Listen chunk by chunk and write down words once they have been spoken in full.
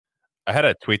I had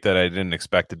a tweet that I didn't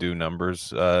expect to do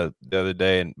numbers the other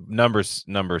day, and numbers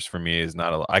for me is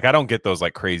not a lot. Like I don't get those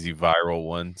like crazy viral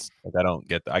ones. Like I don't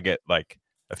get. I get like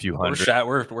a few hundred.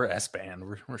 We're S band.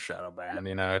 We're shadow band.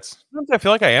 You know, it's. Sometimes I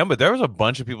feel like I am, but there was a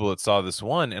bunch of people that saw this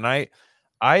one, and I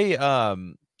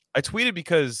tweeted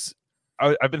because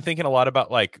I've been thinking a lot about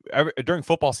like during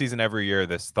football season every year.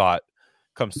 This thought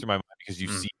comes through my mind because you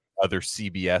see other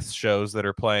CBS shows that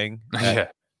are playing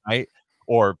at night,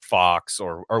 or Fox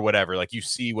or whatever. Like you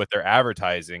see what they're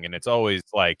advertising, and it's always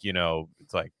like, you know,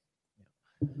 it's like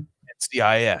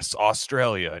NCIS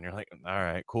Australia, and you're like, all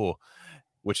right, cool,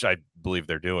 which I believe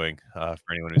they're doing for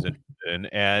anyone who's interested in.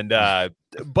 And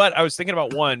but I was thinking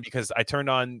about one because I turned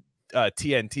on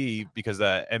TNT because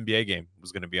the NBA game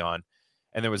was going to be on,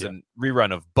 and there was a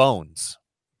rerun of Bones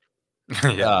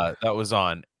that was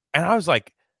on, and I was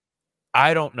like,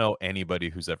 I don't know anybody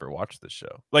who's ever watched this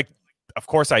show. Like, of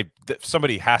course,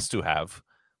 somebody has to have,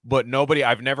 but nobody.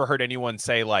 I've never heard anyone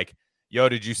say like, "Yo,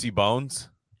 did you see Bones?"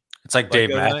 It's like Dave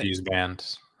Matthews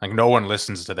Band. Like no one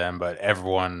listens to them, but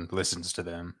everyone listens to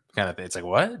them. Kind of thing. It's like,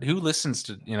 what? Who listens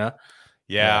to, you know?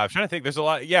 Yeah, I'm trying to think. There's a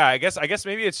lot. Yeah, I guess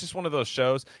maybe it's just one of those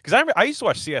shows because I used to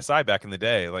watch CSI back in the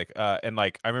day, like and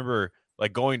like I remember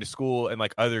like going to school and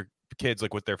like other kids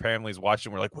like with their families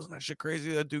watching. We're like, wasn't that shit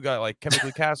crazy? That dude got like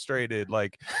chemically castrated,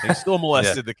 like and he still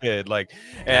molested the kid, like,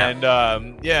 and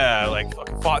like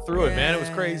fucking fought through it, man. It was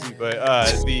crazy, but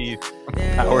the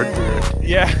powered through it.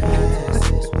 Yeah,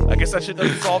 I guess that shit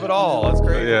doesn't solve it all. That's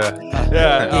crazy.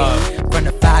 From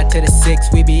the 5 to the 6,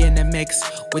 we be in the mix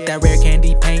with that rare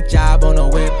candy paint job on the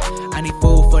whip. I need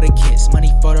food for the kids, money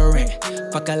for the rent.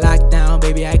 Fuck a lockdown,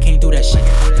 baby, I can't do that shit.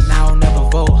 And I don't never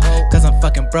vote, cause I'm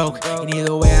fucking broke. And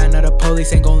either way, I know the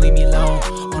police ain't gon' leave me alone.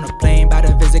 On a plane by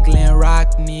to visit Glen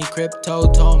Rock, need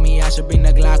crypto, told me I should bring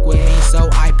the Glock with me. So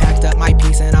I packed up my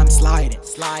piece and I'm sliding.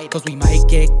 Cause we might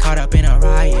get caught up in a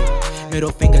riot.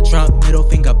 Middle finger Trump, middle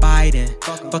finger Biden.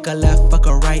 Fuck a left, fuck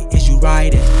a right, is you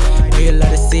riding? Know you love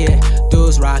to see it,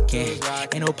 dudes rocking.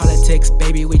 Ain't no politics,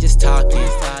 baby, we just talking.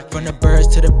 From the birds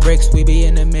to the bricks, we be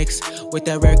in the mix with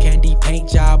that rare candy paint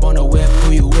job on the whip.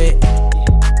 Who you with?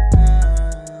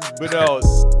 But no,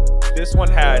 this one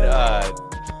had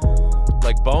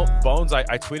like Bones. I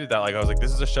tweeted that, like I was like,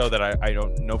 this is a show that I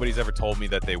don't, nobody's ever told me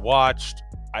that they watched.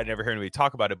 I never heard anybody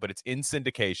talk about it, but it's in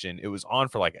syndication. It was on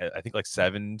for like I think like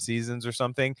 7 seasons or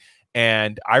something,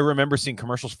 and I remember seeing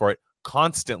commercials for it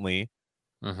constantly.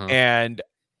 And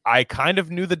I kind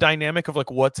of knew the dynamic of like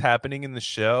what's happening in the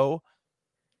show,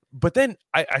 but then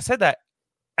I said that,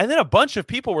 and then a bunch of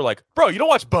people were like, "Bro, you don't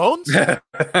watch Bones?" Yep.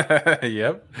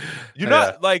 You're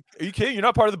not like, are you kidding? You're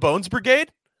not part of the Bones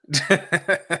Brigade?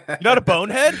 You're not a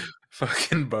bonehead?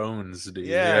 Fucking Bones, dude.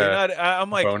 Yeah. You're not,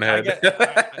 I'm like, Bonehead.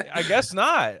 I guess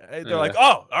not. They're like,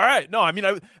 oh, all right. No, I mean,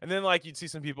 and then like you'd see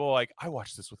some people like, I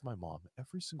watched this with my mom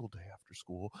every single day after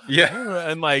school. Yeah.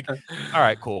 And like, all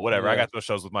right, cool, whatever. I got those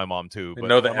shows with my mom too. But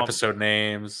know the episode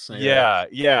names.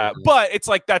 Yeah. But it's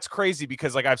like, that's crazy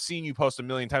because like I've seen you post a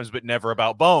million times, but never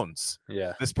about Bones.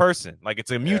 Yeah. This person, like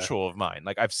it's a mutual of mine.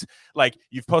 Like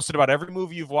you've posted about every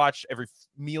movie you've watched, every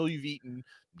meal you've eaten.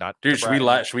 Not dude, should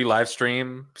we live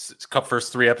stream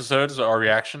first 3 episodes our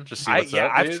reaction? Just see what's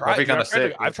up. I've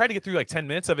tried to get through like 10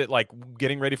 minutes of it, like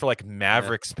getting ready for like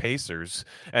Mavericks Pacers,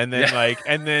 and then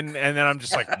and then I'm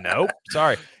just like, nope,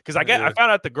 sorry, because I found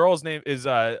out the girl's name is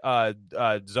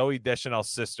Zoe Deschanel's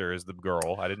sister is the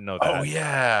girl. I didn't know that. Oh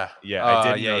yeah,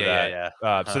 I didn't know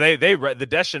that. So they the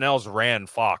Deschanels ran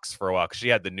Fox for a while because she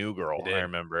had the new girl. I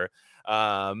remember.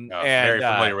 And very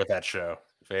familiar with that show.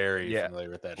 Very familiar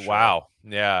with that show. Wow.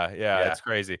 Yeah, it's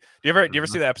crazy. Do you ever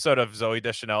see the episode of Zoe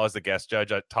Deschanel as the guest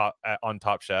judge on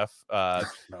Top Chef?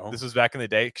 No. This was back in the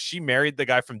day. She married the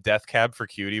guy from Death Cab for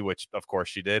Cutie, which of course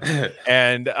she did.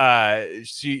 And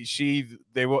she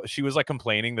was like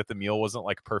complaining that the meal wasn't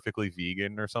like perfectly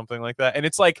vegan or something like that. And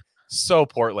it's like so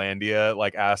Portlandia,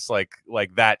 like ass like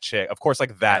that chick. Of course,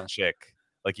 like that chick.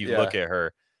 Like you look at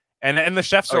her. And the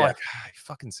chefs are like, are you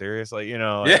fucking serious? Like, you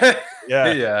know,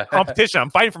 like, competition. I'm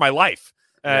fighting for my life.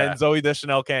 And Zoe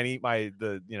Deschanel can't eat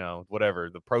the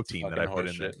protein that I put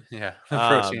in there. Yeah.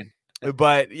 Protein.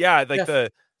 But like the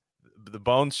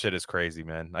Bones shit is crazy,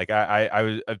 man. Like I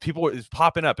was people was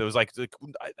popping up. It was like I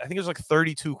think it was like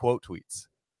 32 quote tweets.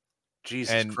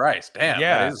 Jesus Christ. Damn.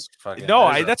 Yeah. That is fucking,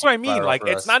 that's what I mean. Like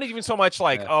it's not even so much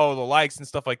like, the likes and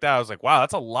stuff like that. I was like, wow,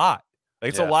 that's a lot. Like,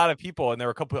 it's a lot of people, and there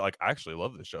were a couple like, I actually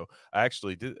love this show. I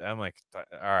actually did. I'm like, all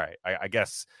right, I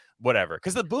guess whatever.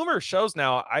 Because the boomer shows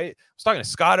now, I was talking to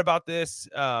Scott about this,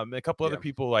 and a couple other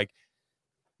people, like,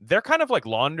 they're kind of like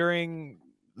laundering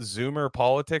Zoomer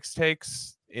politics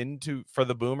takes for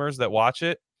the boomers that watch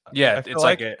it. Yeah,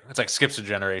 it's like skips a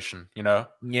generation, you know?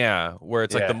 Yeah, where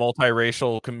it's like the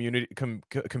multiracial community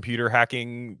computer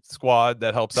hacking squad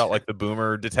that helps out like the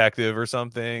boomer detective or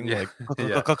something. Yeah.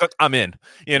 Like I'm in,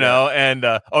 you know, and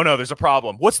oh no, there's a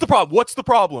problem. What's the problem? What's the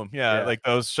problem? Yeah, like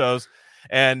those shows.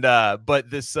 And but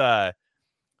this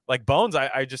like Bones,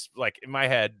 I just like in my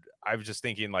head, I was just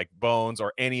thinking like Bones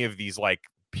or any of these like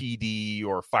PD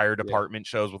or fire department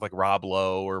shows with like Rob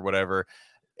Lowe or whatever.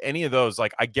 Any of those,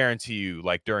 like I guarantee you,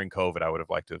 like during COVID, I would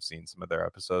have liked to have seen some of their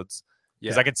episodes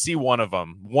because I could see one of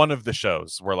the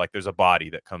shows where like there's a body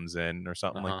that comes in or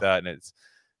something like that, and it's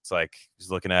like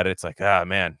he's looking at it, it's like, ah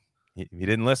man, he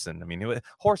didn't listen. I mean,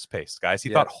 horse paste, guys. He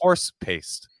thought horse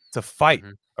paste to fight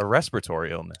a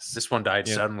respiratory illness. This one died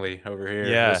suddenly over here.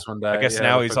 Yeah, this one died.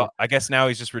 I guess now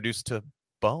he's just reduced to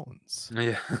bones.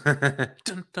 Yeah,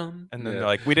 dun, dun. And then they're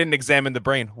like, we didn't examine the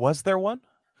brain. Was there one?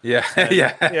 Yeah,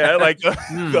 yeah, like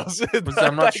those,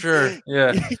 I'm not sure.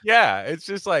 Yeah, yeah, it's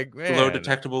just like, man, low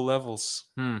detectable levels.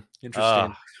 Interesting.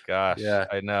 Oh, gosh, yeah,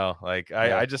 I know. Like,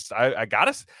 I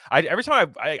gotta. Every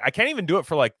time I can't even do it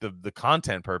for like the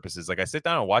content purposes. Like, I sit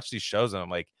down and watch these shows, and I'm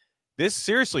like, this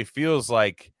seriously feels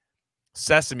like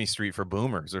Sesame Street for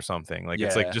boomers or something. Like,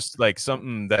 it's like just like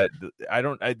something that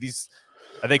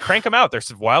they crank them out. They're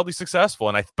wildly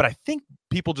successful, but I think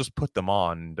people just put them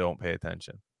on and don't pay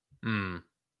attention.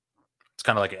 It's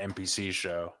kind of like an NPC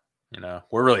show, you know.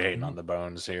 We're really hating on the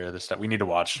Bones here. This stuff we need to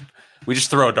watch. We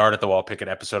just throw a dart at the wall, pick an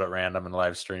episode at random, and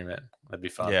live stream it. That'd be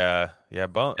fun. Yeah,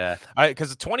 Bone. Yeah,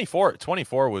 because 24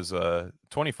 was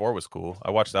cool.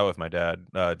 I watched that with my dad,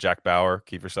 Jack Bauer,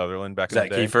 Kiefer Sutherland back in the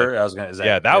day. Kiefer?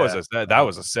 That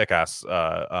was a sick ass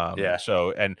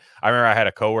show. And I remember I had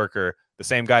a coworker, the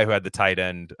same guy who had the tight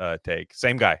end take.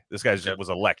 Same guy. This guy was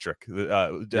electric.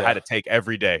 Had a take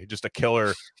every day, just a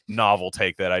killer novel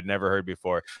take that I'd never heard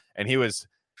before. And he was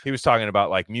talking about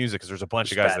like music because there's a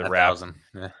bunch of guys that rap.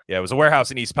 Yeah, it was a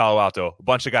warehouse in East Palo Alto. A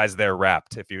bunch of guys there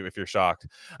rapped. If you're shocked,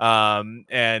 he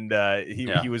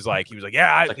was like,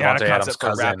 yeah, I got a concept for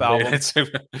a rap album.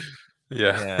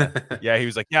 Yeah. He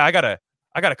was like, yeah, I got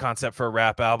a concept for a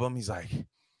rap album. He's like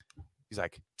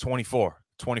 24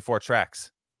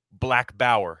 tracks. Black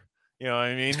Bauer, you know what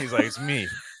I mean? He's like, it's me.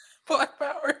 Black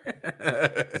Bauer.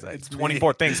 It's like,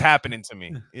 24 things happening to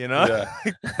me, you know?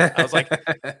 I was like,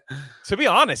 to be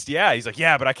honest, yeah. He's like,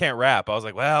 yeah, but I can't rap. I was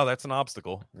like, well, that's an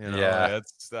obstacle. You know? Yeah.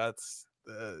 That's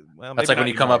like when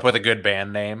you come up with a good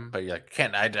band name, but you're like,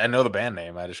 I know the band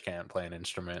name. I just can't play an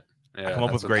instrument. Yeah, I come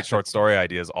up with great short story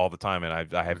ideas all the time, and I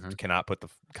can't put them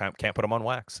on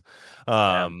wax.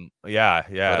 Well,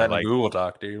 like Google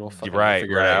Doc, dude. We'll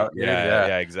figure it out.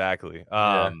 Yeah, exactly.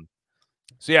 So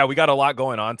yeah, we got a lot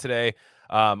going on today.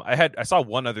 I saw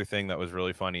one other thing that was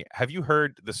really funny. Have you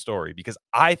heard the story? Because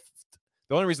the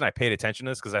only reason I paid attention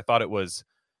to this because I thought it was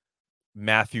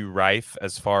Matthew Rife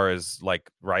as far as like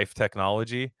Rife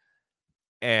technology,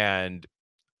 and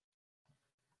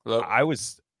I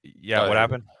was what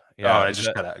happened? Yeah, I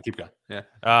just cut out. Keep going. Yeah.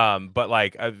 But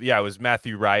like, it was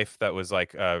Matthew Rife. That was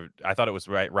like, I thought it was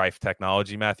Rife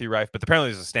Technology, Matthew Rife. But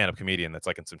apparently, there's a stand-up comedian that's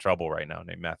like in some trouble right now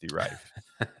named Matthew Rife.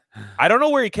 I don't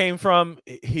know where he came from.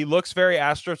 He looks very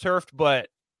astroturfed, but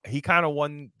he kind of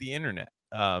won the internet,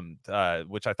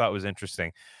 which I thought was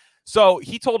interesting. So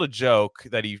he told a joke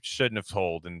that he shouldn't have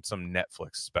told in some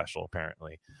Netflix special.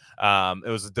 Apparently, it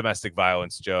was a domestic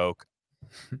violence joke.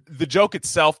 The joke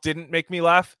itself didn't make me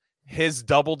laugh. His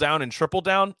double down and triple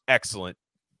down, excellent,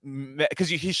 because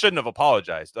he shouldn't have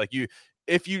apologized. Like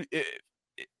if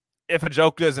a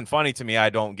joke isn't funny to me, I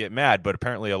don't get mad, but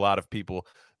apparently a lot of people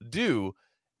do.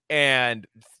 And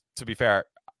to be fair,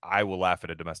 I will laugh at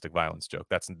a domestic violence joke.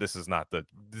 This is not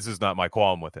my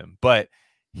qualm with him. But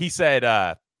he said,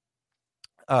 I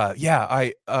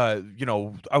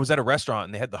was at a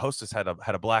restaurant and the hostess had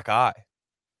a black eye,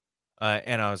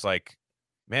 and I was like,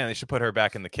 man, they should put her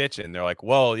back in the kitchen. They're like,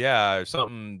 well, yeah, or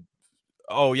something.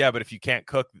 Oh, yeah, but if you can't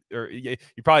cook, or you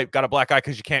probably got a black eye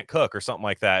because you can't cook or something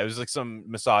like that. It was like some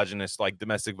misogynist, like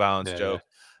domestic violence joke.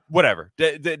 Whatever.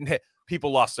 Didn't hit.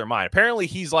 People lost their mind. Apparently,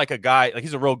 he's like a guy, like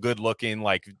he's a real good looking,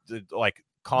 like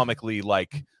comically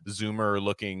like Zoomer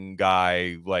looking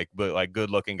guy, but good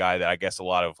looking guy that I guess a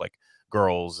lot of like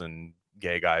girls and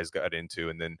gay guys got into,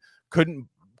 and then couldn't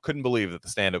believe that the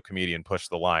stand-up comedian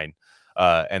pushed the line.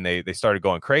 And they started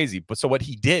going crazy. But so what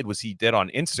he did on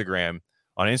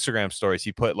Instagram stories,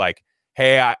 he put like,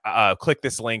 hey, I click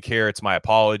this link here. It's my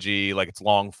apology. Like it's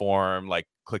long form, like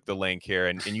click the link here.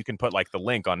 And you can put like the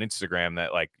link on Instagram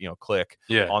that like, click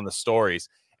on the stories.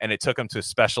 And it took him to a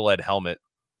special ed helmet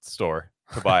store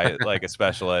to buy like a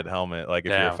special ed helmet, like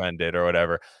if you're offended or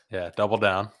whatever. Yeah. Double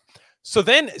down. So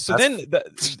then That's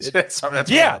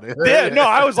yeah, wild. no,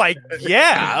 I was like,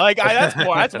 yeah, like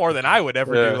that's more than I would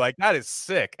ever do. Like that is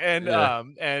sick. And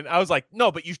and I was like,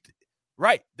 no, but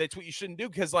right, that's what you shouldn't do,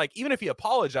 because like even if he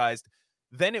apologized,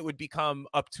 then it would become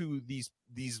up to these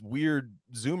weird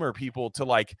Zoomer people to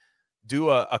like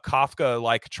do a Kafka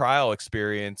like trial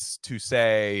experience to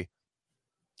say,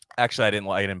 actually, I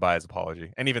didn't buy his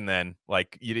apology. And even then,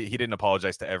 like he didn't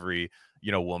apologize to every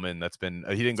woman that's been.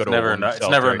 He didn't go to a woman's It's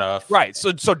never shelter. enough, right?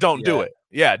 So don't do it.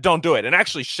 Yeah, don't do it. And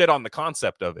actually shit on the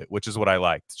concept of it, which is what I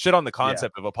liked. Shit on the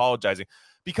concept of apologizing,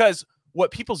 because what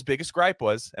people's biggest gripe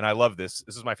was, and I love this.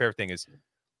 This is my favorite thing, is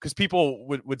because people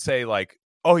would say like,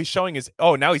 oh, he's showing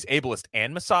now he's ableist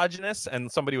and misogynist,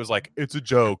 and somebody was like, it's a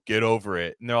joke, get over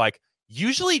it. And they're like,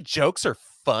 usually jokes are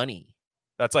funny.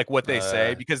 That's like what they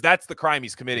say, because that's the crime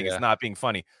he's committing, is not being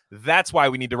funny. That's why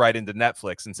we need to write into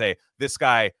Netflix and say, this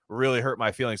guy really hurt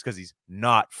my feelings because he's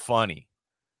not funny.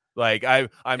 Like I'm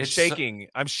shaking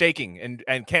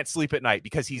and can't sleep at night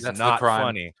because he's not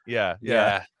funny.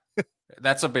 Yeah.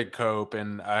 That's a big cope.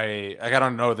 And I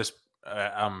don't know this.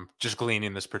 I'm just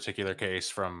gleaning this particular case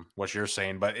from what you're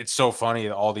saying, but it's so funny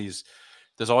that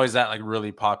there's always that like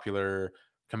really popular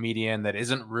comedian that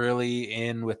isn't really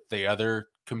in with the other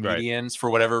comedians for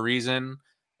whatever reason,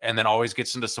 and then always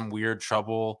gets into some weird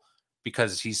trouble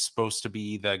because he's supposed to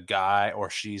be the guy or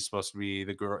she's supposed to be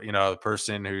the girl, the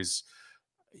person who's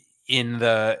in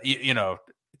the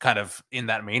kind of in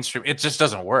that mainstream. It just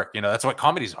doesn't work. That's why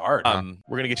comedy's hard.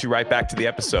 We're gonna get you right back to the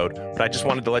episode, but I just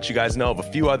wanted to let you guys know of a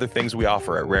few other things we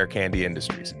offer at Rare Candy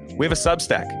Industries. We have a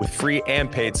Substack with free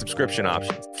and paid subscription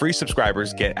options. Free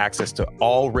subscribers get access to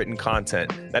all written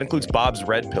content. That includes Bob's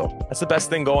Red Pill. That's the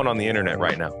best thing going on the internet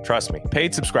right now. Trust me.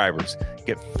 Paid subscribers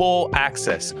get full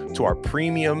access to our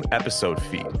premium episode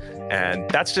feed. And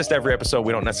that's just every episode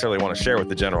we don't necessarily want to share with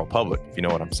the general public, if you know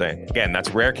what I'm saying. Again, that's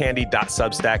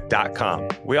rarecandy.substack.com.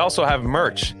 We also have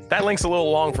merch. That link's a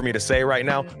little long for me to say right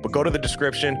now, but go to the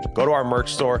description, go to our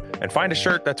merch store, and find a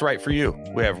shirt that's right for you.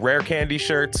 We have Rare Candy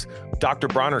shirts, Dr.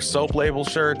 Bronner soap label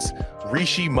shirts,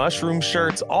 Rishi mushroom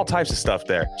shirts, all types of stuff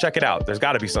there. Check it out. There's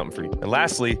got to be something for you. And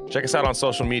lastly, check us out on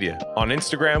social media. On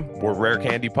Instagram, we're Rare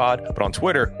Candy Pod, but on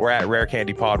Twitter, we're at Rare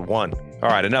Candy Pod 1. All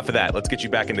right, enough of that. Let's get you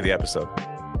back into the episode.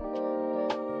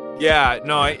 Yeah,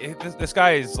 no, this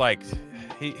guy is like,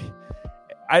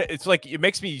 it's like, it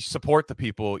makes me support the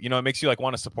people, it makes you like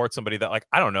want to support somebody that like,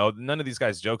 I don't know, none of these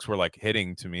guys' jokes were like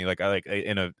hitting to me. Like I'm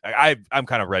kind of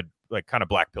kind of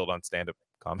black pilled on stand-up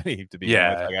comedy to be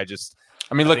honest.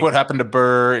 Like, look what happened to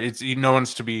Burr. It's no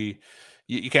one's to be,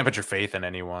 you can't put your faith in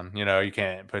anyone, you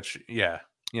can't put, I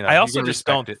also just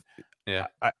don't,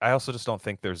 I also just don't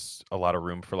think there's a lot of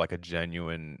room for like a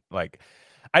genuine, like,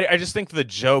 I just think the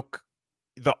joke,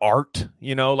 the art,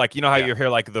 how you hear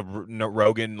like the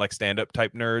Rogan like stand-up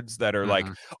type nerds that are like,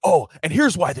 oh, and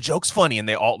here's why the joke's funny, and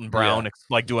they Alton Brown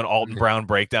like do an Alton Brown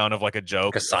breakdown of like a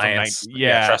joke, like a science,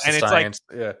 and it's science.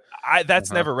 Like that's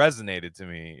never resonated to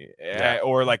me.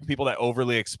 Or like people that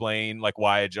overly explain like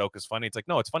why a joke is funny. It's like,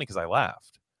 no, it's funny because I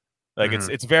laughed. Like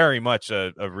it's very much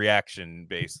a reaction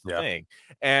based thing,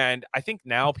 and I think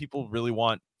now people really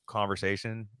want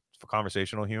conversational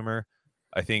humor.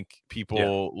 I think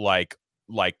people like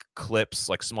clips,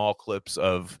 like small clips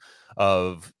of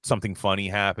something funny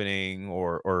happening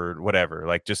or whatever.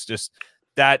 Like just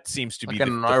that seems to be like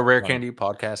our Rare Candy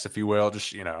podcast, if you will. Just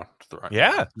something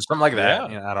like that.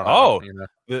 I don't know.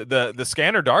 The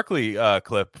Scanner Darkly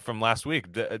clip from last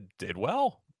week did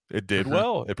well. It did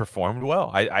well. It performed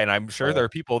well. I'm sure there are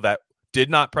people that did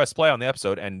not press play on the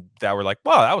episode and that were like,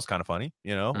 wow, that was kind of funny,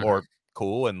 or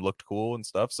cool and looked cool and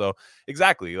stuff. So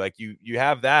exactly, like you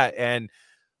have that.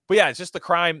 But yeah, it's just the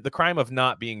crime of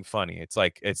not being funny. It's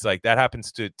like that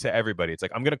happens to everybody. It's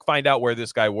like, I'm going to find out where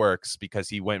this guy works because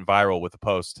he went viral with a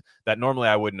post that normally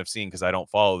I wouldn't have seen because I don't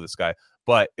follow this guy.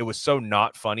 But it was so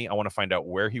not funny. I want to find out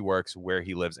where he works, where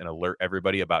he lives, and alert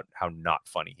everybody about how not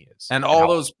funny he is. And all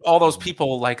those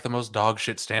people like the most dog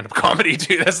shit stand-up comedy,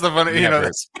 dude. That's the funny,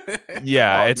 it's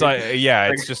like,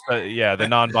 it's just the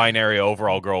non-binary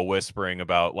overall girl whispering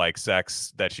about like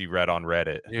sex that she read on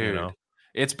Reddit, dude.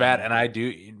 It's bad, and I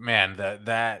do, man.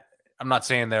 That I'm not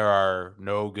saying there are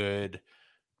no good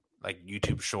like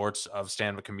YouTube shorts of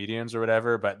stand-up comedians or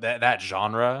whatever, but that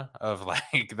genre of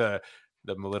like the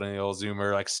millennial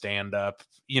Zoomer like stand-up,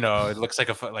 it looks like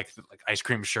a like ice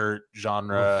cream shirt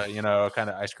genre, kind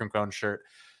of ice cream cone shirt.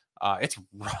 It's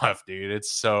rough, dude.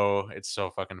 It's so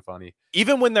fucking funny.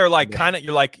 Even when they're like kind of,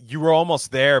 you're like, you were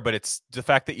almost there, but it's the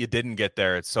fact that you didn't get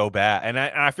there. It's so bad, and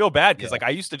I feel bad because like I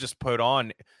used to just put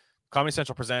on Comedy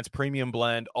Central presents Premium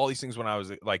Blend, all these things when I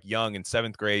was like young in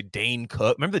 7th grade. Dane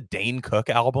Cook, remember the Dane Cook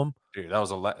album? Dude, that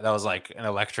was like an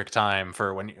electric time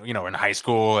for when in high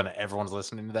school and everyone's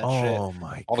listening to that shit. Oh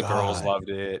my All god, the girls loved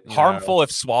it. Harmful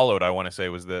If Swallowed, I want to say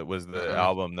was the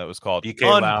album that was called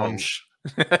BK Lounge.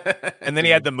 And then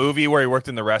he had the movie where he worked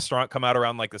in the restaurant come out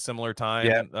around like a similar time.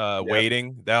 Waiting. Oh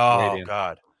Waiting.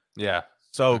 god, yeah,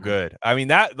 so good. I mean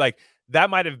that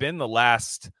might have been the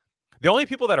last. The only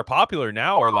people that are popular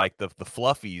now are like the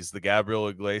fluffies, the Gabriel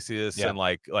Iglesias and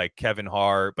like Kevin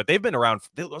Hart, but they've been around.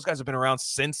 Those guys have been around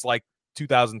since like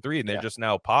 2003, and they're just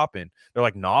now popping. They're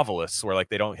like novelists where like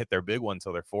they don't hit their big one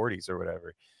until their 40s or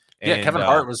whatever. And, Kevin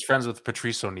Hart was friends with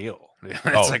Patrice O'Neal.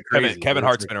 It's like crazy. Kevin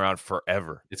Hart's been around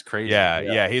forever. It's crazy.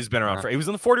 Yeah, he's been around for. He was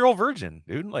in the 40-Year-Old Virgin,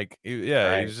 dude. Like, he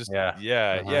was just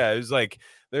It was like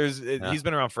he's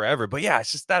been around forever. But yeah,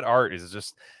 it's just that art is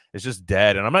just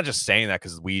dead. And I'm not just saying that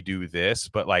because we do this,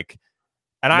 but like,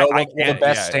 and the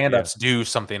best stand-ups do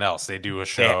something else. They do a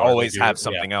show. They always have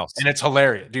something else, and it's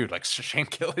hilarious, dude. Like Shane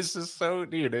Gillis is so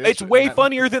It's way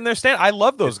funnier than their stand. I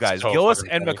love those guys, so Gillis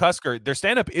and funny. McCusker. Their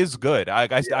stand-up is good.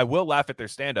 I will laugh at their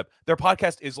stand-up. Their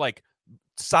podcast is like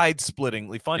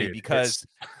side-splittingly funny because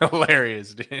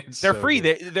hilarious. Dude. They're free.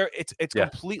 It's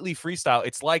completely freestyle.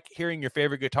 It's like hearing your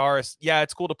favorite guitarist. Yeah,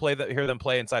 it's cool to hear them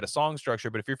play inside a song structure,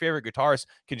 but if your favorite guitarist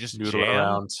can just noodle jam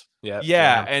around,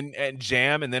 and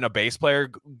jam, and then a bass player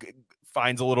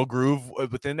finds a little groove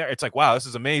within there, it's like, wow, this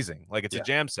is amazing. Like it's a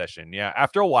jam session. Yeah.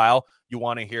 After a while, you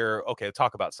want to hear, okay,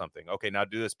 talk about something. Okay, now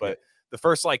do this. But the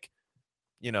first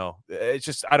it's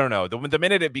just, I don't know. The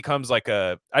minute it becomes like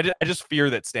I just fear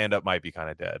that stand-up might be kind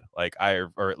of dead. Like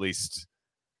or at least,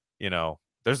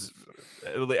 there's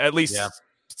at least,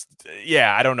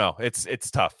 I don't know.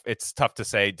 It's tough. It's tough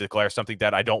to declare something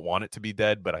dead. I don't want it to be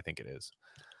dead, but I think it is.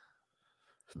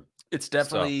 It's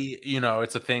definitely,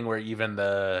 it's a thing where even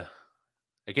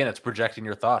again, it's projecting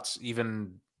your thoughts.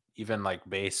 Even like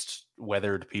based,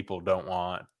 weathered people don't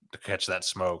want to catch that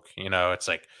smoke. It's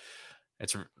like,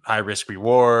 it's high risk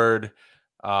reward.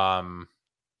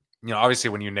 Obviously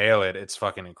when you nail it, it's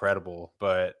fucking incredible.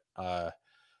 But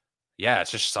it's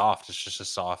just soft. It's just a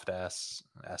soft ass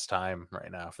time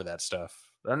right now for that stuff.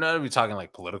 I'm not even talking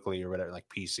like politically or whatever, like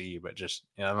PC, but just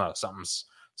I don't know, something's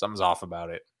off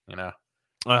about it. No,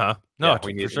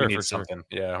 we need something.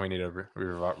 Yeah, we need a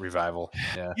revival.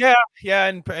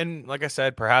 Yeah, and like I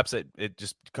said, perhaps it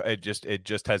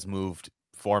just has moved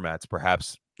formats.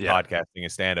 Perhaps podcasting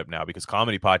is stand up now because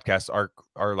comedy podcasts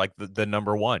are like the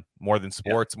number one, more than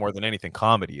sports, more than anything.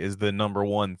 Comedy is the number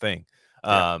one thing.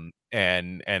 And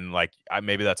like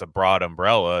maybe that's a broad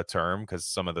umbrella term because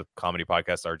some of the comedy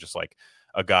podcasts are just like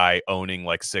a guy owning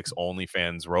like 6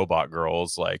 OnlyFans robot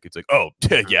girls. Like it's like, oh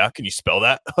yeah, can you spell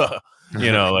that?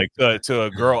 Like to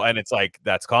a girl, and it's like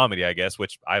that's comedy, I guess,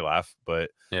 which I laugh. But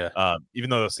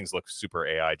even though those things look super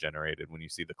AI generated when you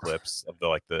see the clips of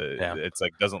it's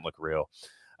like doesn't look real.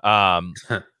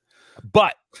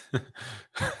 But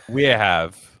we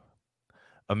have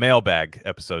a mailbag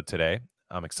episode today.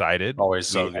 I'm excited. Always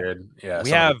so good. Yeah,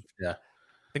 I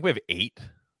think we have 8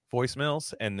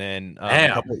 voicemails and then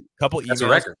a couple emails. That's a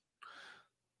record.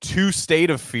 2 state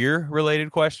of fear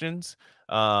related questions.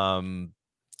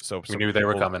 So we knew they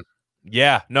were coming.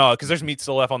 Yeah, no, because there's meat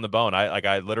still left on the bone.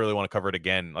 I literally want to cover it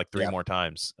again like 3 more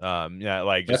times.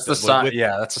 Like that's the sign.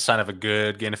 That's a sign of a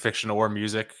good Gain of Fiction or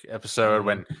music episode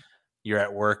when you're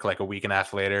at work like a week and a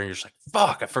half later and you're just like,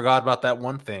 fuck, I forgot about that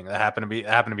one thing. That happened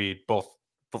to be both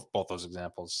those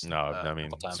examples. No, I mean,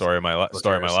 story of my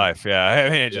life. Yeah, I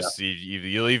mean, it just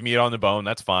you leave meat on the bone.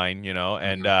 That's fine,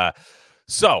 And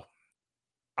so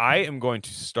I am going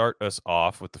to start us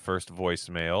off with the first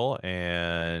voicemail.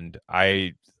 And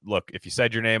if you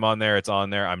said your name on there, it's on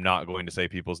there. I'm not going to say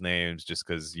people's names just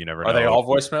because you never know. Are they all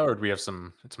voicemail, or do we have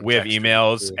some we have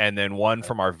emails and then one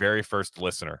from our very first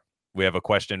listener. We have a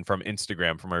question from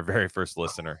Instagram from our very first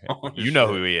listener. You know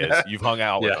who he is. You've hung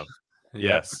out with him.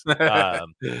 Yes.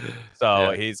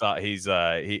 So he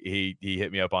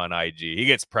hit me up on IG. He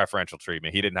gets preferential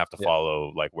treatment. He didn't have to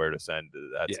follow like where to send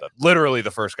that stuff. Literally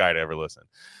the first guy to ever listen.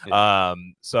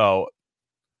 So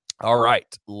all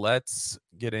right, let's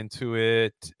get into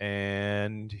it,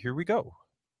 and here we go.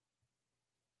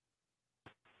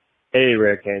 Hey,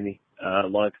 Rare Candy,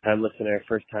 long time listener,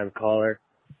 first time caller.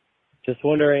 Just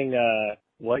wondering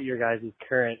what your guys'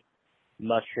 current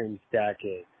mushroom stack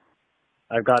is.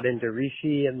 I've got into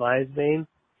reishi and lion's mane,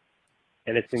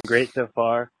 and it's been great so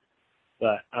far,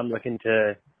 but I'm looking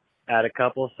to add a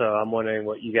couple, so I'm wondering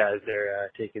what you guys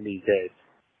are taking these days.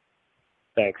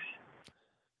 Thanks.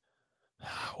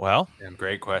 Well,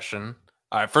 great question.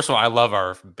 First of all, I love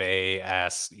our East Bay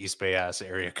ass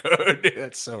area code.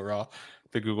 That's so raw.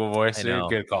 The Google Voice, I dude. know.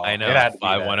 Good call. I It know. had to be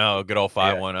that. 510, good old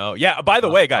Yeah. 510. Yeah. By the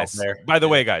way, guys. there.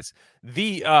 Way, guys.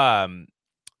 The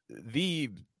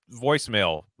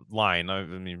voicemail line. Let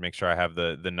me make sure I have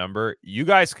the number. You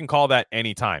guys can call that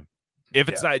anytime. If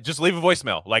it's not, just leave a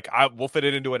voicemail. Like we'll fit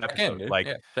it into an episode. Like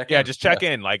just check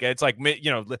in. Like it's like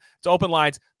it's open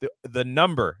lines. The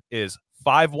number is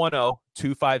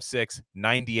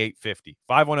 510-256-9850.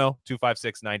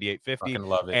 510-256-9850. Fucking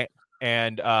love it.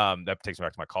 And that takes me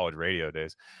back to my college radio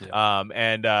days. Yeah.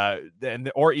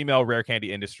 Or email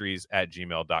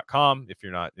rarecandyindustries@gmail.com if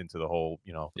you're not into the whole,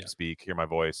 speak, hear my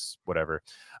voice, whatever.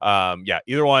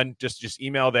 Either one, just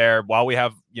email there while we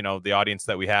have, the audience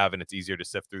that we have, and it's easier to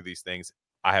sift through these things.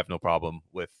 I have no problem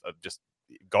with just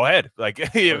go ahead. Like,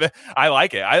 I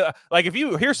like it. I like if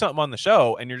you hear something on the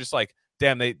show and you're just like,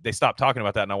 damn, they stopped talking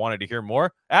about that and I wanted to hear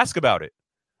more, ask about it.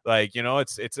 Like,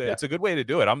 it's a good way to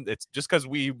do it. It's just because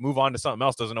we move on to something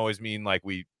else doesn't always mean like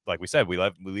we said, we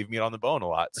leave meat on the bone a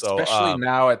lot. So especially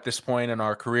now at this point in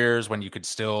our careers when you could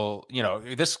still,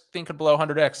 this thing could blow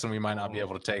 100x and we might not be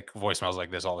able to take voicemails like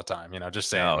this all the time. Just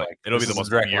saying, like it'll be the most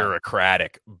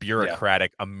bureaucratic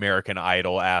American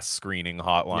Idol ass screening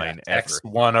hotline ever.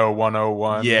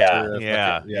 X10101.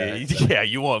 Yeah.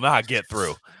 You will not get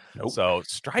through. Nope. So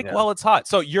strike while it's hot.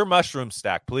 So your mushroom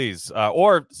stack, please,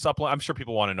 or supplement. I'm sure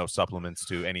people want to know supplements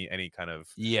to any kind of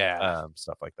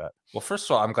stuff like that. Well, first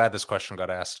of all, I'm glad this question got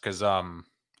asked because and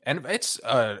it's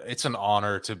an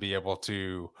honor to be able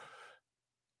to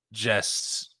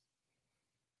just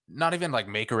not even like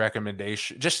make a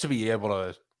recommendation, just to be able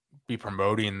to be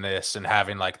promoting this and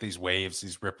having like these waves,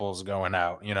 these ripples going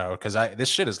out, because this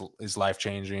shit is life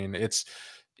changing.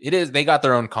 It is. They got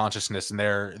their own consciousness, and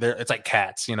they're. It's like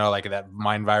cats, like that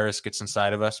mind virus gets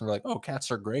inside of us, and we're like, oh, cats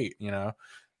are great,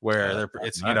 Where they're,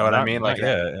 it's, what I mean, like,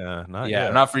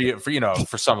 not for you,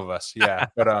 for some of us,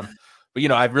 but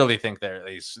I really think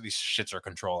these shits are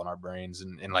controlling our brains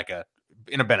in a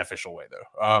beneficial way,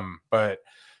 though. But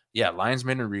yeah, lion's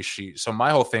mane and reishi. So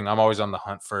my whole thing, I'm always on the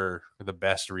hunt for the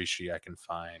best reishi I can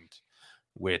find,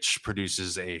 which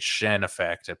produces a Shen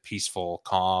effect, a peaceful,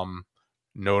 calm,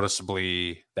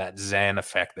 noticeably that Zen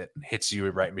effect that hits you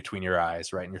right in between your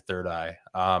eyes, right in your third eye.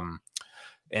 And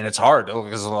it's hard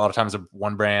because a lot of times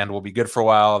one brand will be good for a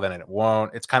while, then it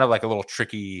won't. It's kind of like a little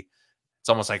tricky. It's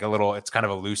almost like it's kind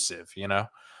of elusive,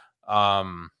 I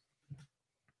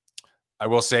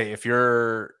will say if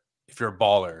you're a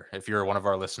baller, if you're one of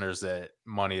our listeners that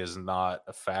money is not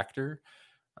a factor,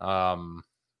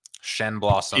 Shen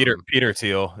Blossom. Peter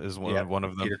Thiel is one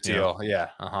of them. Peter Thiel,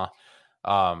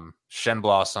 Shen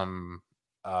Blossom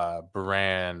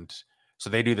brand. So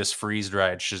they do this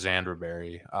freeze-dried Shazandra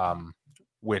berry,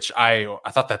 which I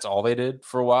thought that's all they did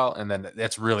for a while, and then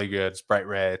it's really good. It's bright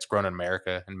red. It's grown in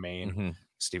America, in Maine. Mm-hmm.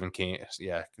 Stephen King,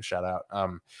 shout out.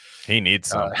 He needs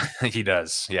some. He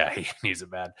does. Yeah, he needs it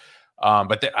bad.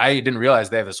 But I didn't realize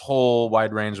they have this whole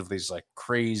wide range of these like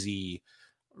crazy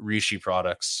reishi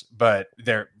products, but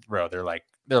they're like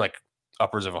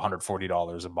upwards of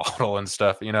 $140 a bottle and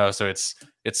stuff, so it's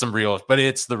some real, but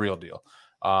it's the real deal.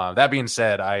 That being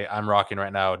said, I'm rocking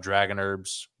right now Dragon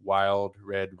Herbs Wild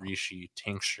Red Reishi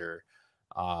Tincture.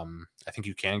 I think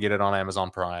you can get it on Amazon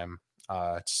Prime.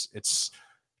 It's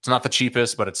not the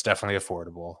cheapest, but it's definitely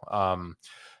affordable.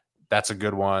 That's a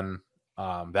good one.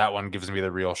 That one gives me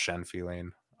the real Shen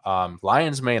feeling.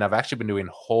 Lion's mane, I've actually been doing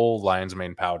whole lion's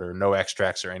mane powder, no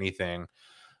extracts or anything.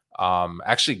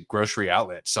 Actually, Grocery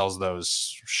Outlet sells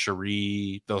those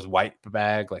Cherie, those white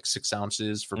bag, like 6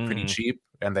 ounces for pretty cheap,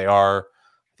 and I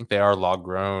think they are log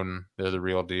grown. They're the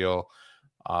real deal.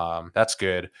 That's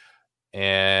good.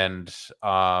 And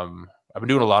I've been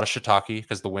doing a lot of shiitake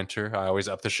because the winter. I always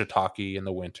up the shiitake in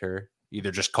the winter, either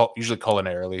just usually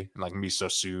culinarily, like miso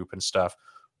soup and stuff,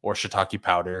 or shiitake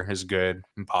powder is good,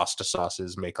 and pasta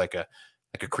sauces make like a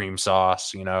cream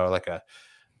sauce, like a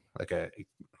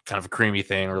kind of a creamy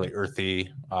thing, really earthy.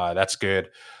 That's good.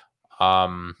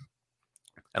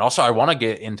 And also I want to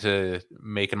get into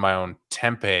making my own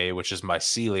tempeh, which is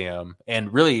mycelium.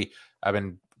 And really I've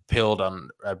been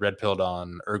red pilled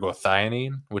on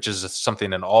ergothioneine, which is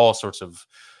something in all sorts of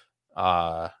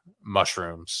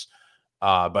mushrooms.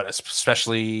 But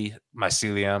especially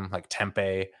mycelium, like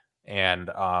tempeh, and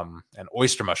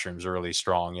oyster mushrooms are really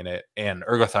strong in it. And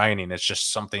ergothioneine is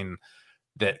just something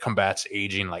that combats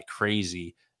aging like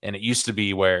crazy. And it used to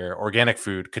be where organic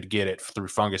food could get it through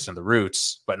fungus in the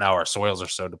roots, but now our soils are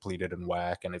so depleted and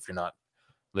whack. And if you're not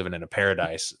living in a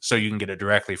paradise, so you can get it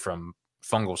directly from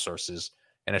fungal sources,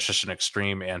 and it's just an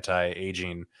extreme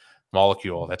anti-aging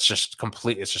molecule that's just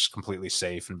completely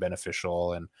safe and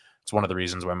beneficial. And it's one of the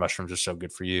reasons why mushrooms are so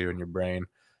good for you and your brain.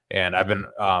 And I've been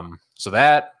so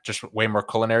that just way more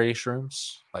culinary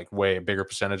shrooms, like way bigger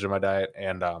percentage of my diet,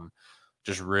 and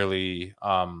just really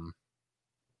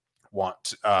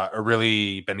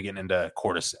really been getting into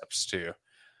cordyceps too,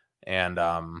 and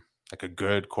like a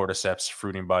good cordyceps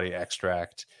fruiting body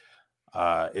extract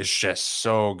is just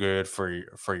so good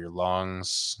for your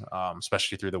lungs,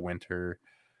 especially through the winter.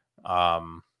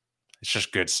 It's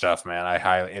just good stuff, man. I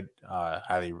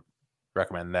highly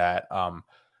recommend that.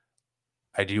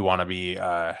 I do want to be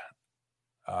I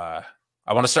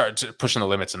want to start pushing the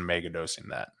limits and mega dosing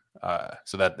that.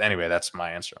 So that anyway, that's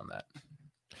my answer on that.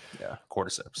 Yeah,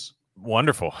 cordyceps.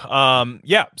 Wonderful.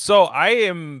 Yeah. So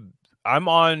I'm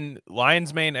on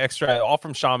Lion's Mane extract, all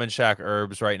from Shaman Shack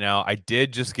Herbs right now. I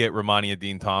did just get Romania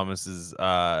Dean Thomas's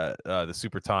the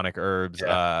super tonic herbs,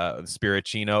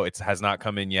 Spirituino. It has not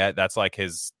come in yet. That's like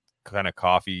his kind of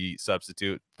coffee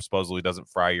substitute. Supposedly doesn't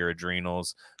fry your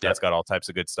adrenals. That's got all types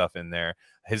of good stuff in there.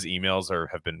 His emails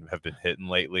have been hitting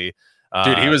lately.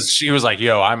 Dude, he was like,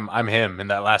 "Yo, I'm him." In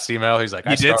that last email, he's like,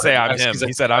 "He did say I'm him."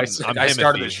 He said, "I'm I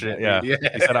started this shit." Yeah,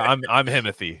 he said, "I'm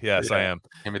Himothy." Yes, I am.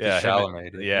 Himothy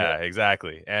Chalamet. Yeah,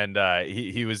 exactly. And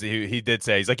he did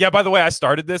say, he's like, "Yeah, by the way, I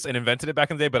started this and invented it back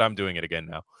in the day, but I'm doing it again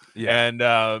now." Yeah.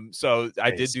 And so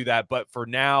I did do that, but for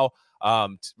now,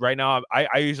 right now,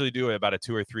 I usually do about a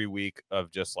 2 or 3 week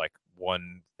of just like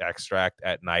one extract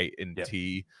at night in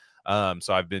tea.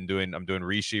 So I'm doing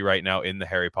Rishi right now in the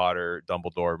Harry Potter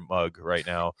Dumbledore mug right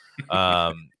now.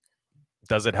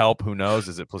 Does it help? Who knows?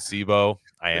 Is it placebo?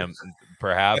 I am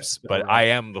perhaps, but I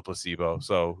am the placebo.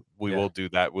 So we will do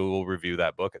that. We will review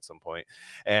that book at some point.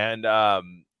 And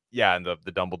and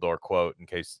the Dumbledore quote, in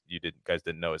case guys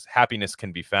didn't know, is happiness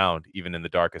can be found even in the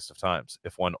darkest of times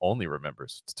if one only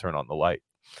remembers to turn on the light.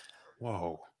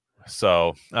 Whoa.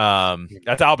 So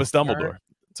that's Albus Dumbledore.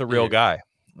 It's a real guy.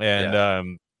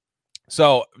 And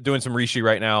so doing some Rishi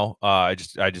right now. I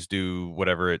just do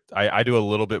whatever I do a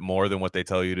little bit more than what they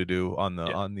tell you to do on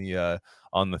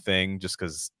the thing, just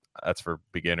because that's for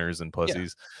beginners and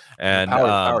pussies. And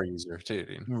power user too,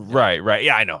 dude. Right.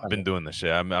 Yeah, I know. I've been doing this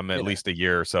shit. I'm at least a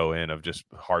year or so in of just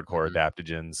hardcore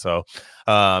adaptogens. So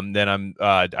then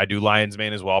I do Lion's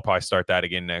Mane as well. I'll probably start that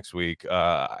again next week.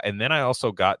 And then I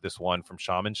also got this one from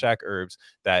Shaman Shack Herbs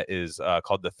that is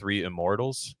called the 3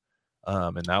 Immortals.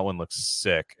 And that one looks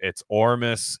sick. It's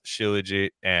Ormus,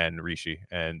 Shilajit, and Rishi.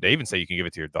 And they even say you can give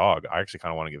it to your dog. I actually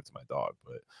kind of want to give it to my dog,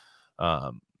 but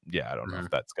I don't know if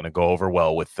that's going to go over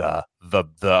well with the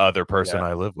other person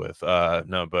I live with.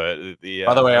 No, but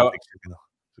by the way, I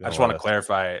just want to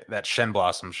clarify that Shen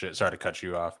Blossom shit. Sorry to cut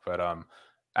you off, but I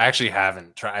actually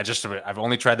haven't tried. I've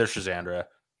only tried their Shazandra.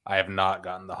 I have not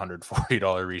gotten the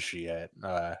 $140 Rishi yet.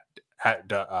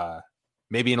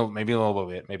 Maybe in a little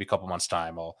bit, maybe a couple months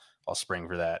time, I'll spring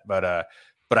for that. But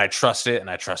I trust it, and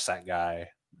I trust that guy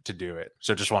to do it.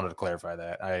 So just wanted to clarify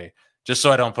that. Just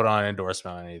so I don't put on an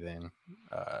endorsement on anything.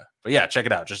 But yeah, check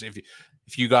it out. Just if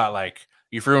you got like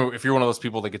if you're one of those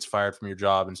people that gets fired from your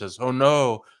job and says, "Oh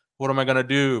no, what am I gonna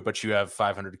do?" But you have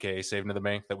 $500K saved to the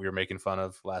bank that we were making fun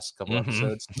of last couple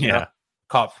episodes. You know?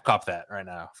 Cop that right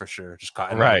now for sure. Just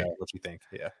right. What you think?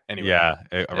 Yeah. Anyway. Yeah.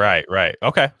 Right.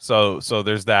 Okay. So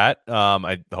there's that.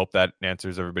 I hope that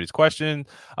answers everybody's question.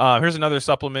 Here's another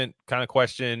supplement kind of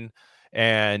question,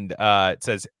 and it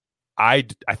says, I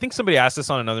think somebody asked this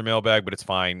on another mailbag, but it's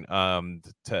fine. I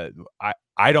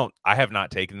have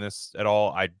not taken this at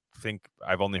all. I think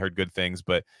I've only heard good things,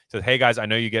 but it says, hey guys, I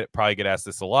know you probably get asked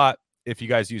this a lot. If you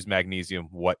guys use magnesium,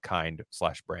 what kind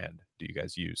 / brand do you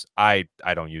guys use? I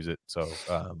don't use it. So,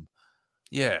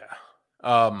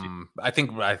 I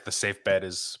think the safe bet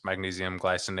is magnesium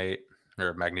glycinate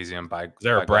or magnesium bi. Is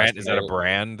there a brand? Is that a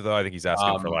brand though? I think he's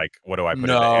asking for like, what do I put?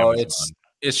 No,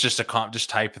 it's just just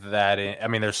type that in. I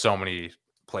mean, there's so many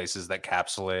places that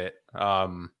capsule it.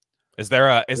 Is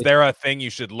there a thing you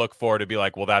should look for to be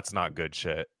like, well, that's not good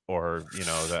shit, or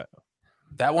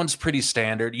that one's pretty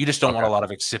standard. You just don't want a lot of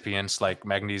excipients like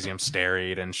magnesium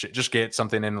stearate and shit. Just get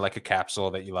something in like a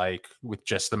capsule that you like with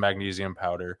just the magnesium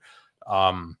powder.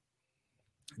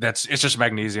 It's just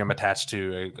magnesium attached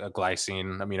to a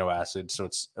glycine amino acid, so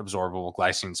it's absorbable.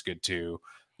 Glycine's good too,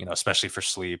 especially for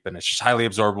sleep, and it's just highly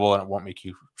absorbable and it won't make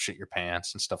you shit your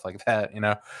pants and stuff like that,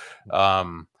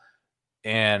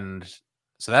 and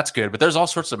so that's good. But there's all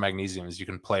sorts of magnesiums you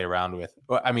can play around with.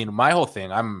 I mean, my whole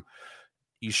thing,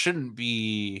 you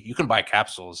can buy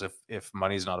capsules if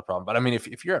money's not a problem. But I mean,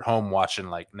 if you're at home watching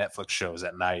like Netflix shows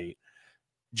at night,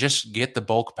 just get the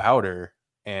bulk powder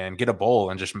and get a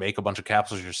bowl and just make a bunch of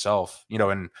capsules yourself.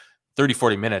 In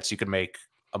 30-40 minutes, you could make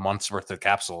a month's worth of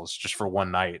capsules just for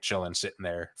one night, chilling, sitting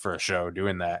there for a show,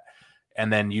 doing that.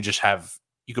 and then you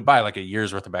could buy like a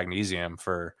year's worth of magnesium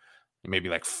for maybe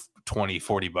like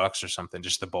 $20-$40 or something,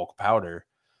 just the bulk powder.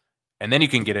 And then you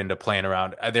can get into playing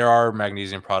around. There are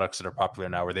magnesium products that are popular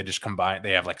now where they just combine,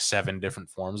 they have like 7 different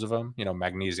forms of them,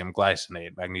 magnesium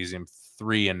glycinate, magnesium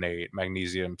threonate,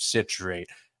 magnesium citrate,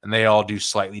 and they all do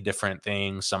slightly different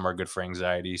things. Some are good for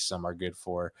anxiety, some are good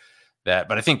for that.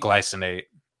 But I think glycinate,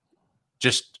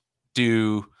 just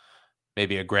do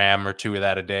maybe a gram or 2 of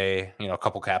that a day, a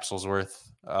couple capsules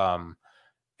worth.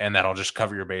 And that'll just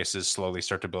cover your bases, slowly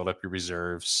start to build up your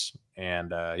reserves. And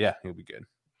you'll be good.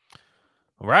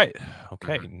 All right.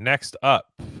 Okay. Next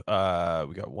up, we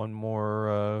got one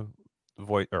more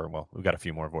we got a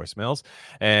few more voicemails.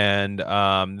 And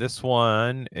this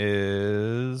one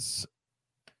is,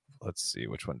 let's see,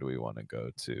 which one do we want to go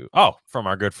to? Oh, from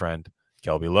our good friend,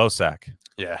 Kelby Losack.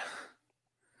 Yeah.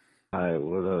 Hi,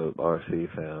 what up,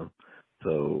 RC fam?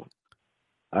 So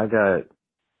I got,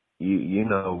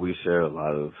 we share a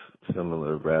lot of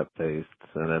similar rap tastes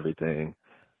and everything.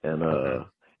 And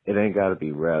it ain't got to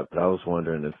be rap, but I was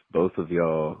wondering if both of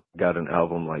y'all got an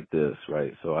album like this,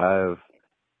 right? So I have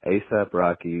A$AP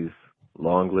Rocky's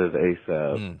Long Live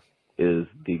A$AP is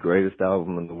the greatest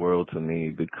album in the world to me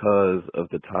because of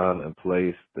the time and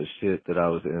place, the shit that I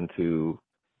was into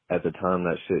at the time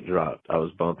that shit dropped. I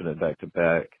was bumping it back to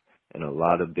back, and a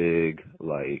lot of big,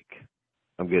 like,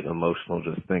 I'm getting emotional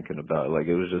just thinking about it. Like,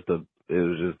 it was just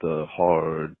a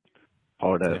hard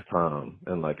ass time.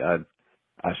 And like, I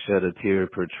shed a tear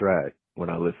per track when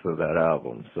I listened to that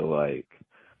album. So like,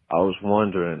 I was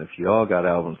wondering if y'all got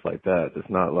albums like that. It's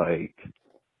not like,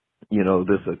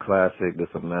 this a classic, this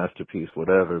a masterpiece,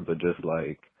 whatever, but just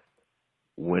like,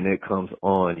 when it comes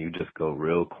on, you just go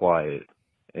real quiet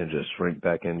and just shrink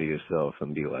back into yourself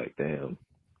and be like, damn.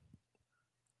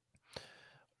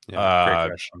 Yeah, great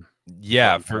question.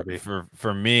 Yeah,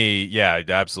 for me, yeah,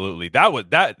 absolutely.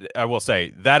 That I will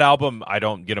say, that album, I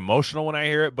don't get emotional when I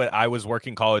hear it, but I was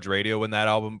working college radio when that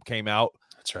album came out.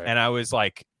 That's right. And I was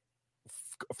like,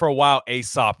 for a while,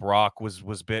 A$AP Rock was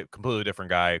a bit completely different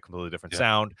guy, completely different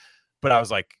sound. But I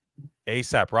was like,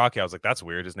 A$AP Rocky, I was like, that's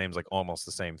weird. His name's like almost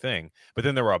the same thing. But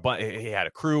then there were a bunch. He had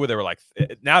a crew where they were like,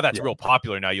 now that's real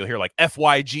popular. Now you'll hear like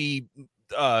FYG,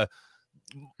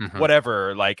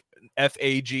 whatever, like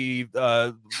FAG, FAG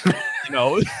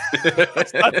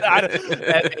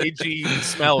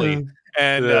Smelly.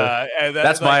 And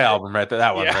that's like, my album right there.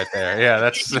 That one right there. Yeah,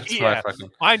 that's my fucking.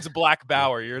 Mine's Black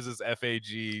Bower. Yours is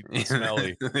FAG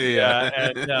Smelly.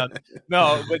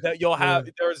 No, but you'll have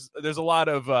there's a lot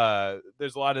of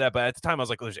that. But at the time, I was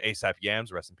like, there's A$AP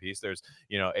Yams, rest in peace. There's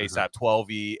A$AP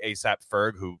 12E, A$AP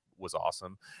Ferg, who was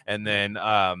awesome, and then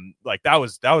like that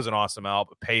was an awesome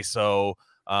album. Peso.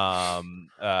 All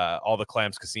the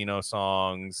Clams Casino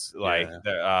songs, like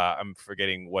I'm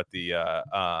forgetting what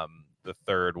the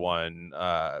third one,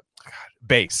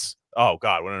 Bass. Oh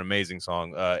God, what an amazing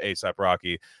song. A$AP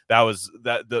Rocky. Those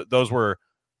were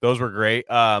great.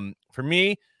 For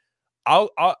me, I'll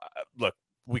look,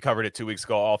 we covered it 2 weeks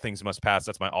ago. All Things Must Pass.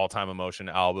 That's my all-time emotion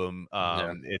album.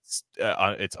 It's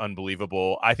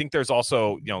unbelievable. I think there's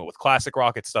also, with classic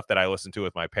rock, it's stuff that I listen to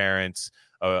with my parents,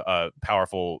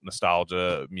 powerful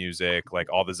nostalgia music,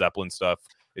 like all the Zeppelin stuff.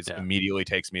 It immediately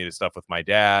takes me to stuff with my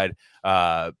dad.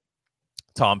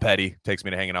 Tom Petty takes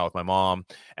me to hanging out with my mom,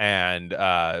 and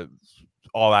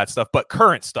all that stuff. But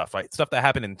current stuff, right? Stuff that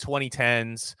happened in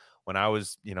 2010s when I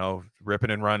was,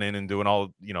 ripping and running and doing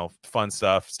all, fun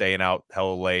stuff, staying out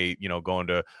hella late, going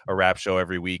to a rap show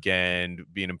every weekend,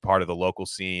 being a part of the local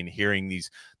scene, hearing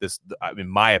in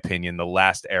my opinion, the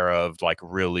last era of like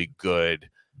really good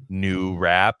new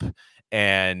rap.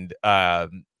 And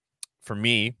for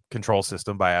me, Control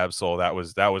System by Absol,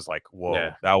 that was like,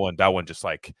 whoa, that one just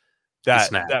like,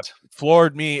 that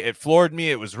floored me. It floored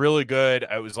me. It was really good.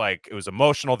 It was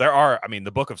emotional.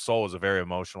 The Book of Soul is a very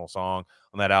emotional song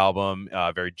on that album,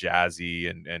 very jazzy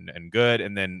and good.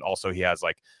 And then also he has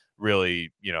like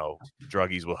really,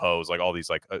 Druggies with Hoes, like all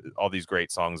these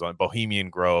great songs on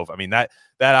Bohemian Grove. I mean, that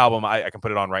album, I can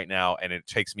put it on right now, and it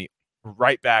takes me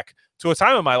right back to a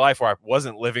time in my life where I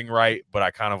wasn't living right, but I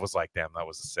kind of was like, damn, that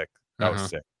was sick. That was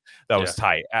sick. That was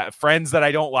tight. Friends that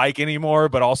I don't like anymore,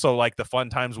 but also like the fun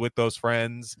times with those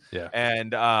friends. Yeah.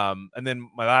 And then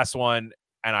my last one,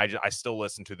 and I still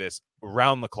listen to this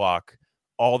around the clock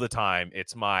all the time.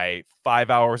 It's my 5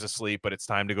 hours of sleep, but it's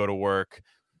time to go to work.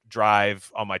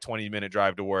 Drive on my 20-minute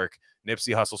drive to work.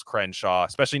 Nipsey Hussle's Crenshaw,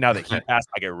 especially now that he passed,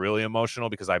 I get really emotional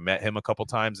because I met him a couple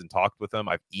times and talked with him.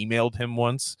 I've emailed him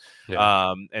once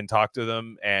and talked to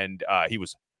them, and he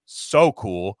was so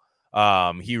cool.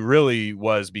 He really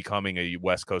was becoming a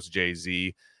West Coast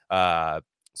Jay-Z.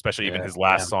 especially even his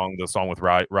last song, the song with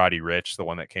Roddy Ricch, the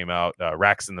one that came out,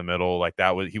 Racks in the Middle, like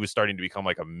he was starting to become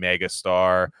like a mega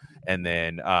star. And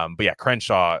then, but yeah,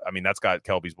 Crenshaw, I mean, that's got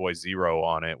Kelby's Boy Zero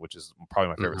on it, which is probably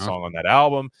my favorite song on that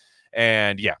album.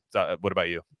 And yeah, what about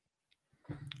you?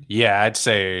 Yeah, I'd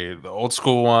say the old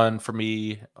school one for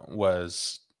me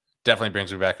was definitely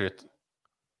brings me back to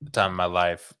the time of my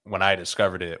life when I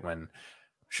discovered it, when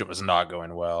shit was not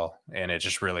going well, and it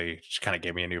just really just kind of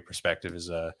gave me a new perspective. Is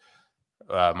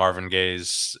Marvin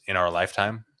Gaye's "In Our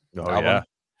Lifetime"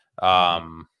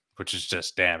 album, which is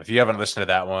just damn. If you haven't listened to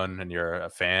that one and you're a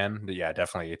fan, yeah,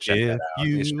 definitely check that out.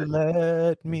 You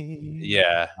let me,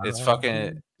 yeah, it's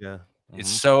fucking It's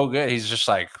so good. He's just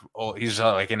like he's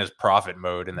like in his prophet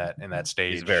mode in that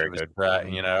stage. He's very good,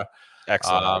 you know.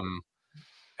 Excellent.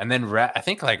 And then rap, I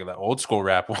think like the old school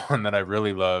rap one that I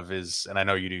really love is, and I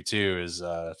know you do too, is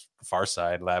Far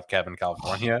Side, Lab Cabin,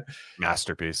 California.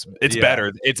 Masterpiece. It's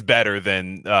better. It's better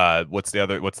than what's the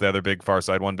other big Far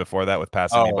Side one before that with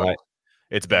Passing Me By?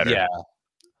 It's better.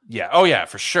 Yeah. Oh yeah,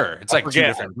 for sure. It's like two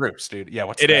different groups, dude. Yeah,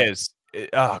 what's it that? is.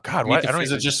 Oh God, what? I don't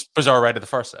Is it just Bizarre Ride to the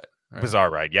Far Side? Right. Bizarre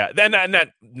Ride, yeah. Then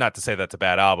not to say that's a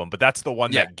bad album, but that's the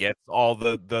one that gets all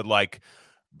the like,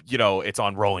 you know, it's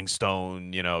on Rolling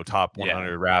Stone, you know, top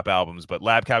 100 rap albums. But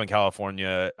Lab Cabin,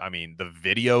 California, I mean, the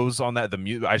videos on that, the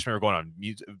music. I just remember going on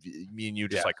me and you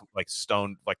just like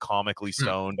stoned, like comically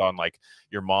stoned on like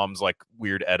your mom's like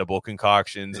weird edible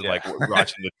concoctions and like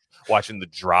watching the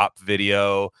drop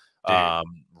video.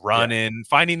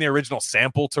 Finding the original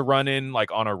sample to run in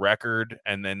like on a record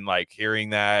and then like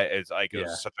hearing that, it's like it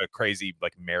was such a crazy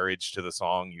like marriage to the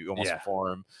song you almost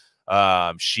form.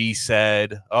 She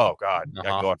Said, oh God, I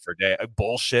can go on for a day.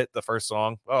 Bullshit, the first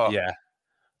song.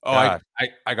 I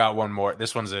got one more.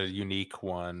 This one's a unique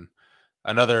one.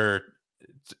 Another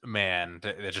man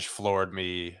that just floored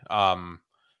me. Kind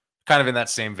of in that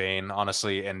same vein,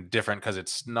 honestly, and different because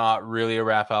it's not really a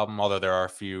rap album, although there are a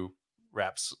few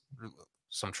raps,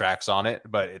 some tracks on it,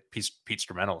 but Pete's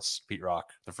Instrumentals, Pete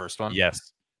Rock, the first one.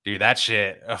 Yes, dude, that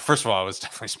shit. First of all, I was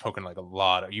definitely smoking like a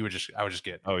lot. I would just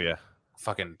get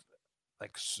fucking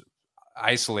like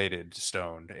isolated,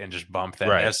 stoned, and just bump that.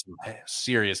 Right. There's some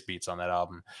serious beats on that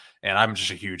album, and I'm just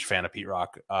a huge fan of Pete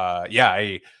Rock.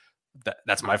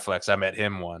 That's my flex. I met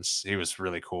him once. He was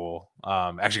really cool.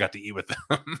 Actually got to eat with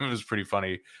him. It was pretty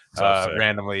funny,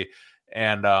 randomly,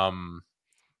 and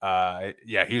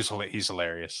he's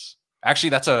hilarious. Actually,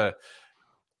 that's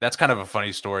kind of a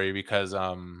funny story because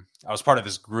I was part of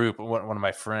this group. One of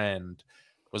my friend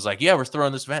was like, "Yeah, we're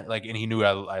throwing this event," like, and he knew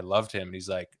I loved him, and he's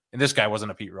like, and this guy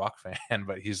wasn't a Pete Rock fan,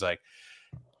 but he's like,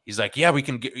 "Yeah, we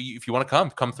can get, if you want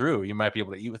to come through, you might be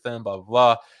able to eat with them, blah blah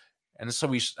blah." And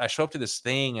so I show up to this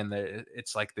thing, and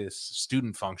it's like this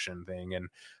student function thing,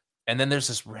 and then there's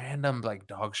this random like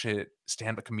dog shit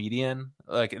stand-up comedian.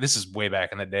 Like, this is way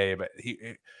back in the day, but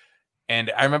and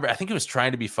I remember, I think he was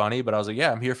trying to be funny, but I was like,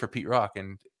 "Yeah, I'm here for Pete Rock,"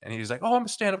 and he was like, "Oh, I'm a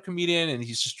stand-up comedian," and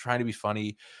he's just trying to be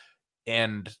funny,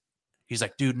 and he's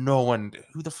like, "Dude,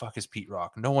 who the fuck is Pete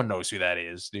Rock? No one knows who that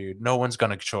is, dude. No one's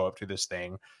gonna show up to this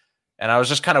thing." And I was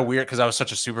just kind of weird because I was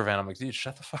such a super fan. I'm like, "Dude,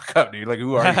 shut the fuck up, dude. Like,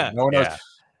 who are you? No one knows."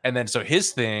 And then so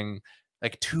his thing,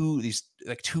 like two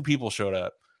people showed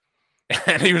up,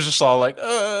 and he was just all like,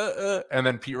 and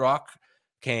then Pete Rock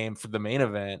came for the main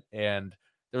event, and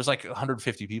there was like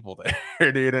 150 people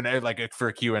there, dude, and like for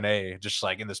a Q&A, just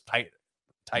like in this tight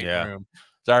room.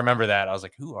 So I remember that. I was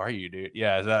like, "Who are you, dude?"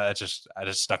 Yeah, I just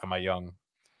stuck in my young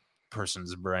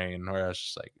person's brain where I was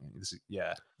just like, it's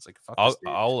like, fuck this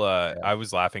dude. I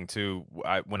was laughing too.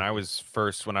 When I was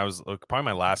probably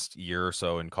my last year or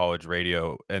so in college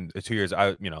radio, and 2 years,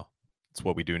 it's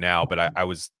what we do now, but I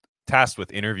was tasked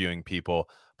with interviewing people,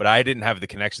 but I didn't have the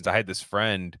connections. I had this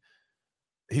friend.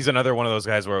 He's another one of those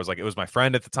guys where I was like, it was my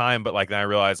friend at the time, but like then I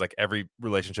realized like every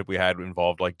relationship we had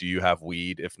involved like, do you have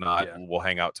weed? If not, we'll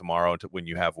hang out tomorrow when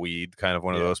you have weed. Kind of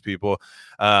one of those people,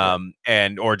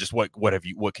 and or just what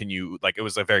can you like? It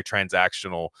was a very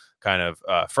transactional kind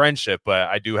of friendship, but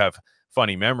I do have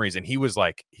funny memories. And he was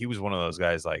one of those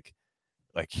guys like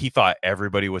he thought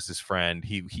everybody was his friend.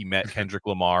 He met Kendrick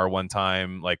Lamar one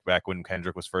time, like back when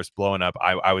Kendrick was first blowing up.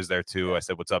 I was there too. I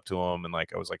said what's up to him, and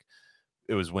like I was like.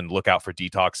 It was when Look Out for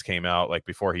Detox came out, like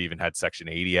before he even had Section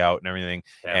 80 out and everything.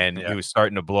 He was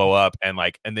starting to blow up, and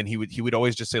then he would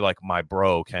always just say like, "My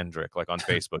bro Kendrick," like on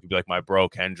Facebook. He'd be like, "My bro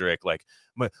Kendrick," like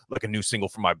a new single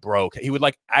from my bro. He would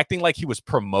like acting like he was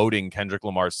promoting Kendrick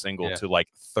Lamar's single to like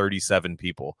 37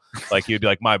 people. Like he would be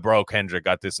like, "My bro Kendrick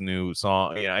got this new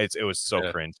song." You know, it was so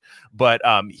cringe. But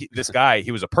this guy,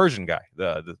 he was a Persian guy.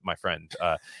 My friend,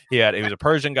 he was a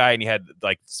Persian guy, and he had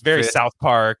like very South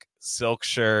Park silk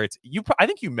shirts. I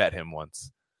think you met him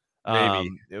once. Maybe.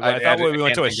 I thought we went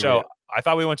can't to a think of show. it. I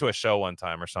thought we went to a show one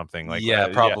time or something. Like,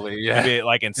 probably. Yeah. maybe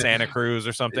like in Santa Cruz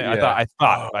or something. Yeah. I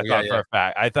thought yeah, for a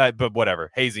fact. I thought, but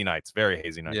whatever. Hazy nights, very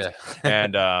hazy nights. Yeah.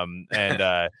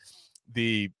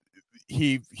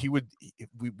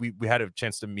 We had a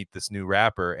chance to meet this new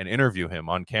rapper and interview him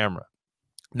on camera.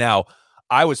 Now,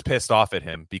 I was pissed off at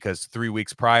him because 3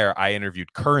 weeks prior I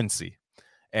interviewed Currency,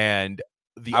 and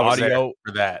the I was there audio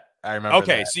for that. I remember.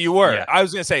 Okay, that. so you were. Yeah. I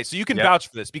was gonna say, so you can vouch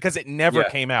for this because it never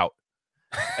came out.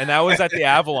 And that was at the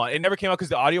Avalon. It never came out because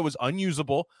the audio was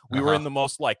unusable. We were in the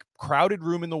most like crowded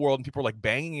room in the world, and people were like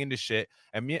banging into shit.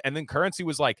 And then Currency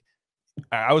was like,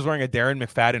 I was wearing a Darren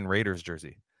McFadden Raiders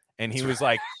jersey. And he was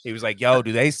like, yo,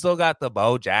 do they still got the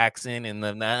Bo Jackson in the?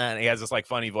 And he has this like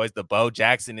funny voice, the Bo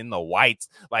Jackson in the whites,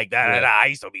 like that. I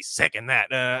used to be sick in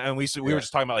that. And we were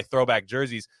just talking about like throwback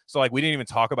jerseys. So like we didn't even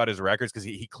talk about his records because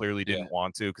he clearly didn't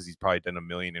want to, because he's probably done a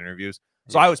million interviews.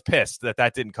 So I was pissed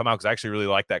that didn't come out, because I actually really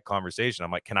liked that conversation.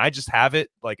 I'm like, can I just have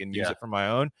it like and use it for my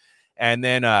own? And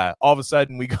then all of a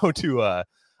sudden we go to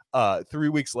 3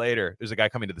 weeks later, there's a guy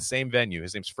coming to the same venue.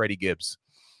 His name's Freddie Gibbs,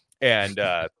 and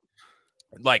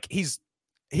like he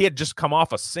had just come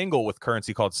off a single with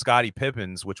Currency called Scottie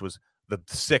Pippins, which was the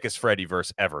sickest Freddie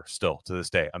verse ever, still to this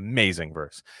day. Amazing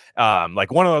verse.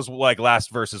 Like one of those like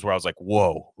last verses where I was like,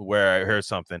 whoa, where I heard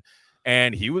something.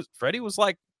 And Freddie was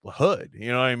like hood,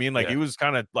 you know what I mean? Like he was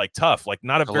kind of like tough, like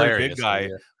not a very big guy,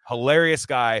 hilarious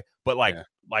guy, but like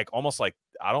almost like,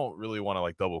 I don't really want to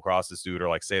like double cross this dude or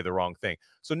like say the wrong thing.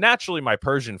 So naturally my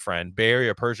Persian friend, Bay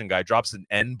Area Persian guy, drops an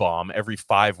N-bomb every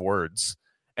 5 words.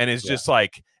 And it's just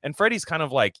like, and Freddie's kind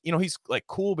of like, you know, he's like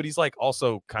cool, but he's like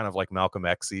also kind of like Malcolm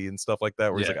X-y and stuff like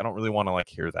that, where he's like, I don't really want to like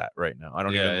hear that right now. I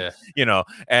don't even, you know,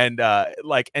 and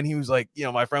and he was like, you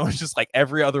know, my friend was just like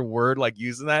every other word, like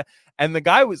using that. And the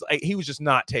guy was like, he was just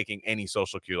not taking any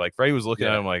social cue. Like Freddie was looking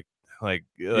at him like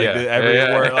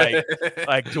every word,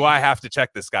 like, do I have to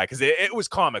check this guy? Because it was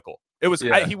comical. It was,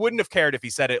 he wouldn't have cared if he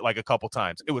said it like a couple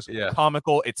times. It was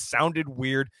comical. It sounded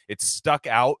weird. It stuck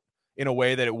out in a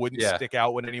way that it wouldn't stick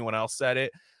out when anyone else said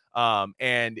it.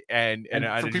 And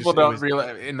for people don't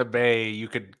realize, in the Bay, you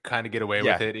could kind of get away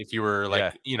with it if you were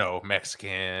like, you know,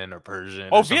 Mexican or Persian.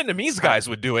 Oh, Vietnamese guys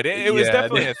would do it. It was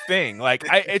definitely a thing. Like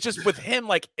it's just with him,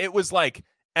 like it was like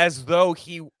as though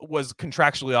he was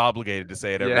contractually obligated to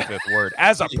say it every 5th word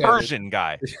as a Persian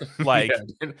guy. Like,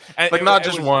 like not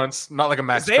just once, not like a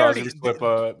Max Crosby slip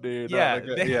up, dude.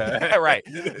 Right.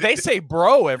 They say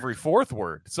bro every 4th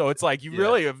word. So it's like you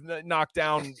really have knocked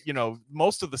down, you know,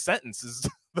 most of the sentences,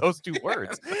 those 2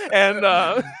 words. And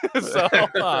so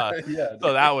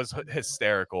that was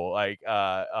hysterical. Like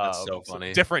that's so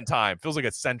funny. Different time. Feels like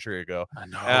a century ago. I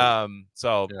know.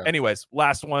 Anyways,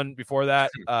 last one before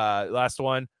that, last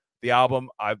one, the album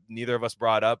neither of us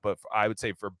brought up, but I would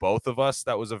say for both of us,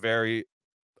 that was a very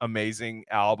amazing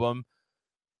album.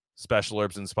 Special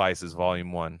Herbs and Spices,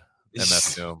 Volume 1.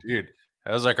 MF Doom. Dude,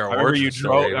 that was like our I remember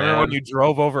when you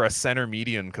drove over a center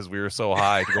median because we were so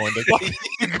high going to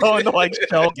like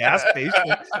Shell gas station,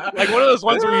 like one of those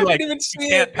ones where you like you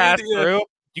can't pass through.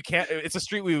 You can't. It's a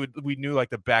street we knew like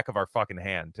the back of our fucking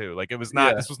hand too. Like it was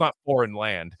not. This was not foreign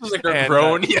land. It was like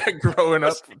growing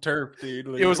up turf, dude.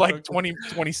 Like, it was like 20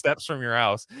 steps from your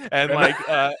house, and like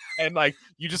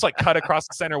you just like cut across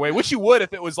the center way, which you would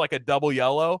if it was like a double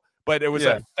yellow. But it was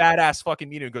a fat ass fucking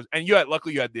medium. It goes, and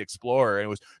luckily you had the Explorer, and it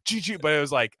was GG. But it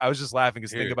was like I was just laughing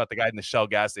because think about the guy in the Shell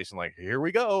gas station, like here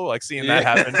we go, like seeing that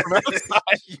happen from outside,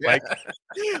 it's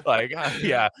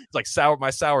like my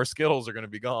sour Skittles are gonna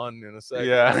be gone in a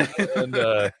second. And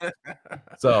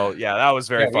so that was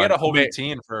very fun. We had a whole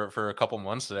 18 for a couple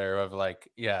months there of like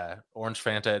orange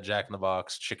Fanta at Jack in the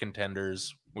Box, chicken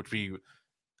tenders, which we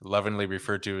lovingly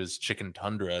referred to as chicken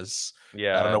tundras. I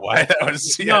don't know why that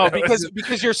was.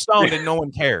 Because you're stoned and no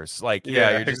one cares. Like,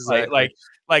 you're just like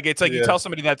it's like you tell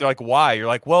somebody that, they're like, why? You're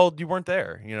like, well, you weren't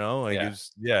there, you know? Like,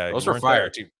 those were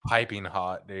fire too, piping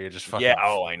hot, dude. Just fucking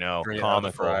I know,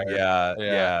 comical,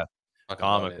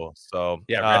 comical. So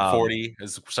Red 40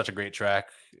 is such a great track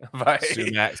by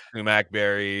Sumac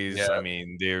Berries. I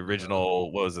mean, the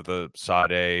original, what was it, the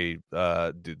Sade,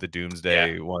 the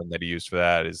Doomsday one that he used for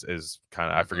that is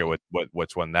kind of, I forget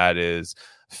which one that is.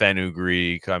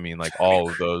 Fenugreek. I mean, like all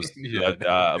of those,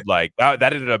 like that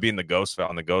ended up being the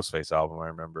Ghostface album. I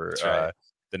remember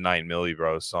the 9 Milli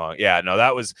Bros song.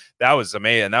 That was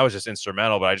amazing. That was just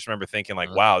instrumental. But I just remember thinking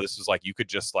like, wow, this is like you could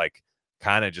just like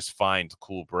kind of just find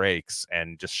cool breaks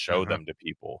and just show them to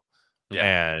people.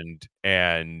 and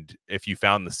if you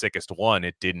found the sickest one,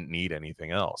 it didn't need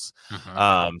anything else.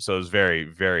 So it was very,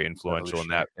 very influential in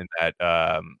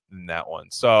that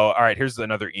one. So all right, here's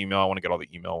another email. I want to get all the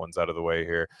email ones out of the way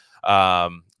here.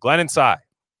 Glenn and Cy,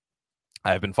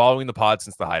 I have been following the pod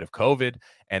since the height of COVID,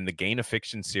 and the Gain of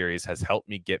Fiction series has helped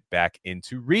me get back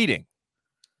into reading.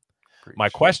 My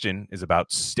question is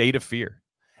about State of Fear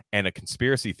and a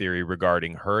conspiracy theory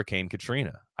regarding Hurricane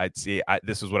Katrina.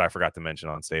 This is what I forgot to mention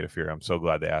on State of Fear. I'm so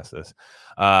glad they asked this.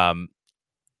 I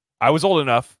was old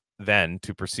enough then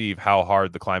to perceive how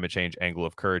hard the climate change angle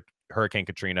of Hurricane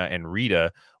Katrina and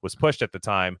Rita was pushed at the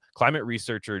time. Climate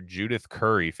researcher Judith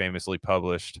Curry famously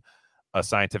published a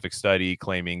scientific study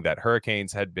claiming that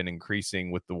hurricanes had been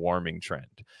increasing with the warming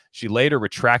trend. She later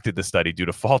retracted the study due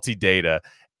to faulty data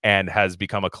and has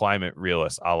become a climate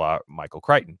realist a la Michael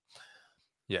Crichton.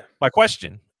 Yeah. My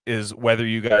question is whether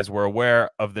you guys were aware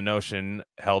of the notion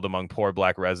held among poor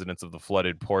Black residents of the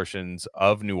flooded portions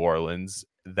of New Orleans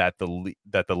that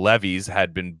the levees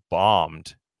had been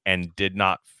bombed and did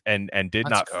not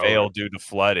fail due to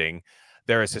flooding.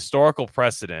 There is historical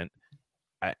precedent.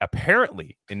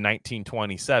 Apparently, in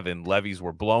 1927, levees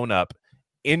were blown up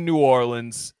in New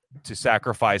Orleans to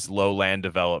sacrifice low land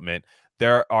development.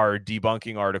 There are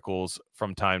debunking articles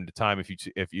from time to time. If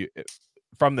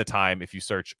you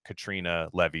search Katrina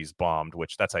levees bombed,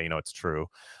 which that's how you know it's true.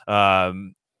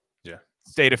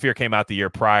 State of Fear came out the year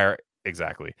prior,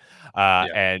 exactly,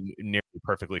 and nearly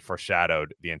perfectly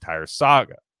foreshadowed the entire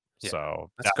saga. Yeah. So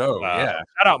let's go.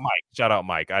 Shout out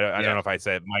Mike. I don't know if I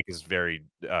said Mike is very.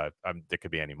 There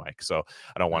could be any Mike, so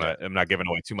I don't want to. I'm not giving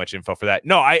away too much info for that.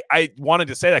 No, I wanted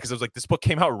to say that because I was like, this book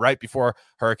came out right before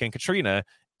Hurricane Katrina,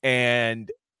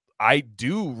 and I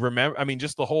do remember, I mean,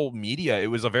 just the whole media, it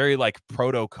was a very like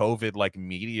proto-COVID like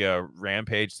media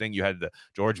rampage thing. You had the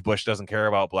George Bush doesn't care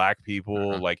about Black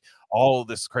people, like all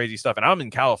this crazy stuff. And I'm in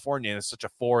California and it's such a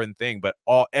foreign thing, but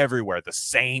all everywhere, the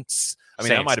Saints. I mean,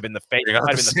 that might have been the fake,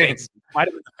 might have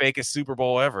been the fakest Super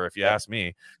Bowl ever, if you ask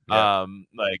me. I mean,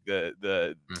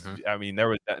 there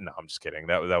was no, I'm just kidding.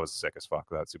 That was sick as fuck,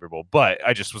 that Super Bowl. But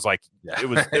I just was like,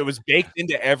 it was baked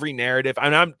into every narrative.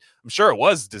 I mean, I'm sure it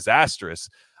was disastrous.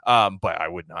 But I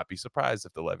would not be surprised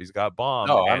if the levees got bombed.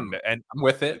 No, I'm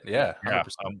with it. Yeah, 100%.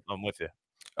 I'm with you.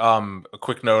 A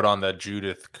quick note on the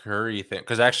Judith Curry thing,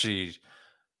 because actually,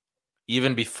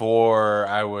 even before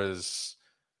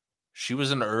she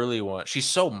was an early one. She's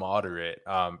so moderate.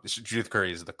 Judith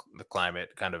Curry is the climate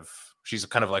kind of. She's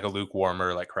kind of like a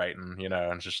lukewarmer, like Crichton, and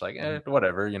it's just like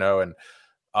whatever, And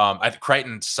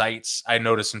Crichton cites. I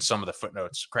noticed in some of the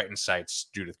footnotes, Crichton cites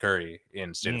Judith Curry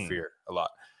in State of Fear a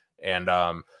lot. And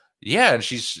and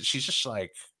she's just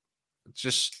like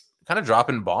kind of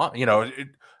dropping bomb.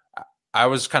 I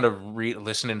was kind of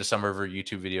listening to some of her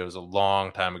YouTube videos a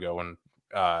long time ago when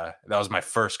that was my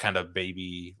first kind of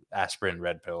baby aspirin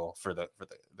red pill for the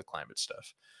climate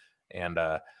stuff. And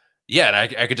and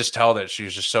I could just tell that she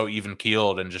was just so even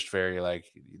keeled and just very like,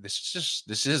 this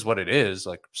is what it is.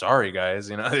 Like, sorry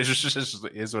guys, it just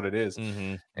is what it is.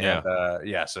 And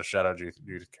so shout out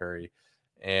Judith Curry.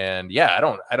 And I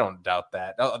don't doubt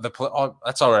that.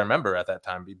 That's all I remember at that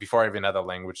time, before I even had the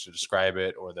language to describe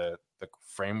it or the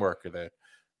framework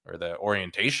or the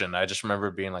orientation. I just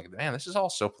remember being like, man, this is all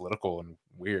so political and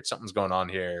weird. Something's going on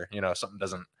here. Something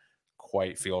doesn't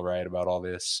quite feel right about all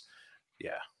this.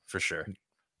 Yeah, for sure.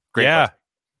 Great.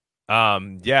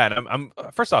 And I'm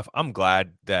first off, I'm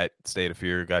glad that State of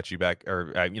Fear got you back,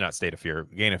 or not State of Fear,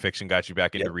 Gain of Fiction got you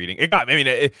back into reading.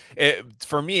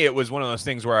 For me, it was one of those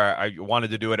things where I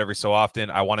wanted to do it every so often.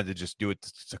 I wanted to just do it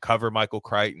to cover Michael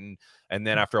Crichton, and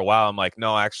then after a while, I'm like,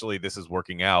 no, actually, this is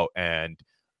working out. And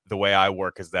the way I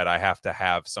work is that I have to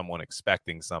have someone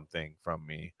expecting something from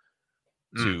me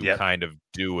to kind of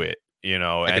do it,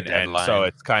 like and so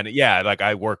it's kind of like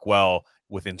I work well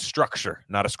within structure,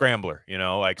 not a scrambler,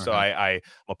 so I'm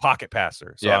a pocket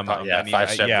passer. So I'm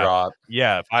 5-step drop.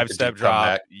 5-step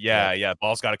drop.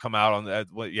 Ball's got to come out on that.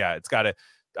 It's got to,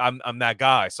 I'm that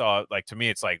guy. So like, to me,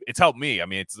 it's like, it's helped me. I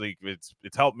mean, it's like, it's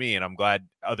helped me. And I'm glad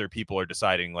other people are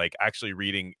deciding like actually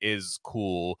reading is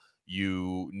cool.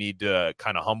 You need to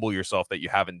kind of humble yourself that you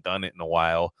haven't done it in a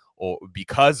while, or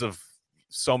because of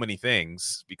so many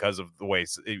things, because of the way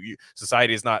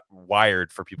society is not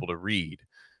wired for people to read.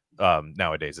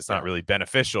 Nowadays it's not really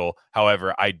beneficial.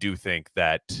 However, I do think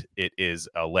that it is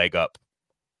a leg up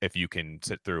if you can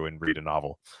sit through and read a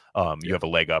novel. You have a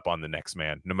leg up on the next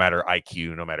man, no matter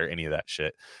IQ, no matter any of that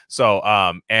shit. So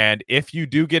and if you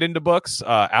do get into books,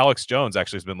 Alex Jones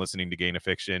actually has been listening to Gain of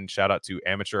Fiction. Shout out to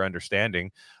Amateur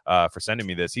Understanding for sending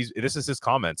me this. This is his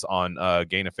comments on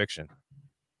Gain of Fiction.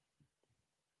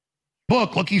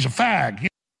 Look, he's a fag.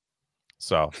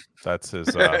 So that's his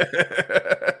comment Shout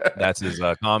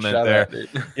there. out, dude.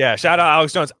 Yeah, shout out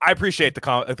Alex Jones. I appreciate the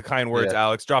kind words, Yeah.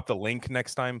 Alex. Drop the link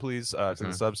next time, please, to the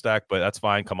Substack. But that's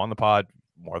fine. Come on the pod,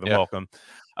 more than welcome.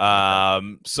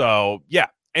 So yeah.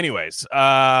 Anyways,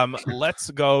 let's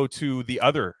go to the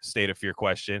other state of fear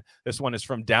question. This one is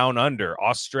from Down Under,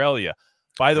 Australia.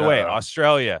 By the way,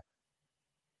 Australia,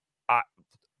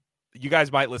 you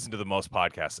guys might listen to the most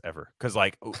podcasts ever, because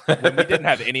like when we didn't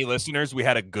have any listeners, we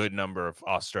had a good number of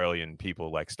Australian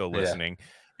people like still listening.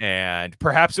 And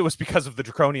perhaps it was because of the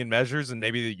draconian measures and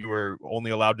maybe you were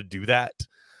only allowed to do that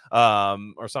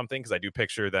or something, because I do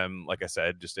picture them, like I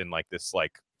said, just in like this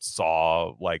like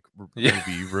Saw like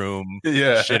movie room,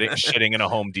 shitting in a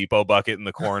Home Depot bucket in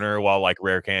the corner while like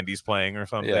Rare Candy's playing or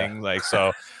something. Like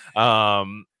so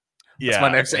That's my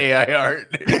next AI art.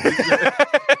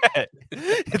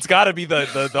 It's got to be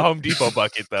the Home Depot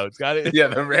bucket though. It's got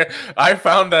to. I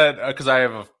found that because I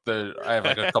have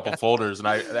like a couple folders, and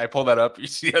I pulled that up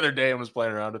the other day and was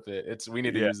playing around with it. We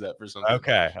need to use that for something.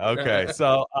 Okay.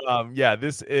 So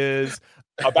this is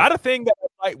about a thing that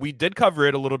we did cover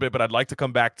it a little bit, but I'd like to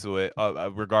come back to it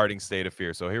regarding state of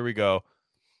fear. So here we go.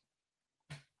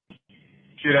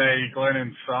 G'day, Glenn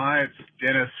and Si. It's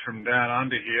Dennis from Down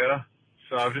Under here.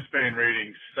 So I've just been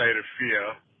reading State of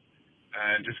Fear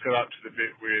and just got up to the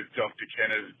bit with Dr.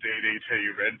 Kenner's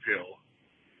DDT red pill.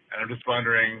 And I'm just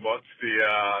wondering, what's the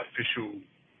official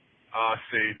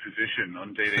RC position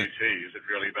on DDT? Is it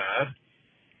really bad?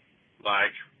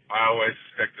 Like, I always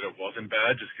suspected it wasn't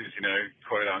bad just because,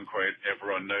 quote unquote,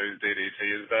 everyone knows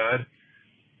DDT is bad.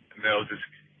 And there was this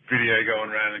video going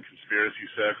around in conspiracy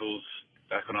circles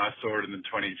back when I saw it in the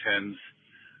 2010s,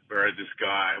 where this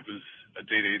guy was a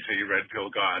DDT red pill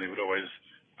guy, and he would always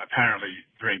apparently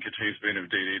drink a teaspoon of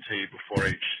DDT before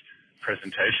each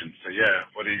presentation. So yeah,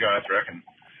 what do you guys reckon?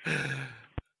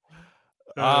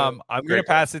 I'm going to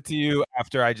pass it to you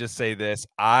after I just say this.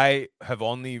 I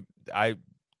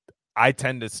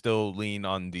tend to still lean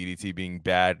on DDT being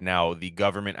bad. Now, the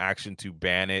government action to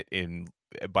ban it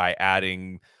by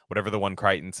adding whatever the one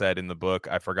Crichton said in the book,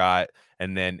 I forgot,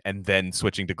 and then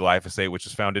switching to glyphosate, which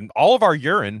is found in all of our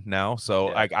urine now.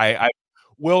 So I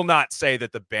will not say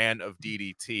that the ban of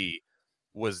DDT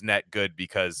was net good,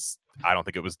 because I don't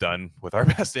think it was done with our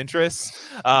best interests,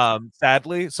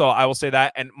 sadly. So I will say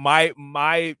that. And my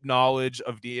knowledge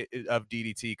of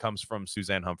DDT comes from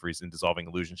Suzanne Humphreys in Dissolving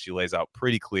Illusion. She lays out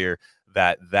pretty clear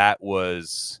that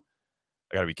was.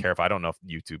 I gotta be careful. I don't know if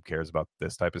YouTube cares about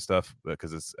this type of stuff,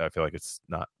 because I feel like it's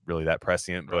not really that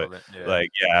prescient. Relevant, but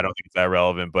I don't think it's that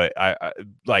relevant. But I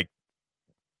like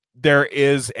there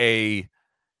is a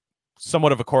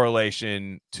somewhat of a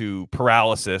correlation to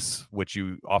paralysis, which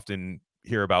you often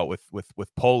hear about with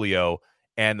polio,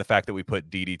 and the fact that we put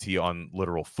DDT on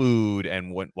literal food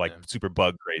and went super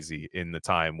bug crazy in the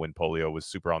time when polio was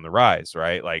super on the rise,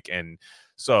 right? Like, and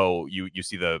so you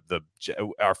see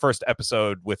our first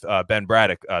episode with Ben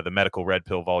Braddock, the Medical Red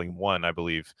Pill Volume 1, I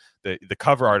believe. The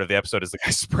cover art of the episode is the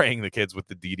guy spraying the kids with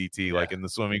the DDT, like in the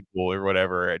swimming pool or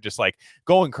whatever, just like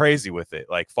going crazy with it,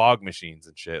 like fog machines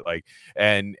and shit. Like,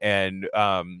 and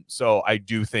so I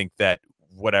do think that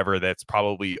whatever, that's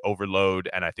probably overload,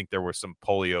 and I think there were some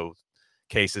polio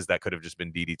cases that could have just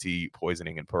been DDT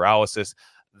poisoning and paralysis.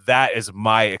 That is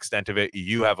my extent of it.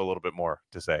 You have a little bit more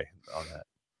to say on that.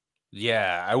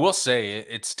 Yeah, I will say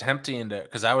it's tempting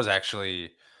because I was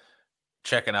actually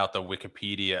checking out the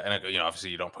Wikipedia, and obviously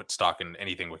you don't put stock in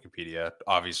anything Wikipedia.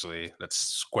 Obviously, that's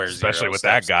square zero. Especially with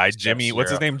that guy, Jimmy.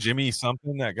 What's his name? Jimmy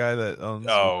something. That guy that owns.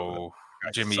 Oh,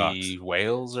 Jimmy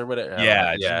Wales or whatever.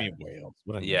 Yeah, Jimmy Wales.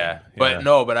 But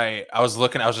no, but I was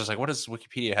looking. I was just like, what does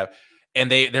Wikipedia have? And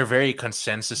they're very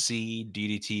consensus-y.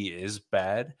 DDT is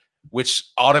bad, which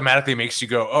automatically makes you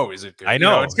go, "Oh, is it good?" I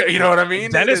know. You know what I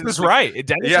mean? Dennis is right.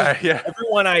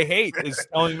 Everyone I hate is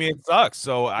telling me it sucks,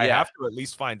 so I have to at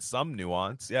least find some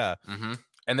nuance. Yeah. Mm-hmm.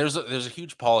 And there's a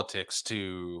huge politics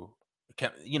to,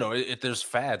 there's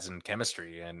fads in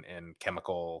chemistry and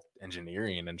chemical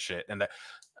engineering and shit, and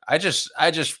I just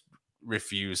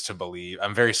refuse to believe.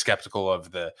 I'm very skeptical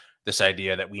of this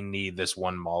idea that we need this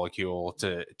one molecule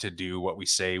to do what we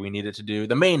say we need it to do.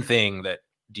 The main thing that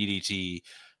DDT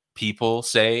people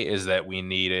say is that we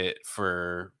need it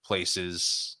for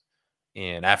places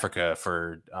in Africa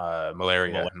for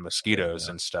malaria and mosquitoes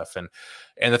and stuff.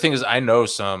 And the thing is, I know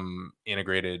some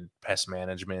integrated pest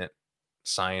management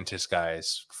scientist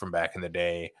guys from back in the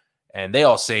day, and they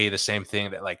all say the same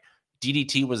thing, that like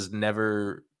DDT was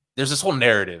never, there's this whole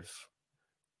narrative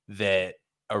that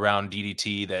around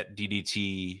DDT that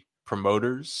DDT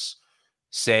promoters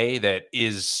say that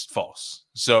is false.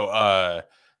 So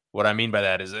What I mean by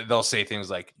that is they'll say things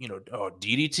like, oh,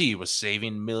 DDT was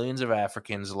saving millions of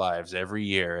Africans' lives every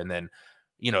year, and then,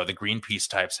 the Greenpeace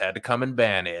types had to come and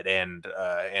ban it, and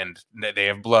they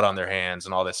have blood on their hands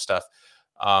and all this stuff.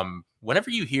 Whenever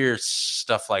you hear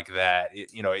stuff like that,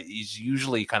 it's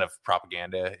usually kind of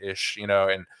propaganda-ish,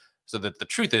 and so that the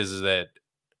truth is that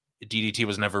DDT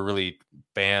was never really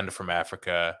banned from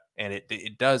Africa, and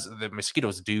the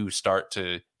mosquitoes do start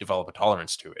to develop a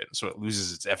tolerance to it, so it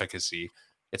loses its efficacy.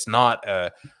 It's not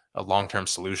a long-term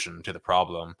solution to the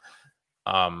problem.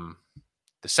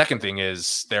 The second thing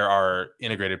is there are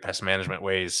integrated pest management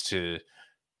ways to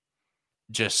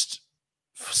just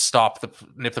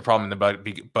nip the problem in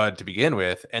the bud to begin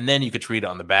with, and then you could treat it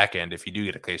on the back end if you do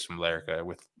get a case of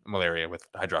malaria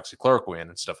with hydroxychloroquine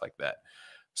and stuff like that.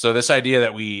 So this idea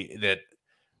that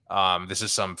this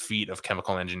is some feat of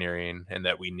chemical engineering and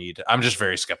that I'm just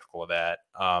very skeptical of that.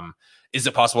 Is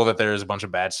it possible that there is a bunch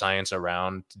of bad science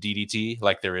around DDT,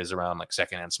 like there is around like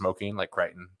secondhand smoking, like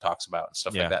Crichton talks about and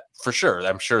stuff like that? For sure.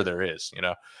 I'm sure there is,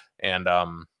 and,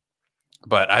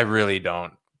 but I really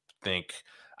don't think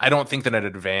that an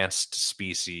advanced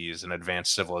species, an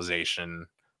advanced civilization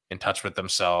in touch with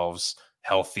themselves,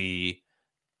 healthy,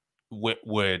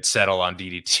 would settle on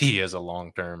DDT as a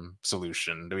long-term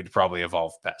solution. We'd probably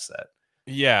evolve past that.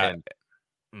 Yeah.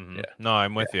 No,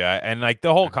 I'm with you. And like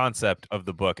the whole concept of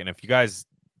the book, and if you guys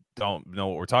don't know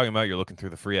what we're talking about, you're looking through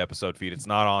the free episode feed. It's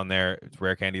not on there. It's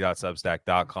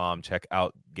rarecandy.substack.com. Check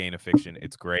out Gain of Fiction.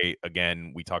 It's great.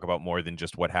 Again, we talk about more than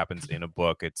just what happens in a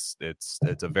book. It's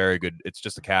a very good, it's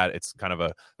just it's kind of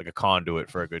like a conduit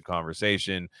for a good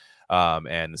conversation.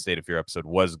 And the State of Fear episode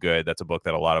was good. That's a book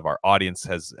that a lot of our audience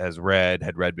had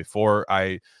read before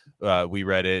we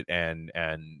read it. And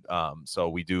so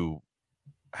we do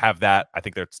have that. I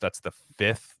think that's the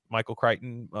 5th Michael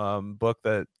Crichton book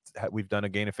that we've done a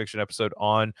Gain of Fiction episode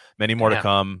on. Many more to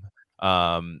come.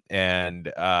 So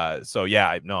yeah,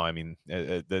 I mean,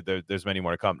 there's many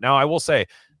more to come. Now I will say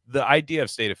the idea of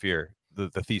State of Fear, the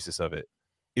thesis of it,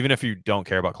 even if you don't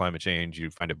care about climate change, you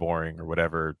find it boring or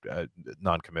whatever,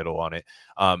 non-committal on it.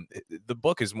 The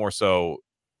book is more so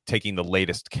taking the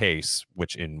latest case,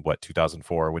 which in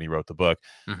 2004 when he wrote the book,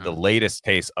 the latest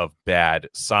case of bad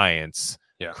science,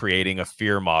 creating a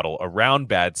fear model around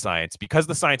bad science. Because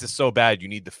the science is so bad, you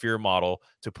need the fear model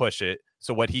to push it.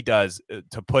 So what he does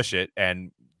to push it,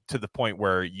 and to the point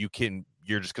where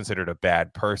you're just considered a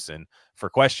bad person for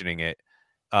questioning it,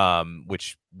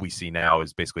 which we see now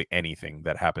is basically anything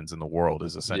that happens in the world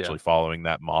is essentially following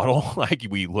that model. Like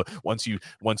we look, once you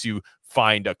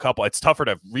find a couple, it's tougher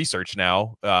to research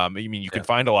now. I mean, you can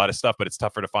find a lot of stuff, but it's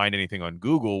tougher to find anything on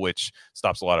Google, which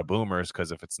stops a lot of boomers,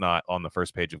 because if it's not on the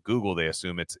first page of Google, they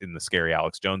assume it's in the Scary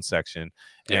Alex Jones section,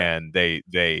 and they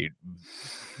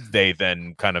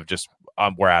then kind of just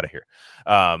we're out of here.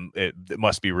 It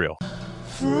must be real.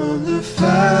 From the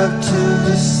 5 to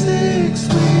the 6, we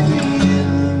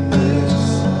begin.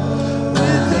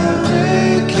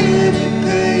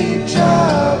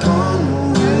 Job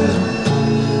on the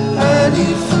web. I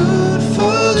need food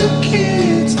for the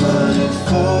kids, money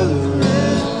for the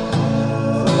rent.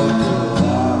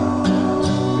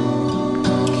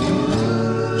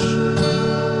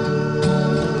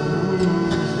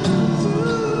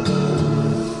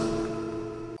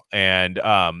 And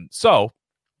so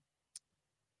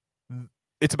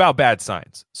it's about bad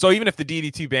science. So even if the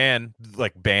DDT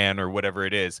ban or whatever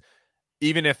it is,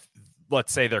 even if,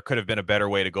 let's say, there could have been a better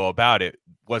way to go about it,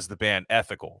 was the ban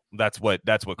ethical? That's what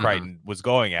Crichton was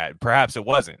going at. Perhaps it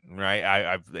wasn't,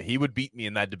 right? He would beat me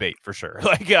in that debate for sure.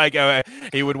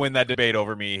 He would win that debate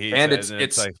over me.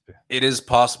 It is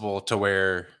possible to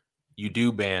where you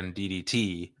do ban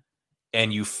DDT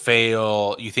and you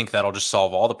fail. You think that'll just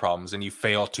solve all the problems, and you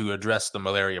fail to address the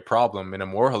malaria problem in a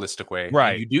more holistic way,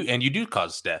 right? And you do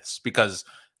cause deaths because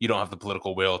you don't have the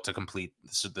political will to complete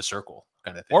the circle.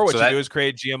 Kind of thing. Or what you do is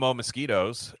create GMO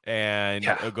mosquitoes and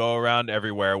go around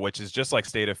everywhere, which is just like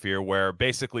State of Fear, where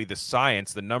basically the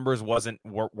science, the numbers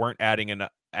weren't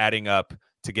adding up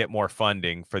to get more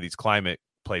funding for these climate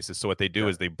places. So what they do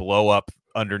is they blow up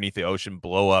underneath the ocean,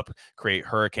 create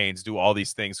hurricanes, do all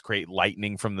these things, create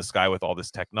lightning from the sky with all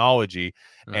this technology,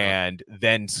 and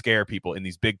then scare people in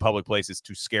these big public places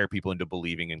to scare people into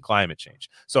believing in climate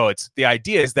change. So it's the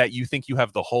idea is that you think you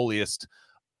have the holiest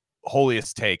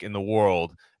take in the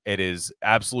world. It is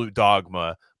absolute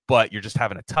dogma, but you're just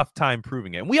having a tough time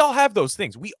proving it. And we all have those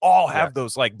things. We all have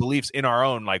those like beliefs in our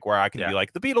own, like where I can be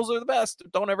like, the Beatles are the best.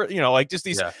 Don't ever, like just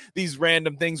these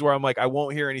random things where I'm like, I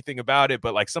won't hear anything about it.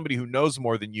 But like somebody who knows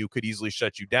more than you could easily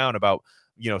shut you down about,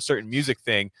 certain music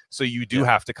thing. So you do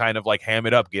have to kind of like ham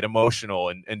it up, get emotional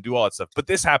and do all that stuff. But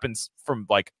this happens from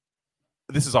like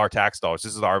this is our tax dollars.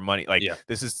 This is our money. Like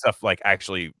this is stuff like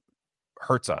actually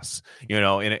hurts us, in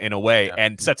a way,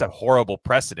 and sets a horrible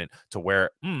precedent to where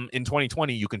in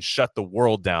 2020 you can shut the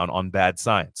world down on bad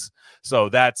science. So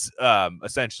that's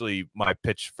essentially my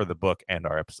pitch for the book and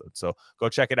our episode. So go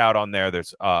check it out on there.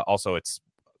 There's also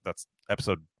that's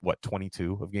episode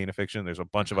 22 of Gain of Fiction. There's a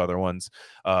bunch of other ones,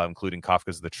 including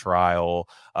Kafka's The Trial,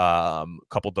 a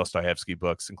couple Dostoevsky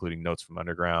books, including Notes from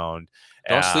Underground.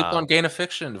 Don't sleep on Gain of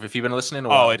Fiction. If you've been listening to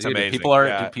a while, it's dude, amazing.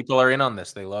 People are in on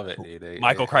this. They love it.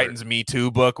 Michael Crichton's Me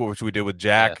Too book, which we did with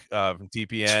Jack from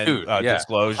TPN. Dude,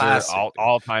 Disclosure, classic,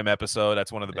 all-time episode.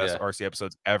 That's one of the best RC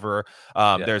episodes ever.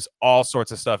 There's all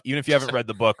sorts of stuff. Even if you haven't read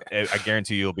the book, I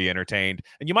guarantee you'll be entertained,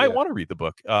 and you might want to read the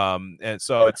book. And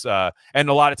so it's and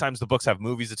a lot of times the books have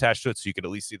movies attached to it, so you could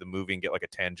at least see the movie and get like a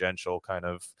tangential kind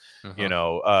of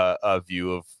a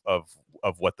view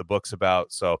of what the book's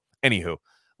about. So anywho,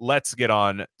 let's get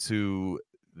on to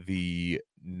the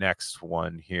next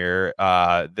one here.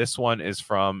 This one is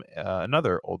from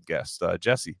another old guest,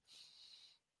 Jesse.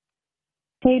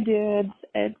 Hey dudes,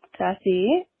 it's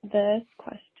Jesse. This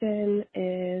question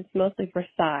is mostly for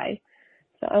Sai.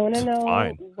 So I want to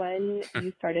know when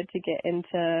you started to get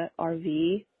into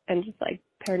RV and just like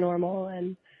paranormal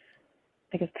and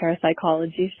I guess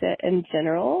parapsychology shit in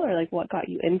general, or like what got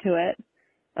you into it.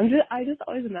 I just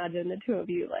always imagine the two of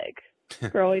you like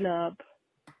growing up,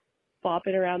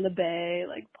 bopping around the bay,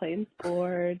 like playing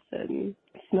sports and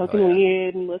smoking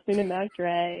weed and listening to Mac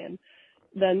Dre, and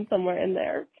then somewhere in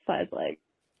there, Sai's like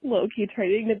low-key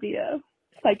training to be a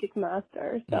psychic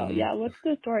master. So yeah, what's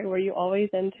the story? Were you always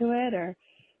into it, or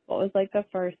what was like the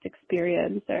first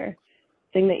experience or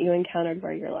thing that you encountered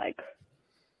where you're like,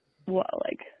 whoa,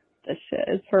 like this shit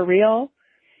is for real?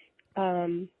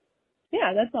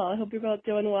 Yeah, that's all. I hope you're both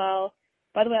doing well.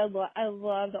 By the way, I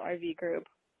love the RV group.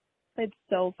 It's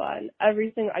so fun. I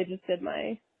just did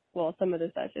some of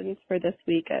the sessions for this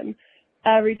week, and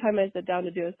every time I sit down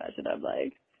to do a session, I'm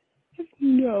like, I have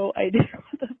no idea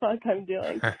what the fuck I'm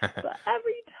doing. But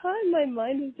every time my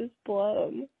mind is just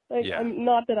blown. Like,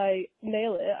 not that I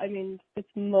nail it. I mean, it's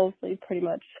mostly pretty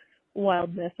much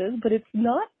wild misses, but it's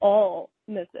not all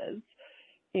misses,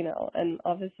 and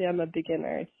obviously I'm a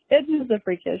beginner. It's just a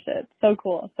freakish shit. So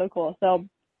cool. So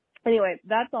anyway,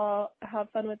 that's all. Have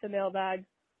fun with the mailbag.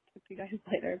 Talk to you guys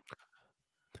later.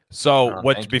 So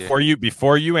before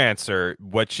you answer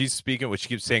what she's speaking, what she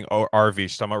keeps saying, RV,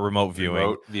 she's talking about remote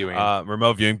viewing.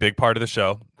 Remote viewing, big part of the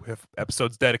show. We have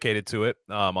episodes dedicated to it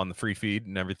on the free feed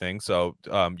and everything. So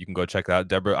you can go check that out.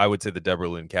 Deborah, I would say the Deborah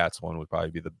Lynn Katz one would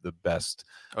probably be the best.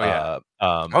 I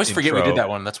always forget we did that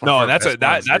one. That's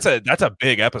that's a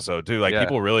big episode too. Like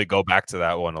people really go back to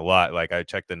that one a lot. Like I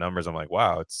checked the numbers. I'm like,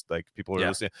 wow, it's like people are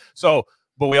listening. So.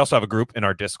 But we also have a group in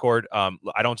our Discord. I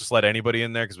don't just let anybody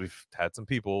in there because we've had some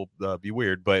people be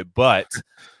weird. But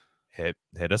hit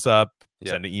us up,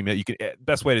 send an email. You can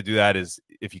best way to do that is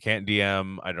if you can't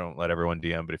DM. I don't let everyone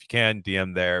DM, but if you can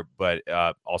DM there. But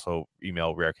also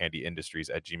email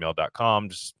rarecandyindustries@gmail.com.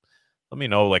 Just let me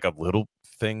know like a little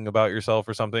thing about yourself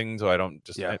or something, so I don't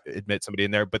just admit somebody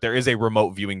in there. But there is a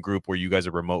remote viewing group where you guys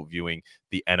are remote viewing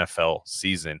the NFL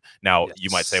season. Now you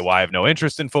might say, "Well, I have no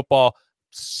interest in football."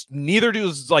 Neither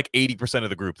does like 80% of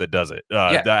the group that does it.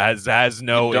 That has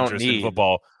no interest in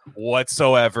football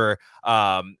whatsoever.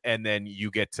 And then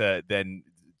you get to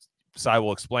Sai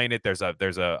will explain it. There's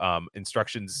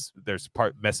instructions. There's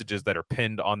messages that are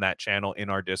pinned on that channel in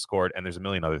our Discord, and there's a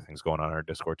million other things going on in our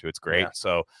Discord too. It's great.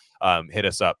 So hit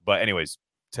us up. But anyways,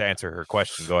 to answer her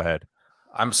question, go ahead.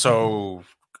 I'm so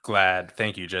glad.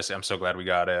 Thank you, Jesse. I'm so glad we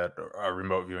got a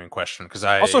remote viewing question because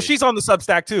also she's on the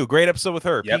Substack too. Great episode with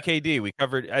her. PKD. We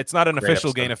covered. It's not an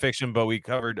official Gain of Fiction, but we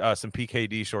covered some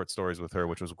PKD short stories with her,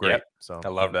 which was great. So I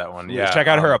love that one. Check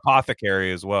out her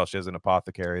apothecary as well. She has an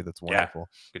apothecary that's wonderful.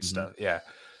 Good stuff.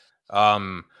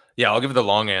 I'll give the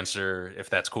long answer if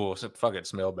that's cool. So fuck it,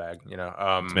 it's mailbag.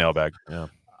 It's mailbag. Yeah.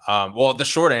 Well, the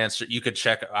short answer you could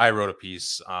check. I wrote a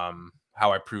piece.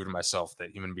 How I proved to myself that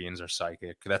human beings are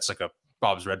psychic. That's like a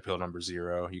Bob's Red Pill number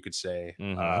 0, you could say.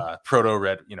 Proto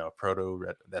Red.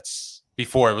 That's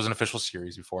before it was an official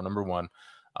series, before number 1.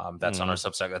 That's on our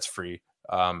Substack. That's free.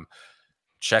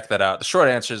 Check that out. The short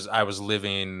answer is I was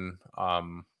living I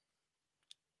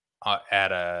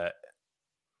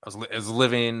was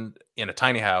living in a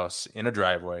tiny house in a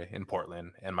driveway in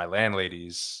Portland, and my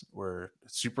landladies were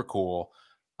super cool.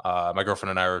 My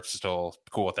girlfriend and I are still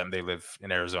cool with them. They live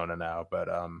in Arizona now, but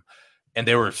and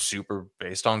they were super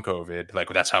based on COVID. Like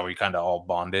that's how we kind of all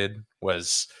bonded.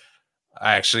 Was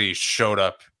I actually showed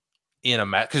up in a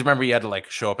mask? Because remember, you had to like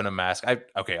show up in a mask.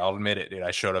 I'll admit it, dude.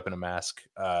 I showed up in a mask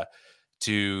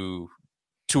to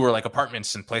tour like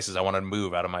apartments and places. I wanted to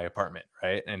move out of my apartment,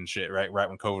 right? And shit, right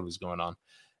when COVID was going on.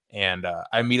 And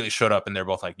I immediately showed up and they're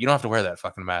both like, you don't have to wear that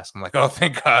fucking mask. I'm like, oh,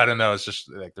 thank God. And that was just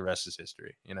like the rest is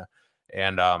history, you know?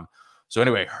 And so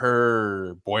anyway,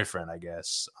 her boyfriend, I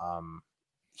guess,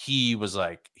 he was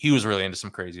really into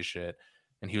some crazy shit.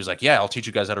 And he was like, yeah, I'll teach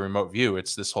you guys how to remote view.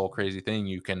 It's this whole crazy thing.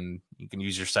 You can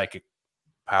use your psychic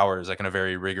powers like in a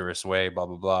very rigorous way, blah,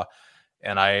 blah, blah.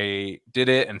 And I did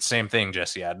it. And same thing,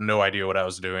 Jesse. I had no idea what I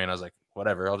was doing. I was like,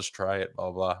 whatever, I'll just try it,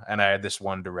 blah, blah. And I had this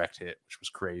one direct hit, which was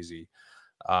crazy.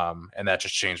 And that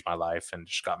just changed my life and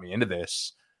just got me into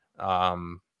this.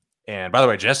 And by the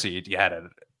way, Jesse, you had a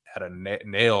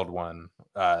nailed one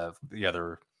the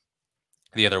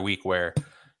other week where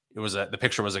it was the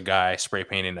picture was a guy spray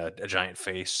painting a giant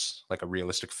face, like a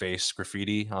realistic face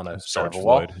graffiti on a side of a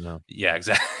wall. Yeah,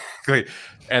 exactly.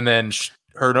 And then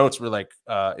her notes were like,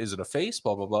 is it a face?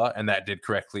 Blah, blah, blah. And that did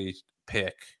correctly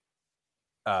pick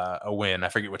a win. I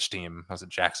forget which team. Was it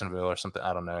Jacksonville or something?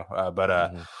 I don't know.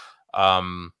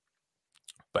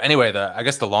 But anyway, I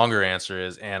guess the longer answer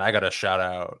is, and I got to shout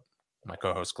out my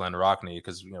co-host Glenn Rockney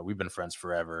because we've been friends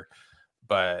forever.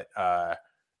 But there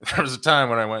was a time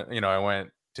when I went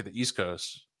to the East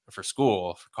Coast for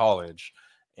school, for college,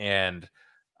 and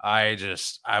I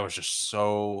was just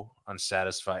so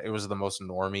unsatisfied. It was the most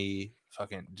normie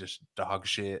fucking just dog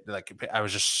shit. Like I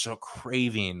was just so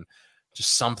craving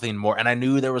just something more, and I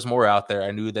knew there was more out there.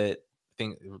 I knew that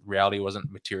reality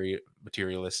wasn't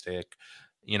materialistic.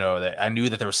 That I knew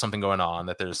that there was something going on,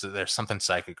 that there's something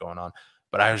psychic going on,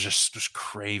 but I was just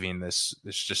craving this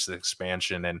just the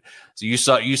expansion. And so you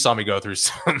saw me go through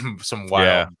some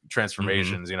wild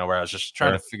transformations, where I was just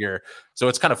trying to figure. So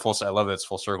it's kind of full. I love that it's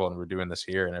full circle and we're doing this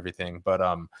here and everything. But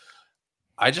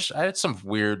I had some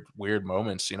weird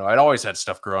moments. I'd always had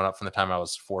stuff growing up from the time I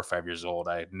was 4 or 5 years old.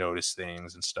 I had noticed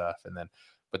things and stuff,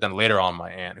 but then later on, my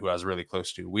aunt, who I was really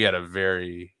close to, we had a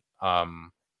very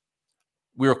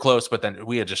we were close, but then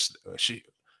we had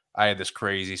I had this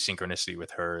crazy synchronicity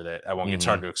with her that I won't. It's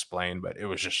hard to explain, but it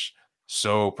was just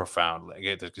so profound.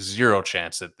 Like there's zero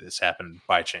chance that this happened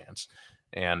by chance,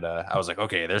 and I was like,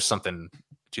 okay, there's something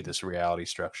to this reality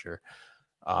structure.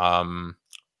 But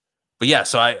yeah,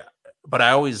 but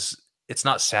I always, it's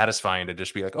not satisfying to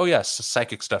just be like, oh yes,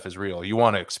 psychic stuff is real. You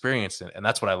want to experience it, and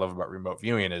that's what I love about remote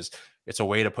viewing is it's a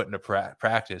way to put into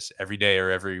practice every day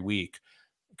or every week.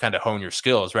 Kind of hone your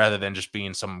skills rather than just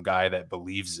being some guy that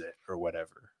believes it or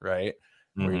whatever, right?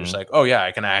 Where you're just like, oh yeah,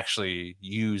 I can actually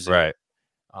use it. Right.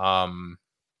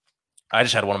 I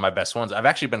just had one of my best ones. I've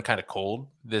actually been kind of cold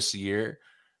this year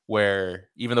where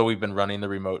even though we've been running the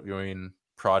remote viewing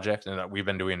project and we've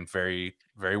been doing very,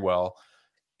 very well,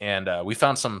 and we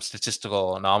found some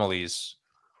statistical anomalies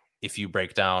if you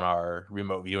break down our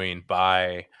remote viewing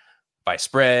by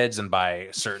spreads and by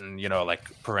certain, like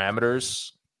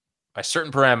parameters. By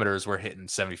certain parameters, we're hitting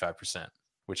 75%,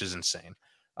 which is insane.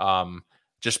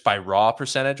 Just by raw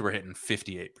percentage, we're hitting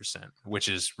 58%, which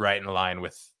is right in line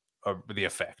with the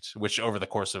effect, which over the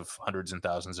course of hundreds and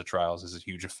thousands of trials is a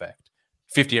huge effect.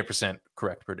 58%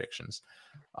 correct predictions.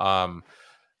 But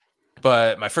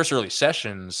my first early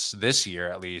sessions this year,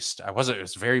 at least, it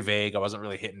was very vague. I wasn't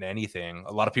really hitting anything.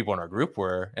 A lot of people in our group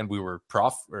were, and we were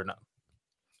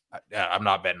I'm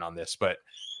not betting on this, but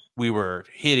we were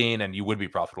hitting, and you would be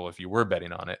profitable if you were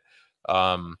betting on it.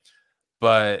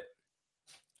 But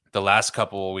the last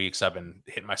couple of weeks I've been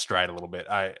hitting my stride a little bit.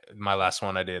 My last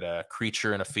one, I did a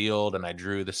creature in a field and I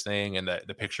drew this thing, and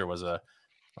the picture was a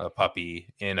puppy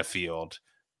in a field.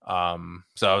 So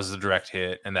that was a direct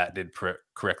hit, and that did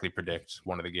correctly predict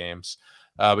one of the games.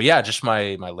 But yeah, just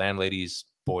my landlady's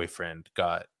boyfriend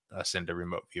got us into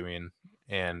remote viewing,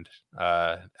 and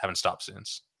haven't stopped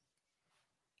since.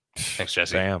 Thanks,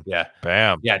 Jesse. Bam. Yeah.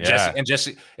 Bam. Yeah.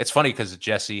 Jesse. It's funny because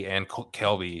Jesse and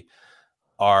Kelby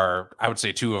are, I would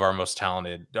say, two most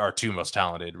talented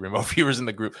remote viewers in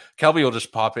the group. Kelby will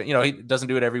just pop in. He doesn't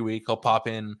do it every week. He'll pop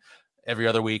in every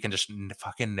other week and just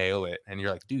fucking nail it. And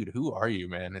you're like, dude, who are you,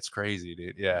 man? It's crazy,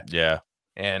 dude. Yeah. Yeah.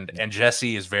 And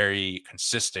Jesse is very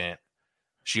consistent.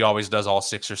 She always does all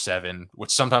 6 or 7,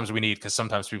 which sometimes we need because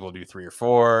sometimes people do 3 or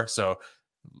 4. So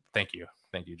thank you,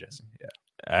 Jesse. Yeah.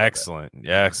 Excellent.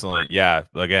 Yeah, excellent. Yeah.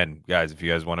 Again, guys, if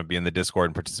you guys want to be in the Discord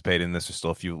and participate in this, there's still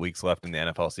a few weeks left in the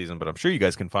NFL season, but I'm sure you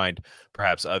guys can find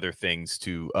perhaps other things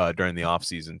to during the off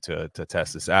season to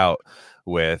test this out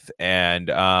with. And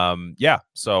yeah,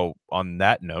 so on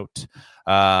that note,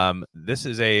 this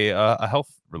is a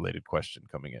health related question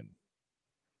coming in.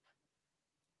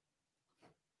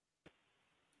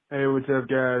 Hey, what's up,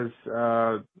 guys?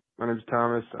 My name's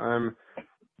Thomas. I'm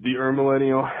the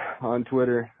Millennial on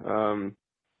Twitter.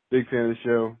 big fan of the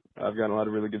show. I've gotten a lot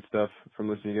of really good stuff from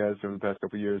listening to you guys over the past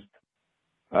couple of years.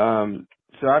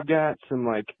 So I've got some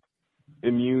like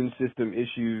immune system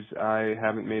issues. I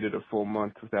haven't made it a full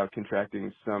month without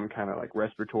contracting some kind of like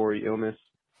respiratory illness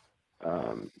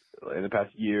in the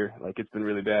past year. Like it's been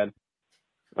really bad.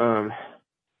 And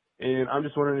I'm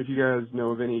just wondering if you guys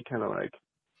know of any kind of like,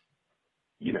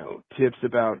 you know, tips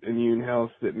about immune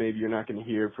health that maybe you're not going to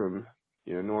hear from,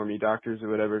 you know, normie doctors or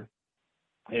whatever.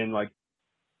 And like,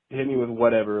 hit me with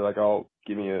whatever. Like,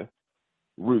 give me a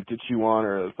root to chew on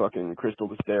or a fucking crystal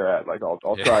to stare at. Like,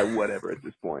 I'll try whatever at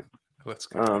this point. Let's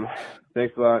go.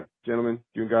 Thanks a lot, gentlemen.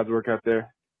 Doing God's work out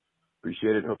there.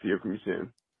 Appreciate it. Hope to hear from you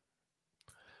soon.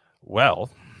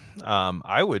 Well,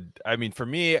 for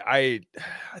me, I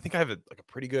think I have a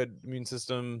pretty good immune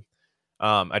system.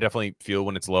 I definitely feel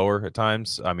when it's lower at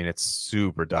times. I mean, it's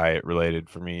super diet related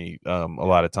for me a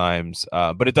lot of times.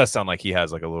 But it does sound like he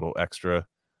has like a little extra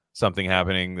something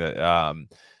happening that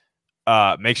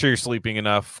make sure you're sleeping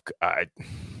enough. I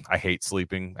hate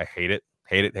sleeping. I hate it.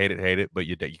 But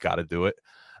you got to do it.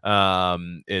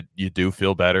 You do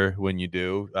feel better when you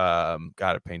do.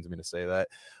 God, it pains me to say that.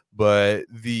 But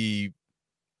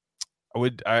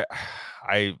I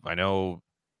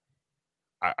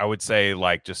would say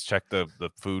like just check the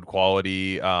food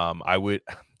quality. I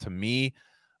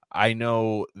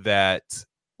know that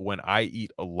when I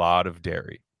eat a lot of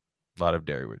dairy,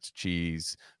 where it's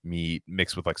cheese, meat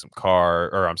mixed with like some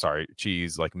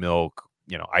cheese, like milk,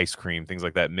 you know, ice cream, things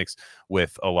like that, mixed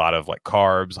with a lot of like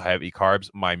carbs, heavy carbs,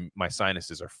 my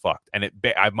sinuses are fucked, and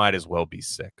I might as well be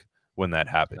sick when that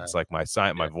happens. Like my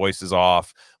voice is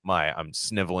off, I'm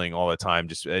sniveling all the time.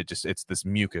 It's this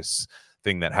mucus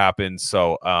thing that happens.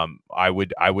 So I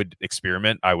would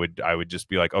experiment. I would just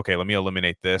be like, okay, let me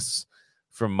eliminate this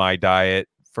from my diet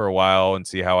for a while and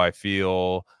see how I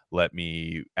feel. Let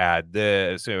me add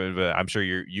this. I'm sure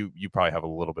you probably have a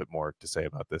little bit more to say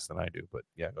about this than I do, but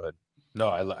yeah, go ahead. No,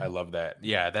 I love that.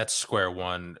 Yeah, that's square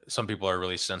one. Some people are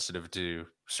really sensitive to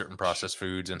certain processed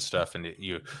foods and stuff, and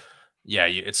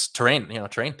it's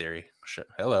terrain theory. Shit,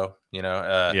 hello,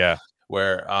 yeah.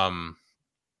 Where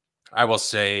I will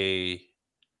say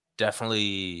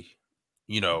definitely,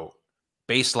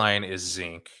 baseline is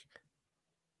zinc.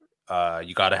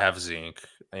 You got to have zinc,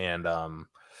 and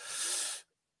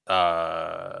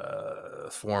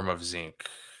form of zinc.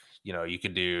 You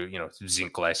could do,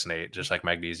 zinc glycinate, just like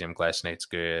magnesium glycinate's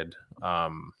good.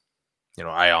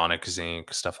 Ionic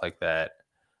zinc, stuff like that.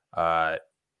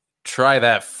 Try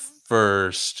that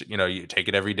first. You take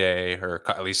it every day or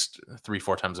at least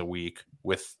 3-4 times a week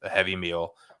with a heavy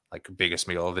meal, like biggest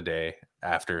meal of the day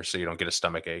after, so you don't get a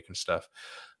stomach ache and stuff.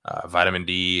 Vitamin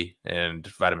D and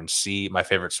vitamin C. My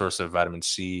favorite source of vitamin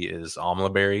C is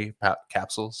amla berry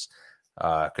capsules.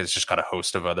 Because it's just got a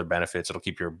host of other benefits. It'll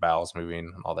keep your bowels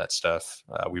moving and all that stuff.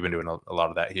 We've been doing a lot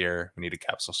of that here. We need to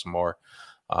capsule some more.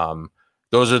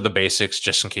 Those are the basics,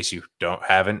 just in case you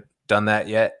haven't done that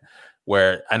yet.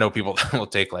 Where I know people will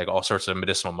take like all sorts of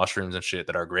medicinal mushrooms and shit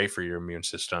that are great for your immune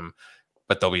system,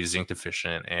 but they'll be zinc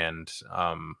deficient, and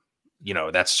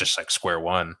that's just like square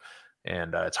one.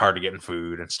 And it's hard to get in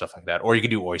food and stuff like that. Or you could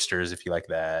do oysters if you like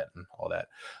that and all that.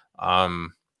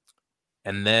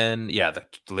 And then,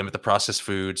 limit the processed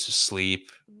foods,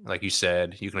 sleep. Like you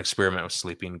said, you can experiment with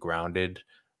sleeping grounded.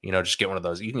 Just get one of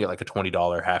those. You can get like a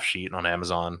 $20 half sheet on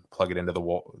Amazon, plug it into the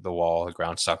wall, a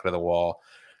ground socket to the wall.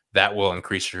 That will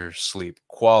increase your sleep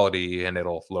quality, and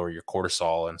it'll lower your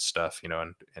cortisol and stuff,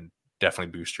 and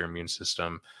definitely boost your immune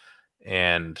system.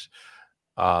 And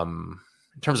in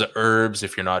terms of herbs,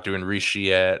 if you're not doing reishi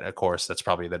yet, of course, that's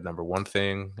probably the number one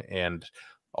thing. And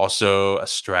also,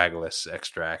 astragalus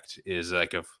extract is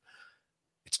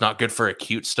it's not good for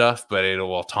acute stuff, but it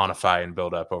will tonify and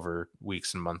build up over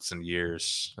weeks and months and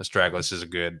years. Astragalus is a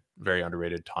good, very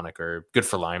underrated tonic herb, good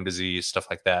for Lyme disease, stuff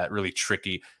like that. Really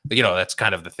tricky. But, that's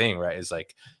kind of the thing, right? Is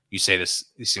like you say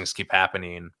these things keep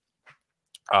happening.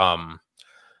 And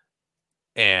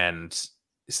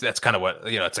that's kind of what,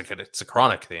 it's a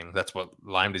chronic thing. That's what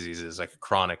Lyme disease is, like a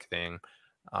chronic thing,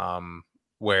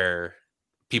 where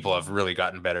people have really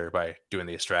gotten better by doing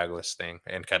the astragalus thing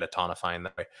and kind of tonifying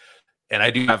that way. And I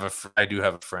do have a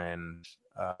friend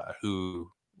who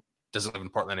doesn't live in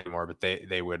Portland anymore, but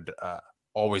they would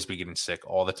always be getting sick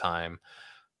all the time,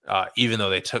 even though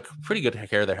they took pretty good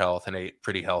care of their health and ate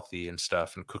pretty healthy and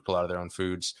stuff and cooked a lot of their own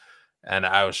foods. And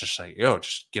I was just like,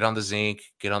 just get on the zinc,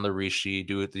 get on the reishi,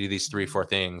 do these 3-4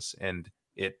 things, and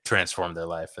it transformed their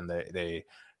life. And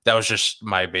that was just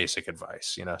my basic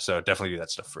advice, so definitely do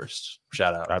that stuff first.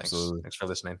 Shout out. Absolutely. Thanks for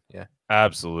listening. Yeah,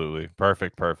 absolutely.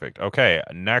 Perfect. Okay.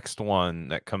 Next one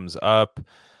that comes up.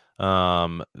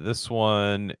 This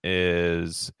one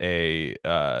is a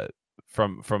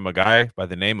from a guy by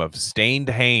the name of Stained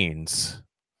Haynes.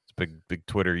 Big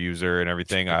Twitter user and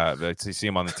everything. I see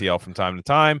him on the TL from time to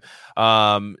time.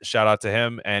 Shout out to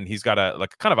him, and he's got a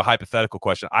kind of a hypothetical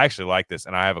question. I actually like this,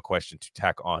 and I have a question to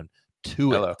tack on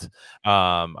to it.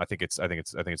 I think it's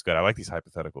good. I like these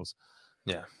hypotheticals.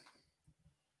 Yeah.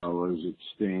 Hello, is it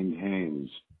Stained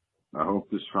Haynes? I hope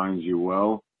this finds you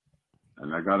well.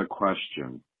 And I got a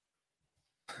question.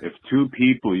 If two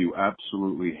people you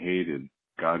absolutely hated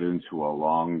got into a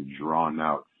long,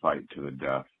 drawn-out fight to the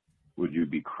death, would you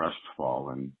be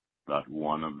crestfallen that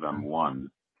one of them won,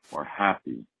 or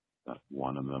happy that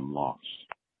one of them lost?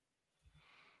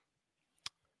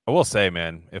 I will say,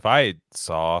 man, if I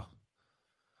saw,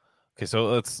 okay, so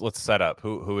let's set up.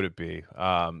 Who would it be?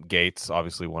 Gates,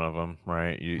 obviously one of them,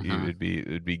 right? It'd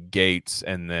be Gates,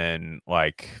 and then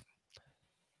like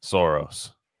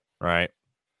Soros, right?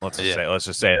 Let's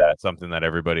just say that something that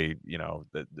everybody,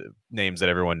 the names that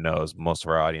everyone knows. Most of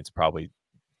our audience probably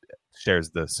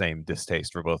shares the same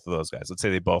distaste for both of those guys. Let's say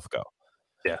they both go.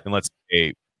 Yeah. And let's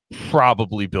say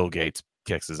probably Bill Gates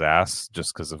kicks his ass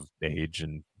just because of age,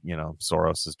 and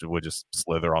Soros would just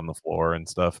slither on the floor and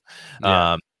stuff.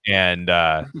 Yeah.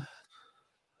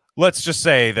 Let's just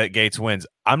say that Gates wins.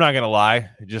 I'm not gonna lie,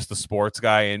 just the sports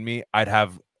guy in me, I'd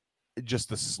have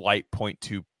just a slight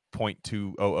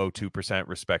 0.2002%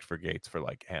 respect for Gates for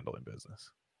like handling business.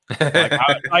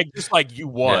 Like you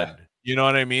won. Yeah. You know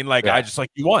what I mean? Like I just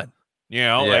like you won.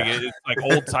 Like it's like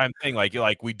old time thing. Like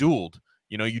we dueled.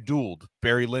 You dueled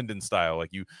Barry Lyndon style. Like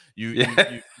you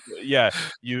dueled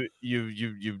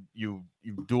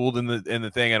in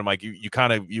the thing, and I'm like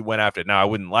you went after it. Now I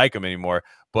wouldn't like him anymore,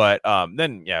 but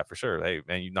then for sure, hey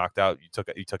man, you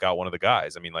took out one of the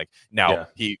guys. I mean, like now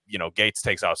Gates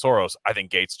takes out Soros. I think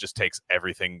Gates just takes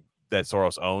everything that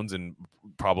Soros owns and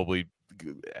probably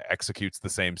executes the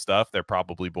same stuff. They're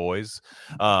probably boys.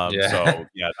 So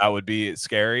that would be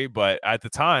scary, but at the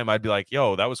time I'd be like,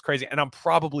 yo, that was crazy, and I'm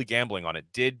probably gambling on it.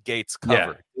 Did Gates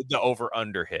cover? Did the over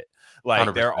under hit? Like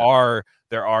 100%.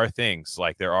 there are things,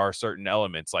 like there are certain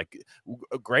elements, like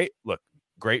great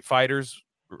fighters,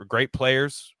 great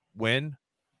players win,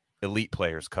 elite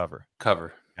players cover.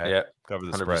 Okay? Cover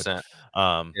the 100%.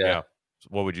 spread.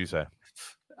 What would you say?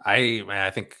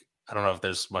 I think, I don't know if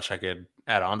there's much I could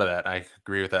add on to that. I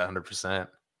agree with that 100%.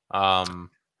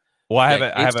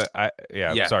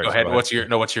 Sorry. Go ahead. What's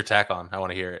your tack on? I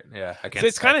want to hear it. Yeah, I can't.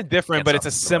 It's kind of different, but it's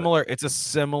a similar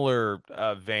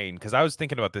vein, because I was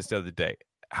thinking about this the other day.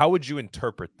 How would you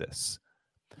interpret this?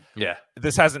 Yeah,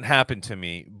 this hasn't happened to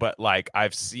me, but like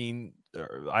I've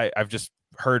just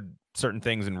heard certain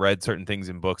things and read certain things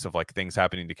in books of like things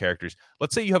happening to characters.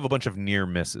 Let's say you have a bunch of near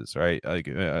misses, right? Like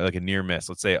a near miss.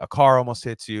 Let's say a car almost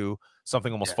hits you,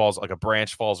 something almost falls, like a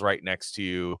branch falls right next to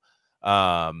you.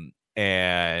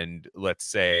 And let's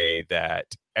say that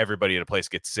everybody at a place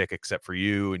gets sick except for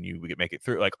you, and you make it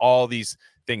through. Like all these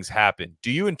things happen.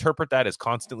 Do you interpret that as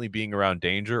constantly being around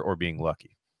danger or being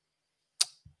lucky?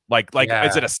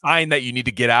 Is it a sign that you need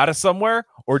to get out of somewhere,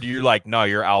 or do you like, no,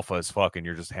 you're alpha as fuck and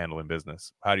you're just handling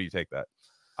business? How do you take that?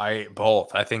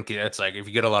 Both. I think it's like, if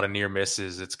you get a lot of near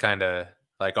misses, it's kind of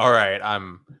like, all right,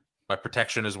 my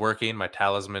protection is working, my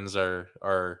talismans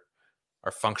are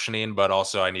functioning, but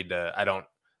also I don't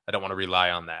want to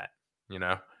rely on that.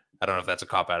 I don't know if that's a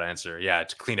cop-out answer. Yeah,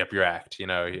 to clean up your act,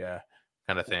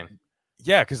 kind of thing.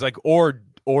 Yeah, because like, or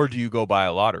do you go buy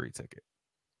a lottery ticket?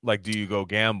 Like, do you go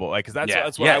gamble? Like, because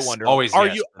that's what I wonder. Always,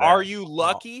 are you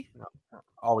lucky? No.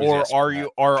 Always,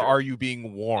 or are you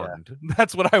being warned? Yeah.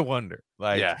 That's what I wonder.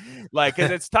 Because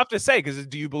it's tough to say. Because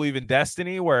do you believe in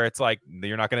destiny, where it's like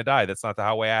you're not going to die? That's not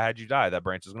the way I had you die. That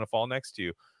branch is going to fall next to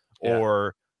you. Yeah.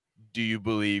 Or do you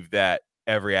believe that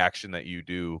every action that you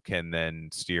do can then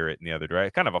steer it in the other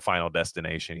direction? Kind of a final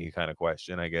destination-y kind of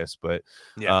question, I guess. But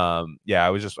I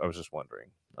was just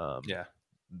wondering.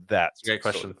 That's a great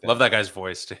question. Love that guy's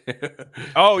voice too.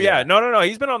 Oh yeah. No.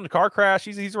 He's been on the car crash.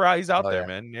 He's out there,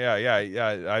 man.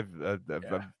 Yeah.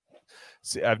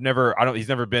 I've never. He's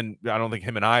never been. I don't think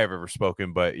him and I have ever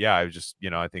spoken. But yeah, I was just.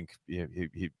 I think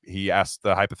he asked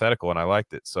the hypothetical and I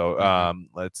liked it. So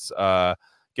let's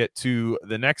get to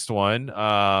the next one.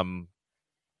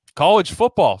 College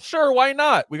football. Sure, why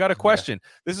not? We got a question.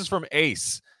 This is from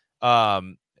Ace.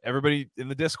 Everybody in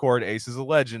the Discord, Ace is a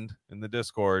legend in the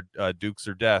Discord. Dukes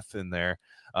or death in there.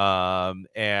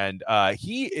 And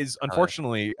he is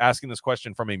unfortunately asking this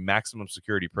question from a maximum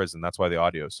security prison. That's why the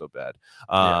audio is so bad.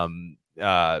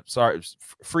 Sorry,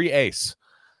 free Ace.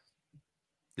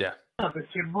 Yeah.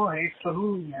 It's your boy Ace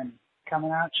Lahooyan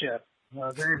coming at you.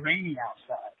 Very rainy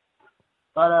outside.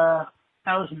 But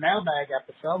That was a mailbag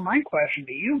episode. My question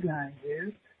to you guys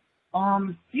is,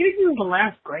 do you think this is the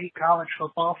last great college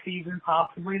football season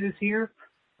possibly this year?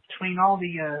 Between all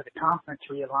the conference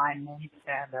realignments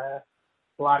and a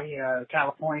lot of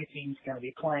California teams going to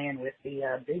be playing with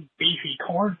the big beefy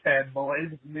corn-fed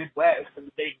boys of the Midwest and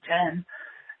the Big Ten,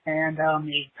 and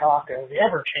the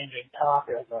ever-changing talk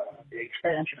of the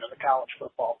expansion of the college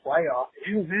football playoff.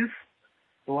 Is this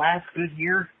the last good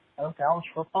year of college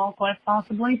football, quite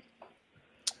possibly?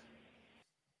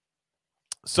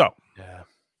 So,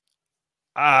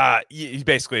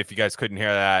 basically, if you guys couldn't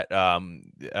hear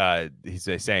that, he's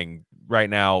saying right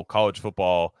now, college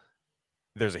football,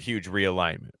 there's a huge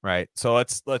realignment, right? So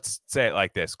let's say it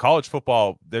like this: college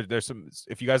football, there's some.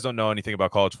 If you guys don't know anything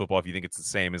about college football, if you think it's the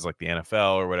same as like the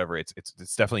NFL or whatever, it's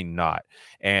definitely not.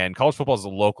 And college football is a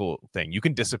local thing. You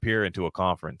can disappear into a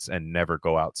conference and never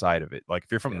go outside of it. Like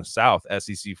if you're from the South,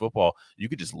 SEC football, you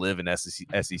could just live in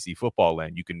SEC football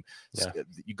land. You can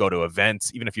you go to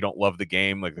events, even if you don't love the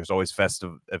game. Like there's always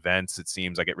festive events. It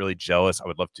seems I get really jealous. I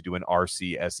would love to do an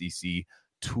RC SEC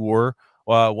tour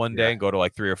one day and go to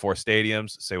like 3 or 4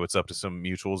 stadiums, say what's up to some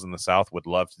mutuals in the South. Would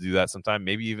love to do that sometime.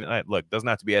 Maybe even look, doesn't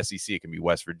have to be SEC. It can be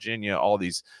West Virginia, all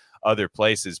these other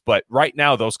places. But right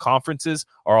now, those conferences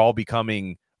are all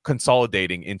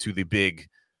consolidating into the big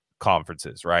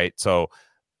conferences, right? So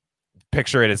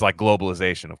picture it as like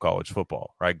globalization of college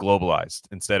football, right? Globalized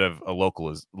instead of a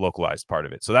localized part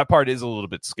of it. So that part is a little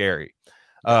bit scary.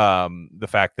 The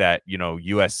fact that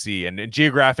USC and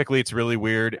geographically it's really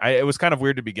weird. It was kind of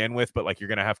weird to begin with, but like you're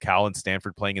gonna have Cal and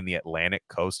Stanford playing in the Atlantic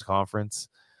Coast Conference.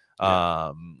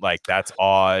 Like that's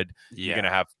odd. You're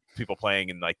gonna have people playing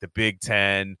in like the Big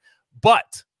Ten.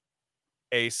 But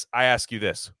Ace, I ask you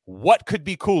this: what could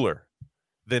be cooler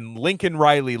than Lincoln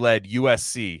Riley led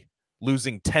USC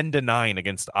losing 10-9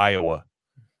 against Iowa?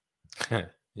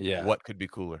 What could be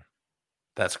cooler?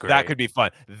 That's great. That could be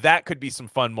fun. That could be some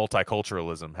fun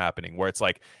multiculturalism happening where it's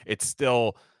like it's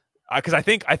still because I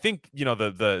think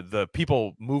the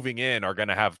people moving in are going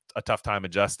to have a tough time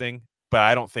adjusting, but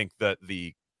I don't think that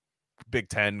the Big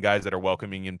Ten guys that are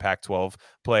welcoming in Pac-12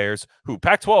 players who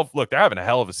Pac-12 look, they're having a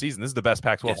hell of a season. This is the best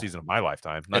Pac-12 season of my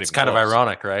lifetime. It's kind of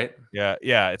ironic, right?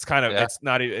 Yeah. It's kind of it's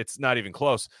not even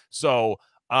close. So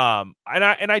and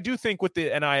I do think with the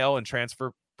NIL and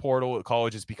transfer portal,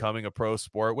 college is becoming a pro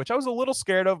sport, which I was a little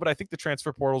scared of, but I think the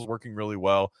transfer portal is working really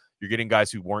well. You're getting guys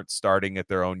who weren't starting at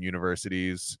their own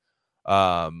universities,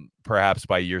 perhaps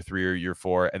by year 3 or year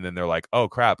 4, and then they're like, oh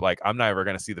crap, like I'm not ever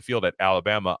going to see the field at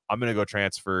Alabama. I'm going to go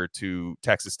transfer to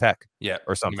Texas Tech,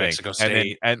 or something. New Mexico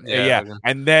State.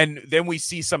 And then we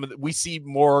see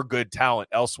more good talent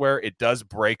elsewhere. It does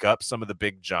break up some of the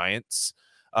big giants,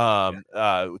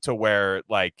 to where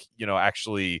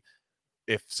actually,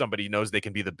 if somebody knows they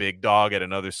can be the big dog at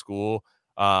another school,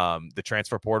 the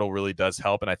transfer portal really does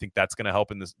help. And I think that's going to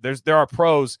help in this. There are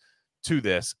pros to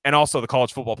this. And also the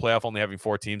college football playoff only having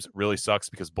 4 teams really sucks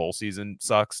because bowl season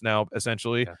sucks now,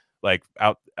 essentially, like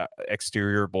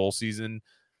exterior bowl season.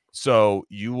 So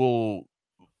you will,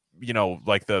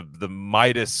 like the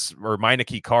Midas or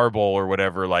Meineke Car Bowl or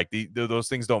whatever, like those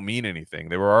things don't mean anything.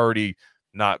 They were already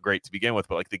not great to begin with,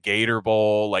 but like the Gator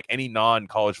Bowl, like any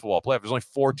non-college football playoff, there's only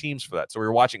 4 teams for that. So we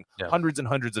were watching hundreds and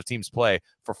hundreds of teams play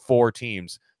for 4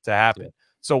 teams to happen.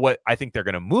 So what I think they're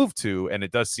going to move to, and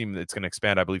it does seem that it's going to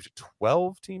expand, I believe, to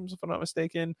 12 teams, if I'm not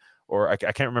mistaken, or I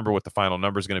can't remember what the final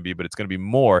number is going to be, but it's going to be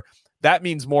more. That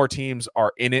means more teams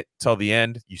are in it till the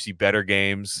end. You see better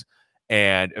games.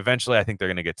 And eventually, I think they're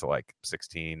going to get to like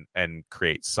 16 and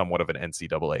create somewhat of an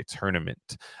NCAA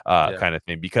tournament kind of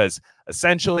thing. Because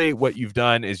essentially what you've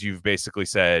done is you've basically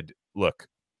said, look,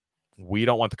 we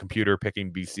don't want the computer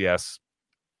picking BCS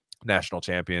national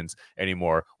champions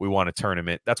anymore. We want a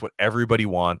tournament. That's what everybody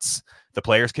wants. The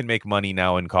players can make money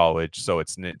now in college. So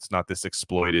it's not this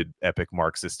exploited epic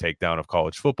Marxist takedown of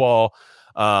college football.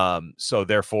 So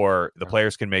therefore the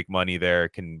players can make money there,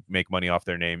 can make money off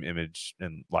their name, image,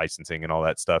 and licensing and all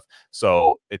that stuff.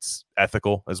 So it's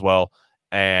ethical as well.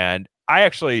 And I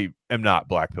actually am not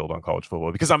black-pilled on college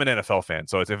football because I'm an NFL fan.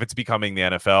 So if it's becoming the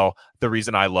NFL, the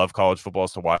reason I love college football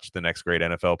is to watch the next great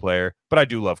NFL player. But I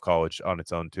do love college on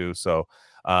its own too. So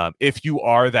if you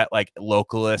are that like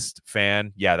localist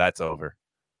fan, that's over.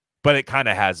 But it kind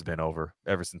of has been over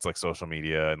ever since like social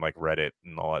media and like Reddit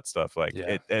and all that stuff. Like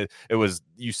it was,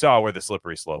 you saw where the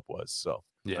slippery slope was. So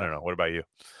I don't know. What about you?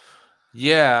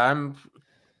 Yeah, I'm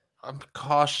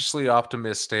cautiously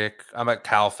optimistic. I'm a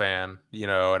Cal fan,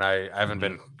 and I haven't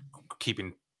been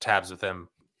keeping tabs with them,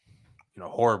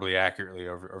 horribly accurately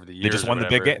over the years. They just won the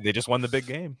big game. They just won the big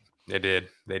game. They did.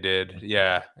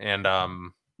 Yeah. And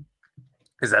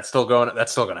is that still going?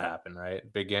 That's still going to happen, right?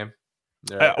 Big game.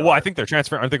 Well, I think they're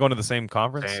transferring. Aren't they going to the same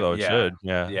conference? So it should.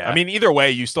 Yeah. I mean, either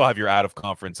way, you still have your out of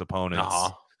conference opponents.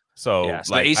 So,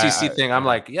 so the ACC thing, I'm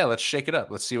like, let's shake it up.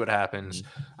 Let's see what happens.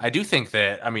 I do think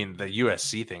that, I mean, the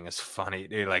USC thing is funny.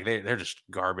 They're just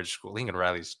garbage school. Lincoln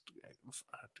Riley's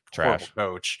trash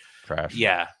coach. Trash.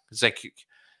 Yeah. It's like,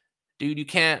 dude, you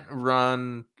can't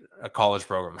run a college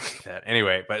program like that.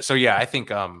 Anyway, but so I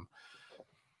think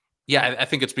I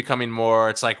think it's becoming more,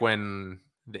 it's like when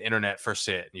the internet first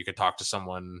hit, you could talk to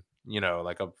someone,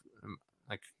 like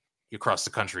across the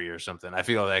country or something. I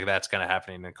feel like that's kind of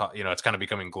happening, and it's kind of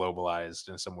becoming globalized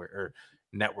in some way, or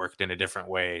networked in a different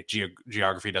way.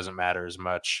 Geography doesn't matter as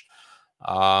much.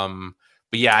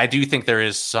 But yeah, I do think there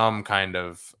is some kind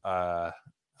of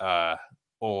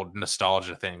old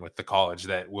nostalgia thing with the college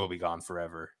that will be gone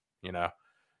forever.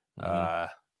 I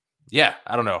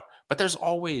don't know, but there's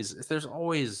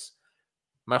always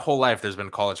my whole life there's been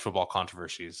college football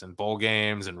controversies and bowl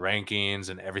games and rankings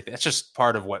and everything. It's just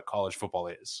part of what college football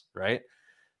is, right?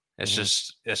 It's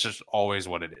just always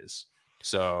what it is.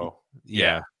 So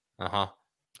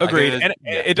agreed. And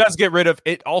it does get rid of,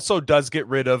 it also does get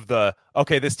rid of the,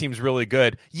 okay, this team's really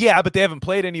good. Yeah, but they haven't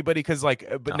played anybody because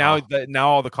now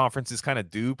all the conferences kind of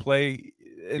do play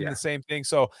in the same thing.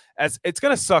 So as it's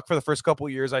going to suck for the first couple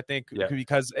of years, I think,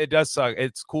 because it does suck.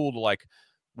 It's cool to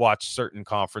watch certain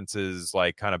conferences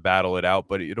kind of battle it out,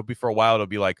 but it'll be for a while. It'll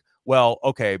be like, well,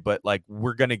 okay, but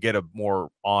we're going to get a more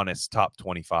honest top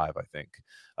 25, I think,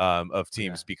 of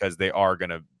teams because they are going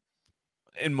to,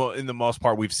 in the most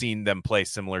part, we've seen them play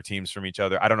similar teams from each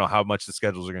other. I don't know how much the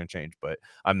schedules are going to change, but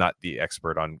I'm not the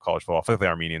expert on college football. I think the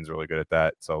Armenian's really good at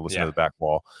that. So listen to the back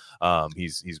wall.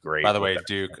 He's great. By the way,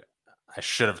 Duke, I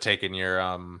should have taken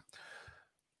your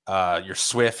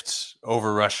Swift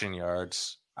over rushing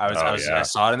yards. I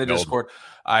saw it in the Discord.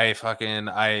 I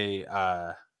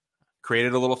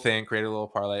created a little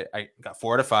parlay. I got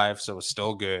 4 out of 5, so it was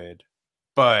still good.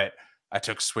 But I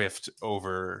took Swift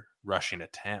over rushing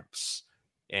attempts,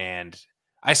 and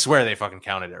I swear they fucking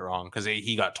counted it wrong because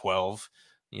he got 12.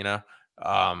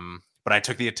 But I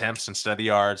took the attempts instead of the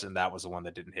yards, and that was the one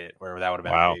that didn't hit. Where that would have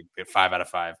been a big 5 out of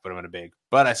 5, but it would have been big.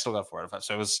 But I still got 4 out of 5,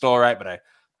 so it was still all right. But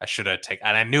I should have taken,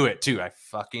 and I knew it too. I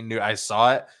fucking knew. I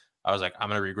saw it. I was like, I'm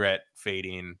gonna regret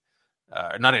fading,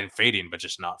 not in fading, but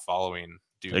just not following,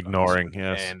 Duke, ignoring.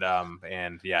 Yes, and I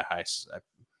had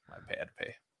to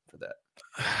pay for that.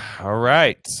 All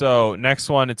right, so next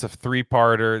one, it's a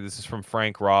 3-parter. This is from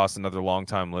Frank Ross, another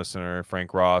longtime listener.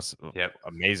 Frank Ross,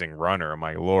 amazing runner.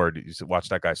 My lord, you should watch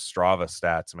that guy's Strava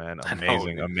stats, man.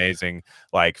 Amazing,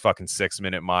 fucking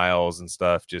 6-minute miles and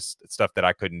stuff. Just stuff that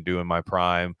I couldn't do in my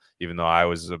prime, even though I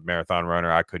was a marathon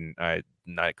runner. I couldn't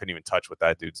even touch what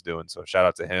that dude's doing. So shout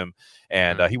out to him.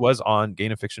 And he was on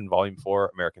Gain of Fiction Volume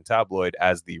 4, American Tabloid,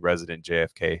 as the resident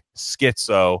JFK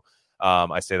schizo.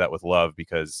 I say that with love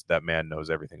because that man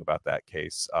knows everything about that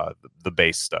case, the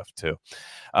base stuff too.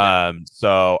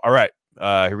 So, all right,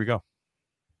 here we go.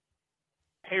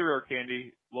 Hey, Rare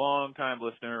Candy, long time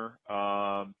listener.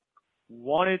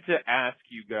 Wanted to ask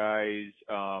you guys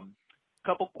a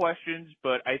couple questions,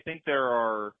 but I think there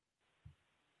are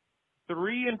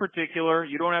 3 in particular.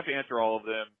 You don't have to answer all of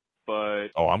them, but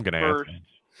I'm going to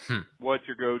answer. What's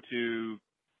your go-to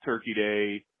Turkey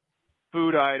Day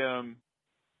food item?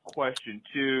 Question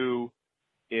 2,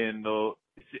 in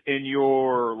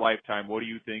your lifetime, what do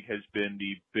you think has been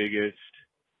the biggest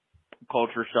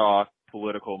culture shock,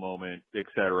 political moment, et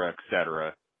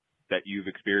cetera, that you've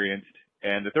experienced?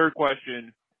 And the third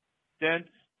question, since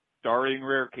starting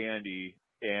Rare Candy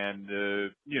and the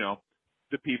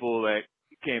people that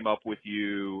came up with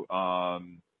you,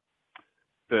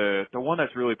 the one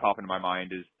that's really popping in my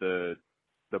mind is the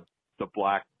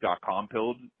black.com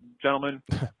pill gentleman.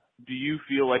 Do you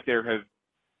feel like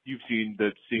you've seen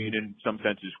the scene in some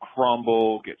senses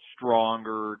crumble, get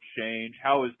stronger, change?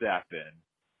 How has that been?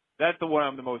 That's the one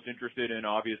I'm the most interested in,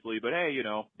 obviously. But hey,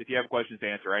 if you have questions to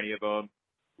answer any of them,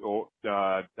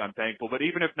 I'm thankful. But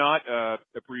even if not,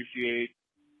 appreciate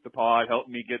the pod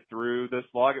helping me get through the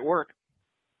slog at work.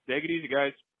 Take it easy,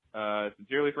 guys.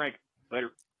 Sincerely, Frank. Later.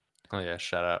 Oh yeah,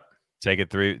 shout out. Take it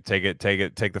through. Take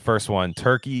the first one.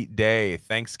 Turkey Day,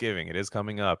 Thanksgiving. It is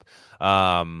coming up.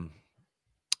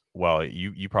 Well,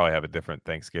 you probably have a different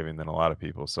Thanksgiving than a lot of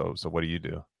people. So what do you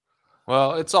do?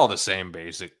 Well, it's all the same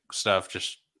basic stuff,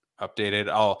 just updated.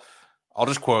 I'll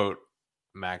just quote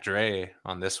Mac Dre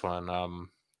on this one.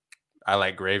 I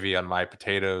like gravy on my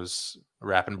potatoes.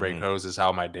 Wrap and break hose is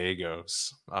how my day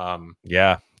goes.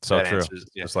 Yeah, so true.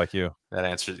 Just like you. That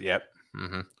answers. Yep.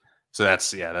 Mm-hmm. So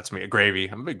that's me. Gravy.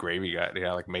 I'm a big gravy guy. Yeah,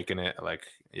 I like making it.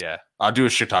 I'll do a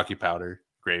shiitake powder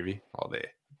gravy all day.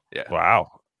 Yeah.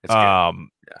 Wow. It's good. Yeah,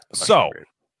 so great.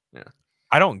 Yeah,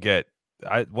 I don't get.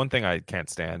 One thing I can't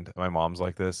stand. My mom's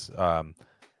like this.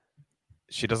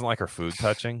 She doesn't like her food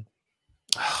touching.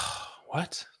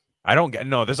 What? I don't get.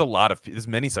 No, there's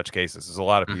many such cases. There's a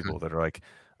lot of Mm-hmm. people that are like,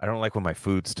 I don't like when my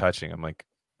food's touching. I'm like,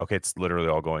 okay, it's literally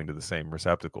all going to the same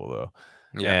receptacle though,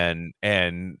 Yeah.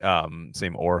 and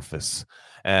same orifice.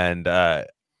 And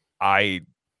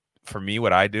for me,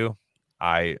 what I do,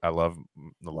 I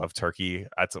love turkey.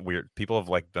 That's a weird. People have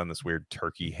like done this weird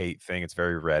turkey hate thing. It's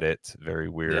very Reddit, very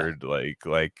weird. Like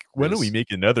when do we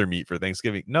make another meat for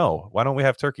Thanksgiving? No, why don't we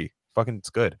have turkey? Fucking, it's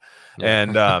good. Yeah.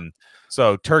 And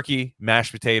so turkey,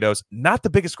 mashed potatoes. Not the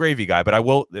biggest gravy guy, but I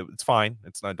will. It's fine.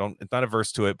 It's not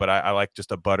averse to it. But I like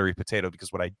just a buttery potato,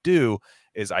 because what I do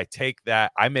is I take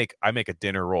that. I make a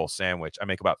dinner roll sandwich. I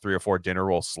make about 3 or 4 dinner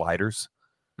roll sliders.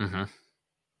 Mm-hmm.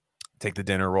 Take the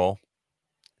dinner roll,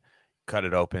 cut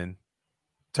it open,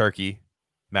 turkey,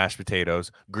 mashed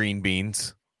potatoes, green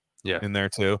beans, in there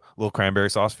too. A little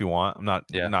cranberry sauce if you want. I'm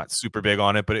not super big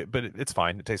on it, but it's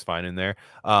fine. It tastes fine in there.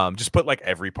 Just put like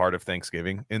every part of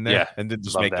Thanksgiving in there, and then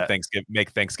just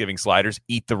make Thanksgiving sliders.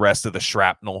 Eat the rest of the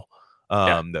shrapnel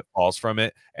that falls from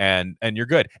it, and you're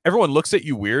good. Everyone looks at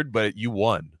you weird, but you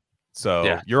won.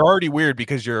 So you're already weird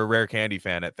because you're a Rare Candy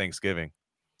fan at Thanksgiving.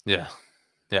 Yeah.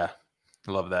 I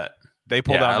love that. They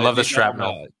pull down. I love the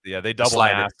shrapnel. They double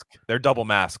mask. They're double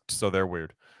masked, so they're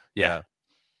weird. Yeah.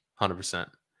 100%.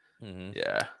 Mm-hmm.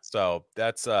 Yeah. So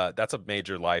that's a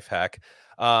major life hack.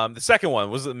 The second one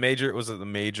was it the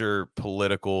major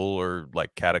political or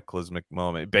like cataclysmic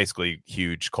moment? Basically,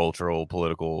 huge cultural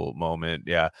political moment.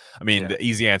 Yeah. I mean, the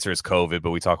easy answer is COVID,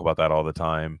 but we talk about that all the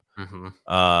time.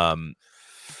 Mm-hmm.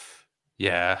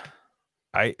 Yeah.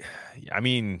 I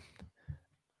mean,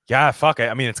 yeah, fuck.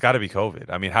 I mean, it's got to be COVID.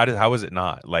 I mean, how is it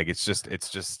not? Like, it's just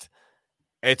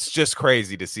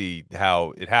crazy to see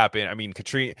how it happened. I mean,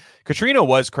 Katrina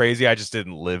was crazy. I just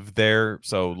didn't live there,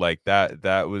 so like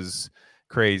that was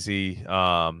crazy.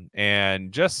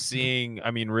 And just seeing,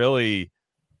 I mean, really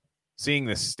seeing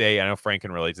the state. I know Frank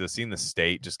can relate to this. Seeing the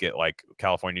state just get like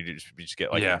California just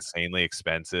get like insanely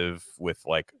expensive with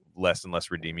like less and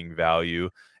less redeeming value,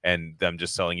 and them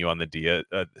just selling you on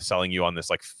this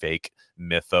like fake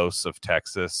mythos of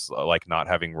Texas, like not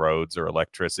having roads or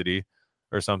electricity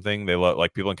or something. They look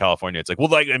like people in California. It's like, well,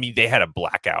 like, I mean, they had a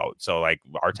blackout, so like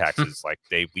our taxes, like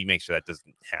we make sure that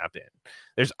doesn't happen.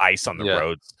 There's ice on the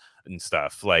roads and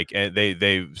stuff, like, and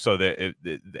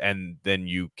and then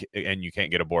you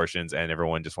can't get abortions, and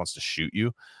everyone just wants to shoot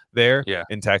you there.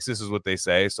 In Texas is what they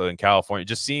say. So in California,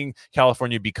 just seeing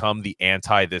California become the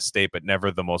anti this state, but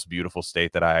never the most beautiful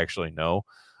state that I actually know.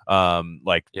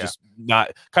 Just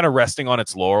not kind of resting on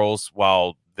its laurels,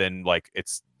 while then like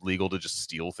it's legal to just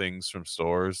steal things from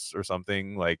stores or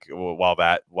something, like while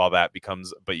that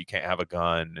becomes, but you can't have a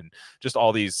gun, and just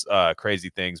all these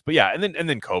crazy things. But yeah, and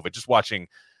then COVID, just watching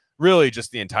really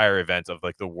just the entire event of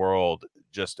like the world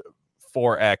just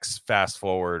 4x fast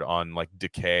forward on like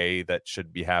decay that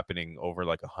should be happening over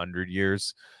like 100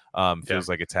 years. Feels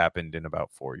like it's happened in about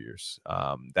 4 years.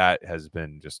 That has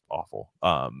been just awful.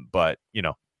 But you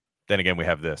know, then again, we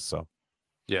have this, so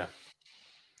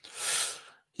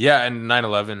and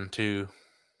 9/11 too.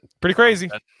 Pretty crazy.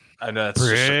 I know that's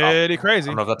pretty crazy.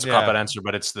 I don't know if that's a cop-out answer,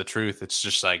 but it's the truth. It's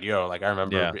just like, like I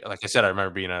remember, like I said, I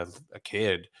remember being a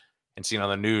kid and seeing on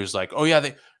the news, like, oh yeah,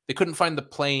 they couldn't find the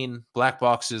plane black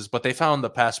boxes, but they found the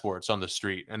passports on the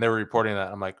street, and they were reporting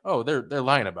that. I'm like, oh, they're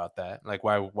lying about that. Like,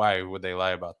 why would they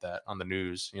lie about that on the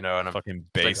news? You know, and I'm fucking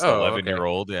based like,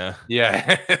 11-year-old,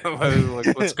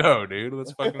 like, let's go, dude.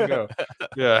 Let's fucking go.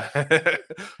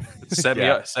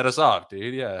 Set us off,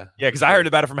 dude. Because I heard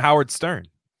about it from Howard Stern.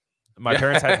 My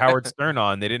parents had Howard Stern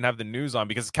on. They didn't have the news on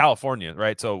because it's California,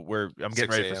 right? So I'm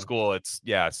getting ready for school. It's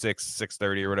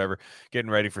 6:30 or whatever, getting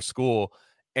ready for school.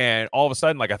 And all of a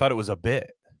sudden, like, I thought it was a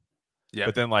bit.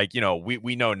 But then, like, you know,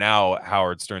 we know now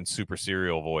Howard Stern's super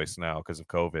serial voice now because of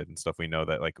COVID and stuff. We know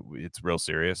that, like, it's real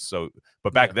serious. So,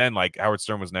 but back then, like, Howard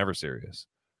Stern was never serious.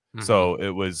 So it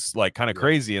was like kind of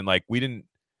crazy. And like,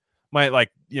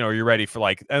 you're ready for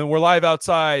like, and we're live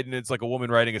outside, and it's like a woman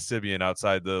riding a Sibian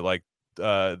outside the like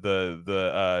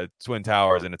the Twin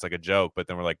Towers, and it's like a joke. But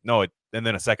then we're like, no, and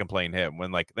then a second plane hit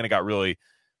when then it got really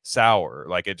sour.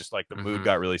 Like, it just like the mood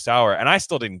got really sour, and I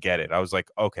still didn't get it. I was like,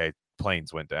 okay,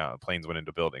 planes went down, planes went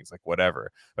into buildings, like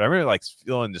whatever. But I remember like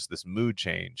feeling just this mood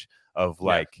change of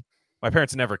like my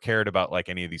parents never cared about like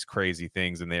any of these crazy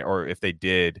things, and or if they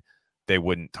did, they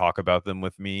wouldn't talk about them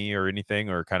with me or anything,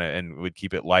 or kind of, and would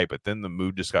keep it light. But then the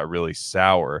mood just got really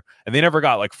sour, and they never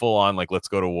got like full on like, let's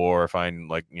go to war, find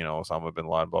like, you know, Osama bin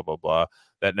Laden, blah blah blah.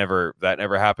 That never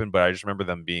happened. But I just remember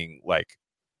them being like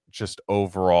just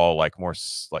overall like more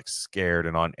like scared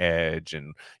and on edge,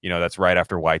 and that's right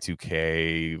after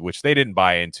Y2K, which they didn't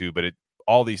buy into, but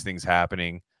all these things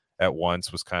happening at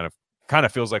once was kind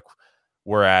of feels like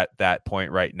we're at that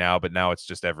point right now, but now it's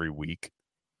just every week.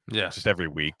 Yeah, just every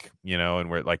week, and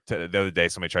we're like the other day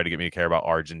somebody tried to get me to care about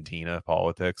Argentina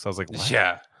politics. I was like, what?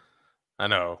 Yeah, I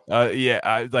know.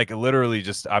 I like literally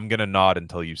just I'm gonna nod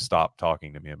until you stop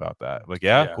talking to me about that. Like,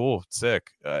 yeah. Cool,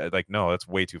 sick. Like, no, that's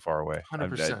way too far away.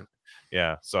 100%.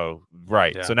 Yeah. So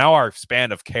right. Yeah. So now our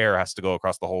span of care has to go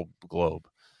across the whole globe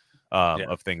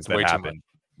of things that happen.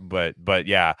 But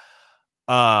yeah.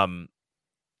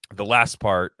 The last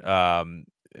part,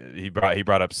 he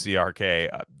brought up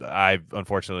CRK. I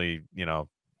unfortunately,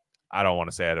 I don't want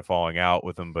to say I had a falling out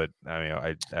with him, but I mean,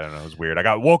 I don't know. It was weird.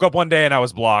 Woke up one day and I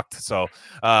was blocked. So,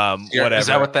 whatever. Is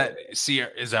that what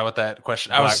that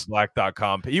question?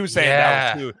 Black.com. He was saying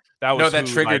that was who. That was that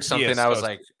triggered something. I was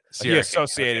like, he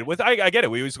associated with. I get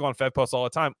it. We used to go on Fed Post all the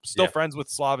time. Still friends with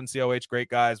Slav and COH. Great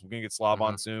guys. We're gonna get Slav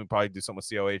on soon. Probably do something with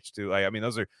COH too. I mean,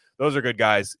 those are good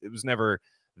guys. It was never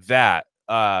that.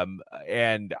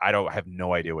 And I have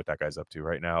no idea what that guy's up to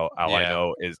right now.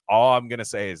 All I'm gonna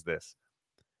say is this.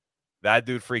 That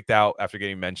dude freaked out after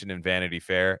getting mentioned in Vanity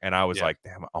Fair, and I was like,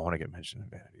 "Damn, I want to get mentioned in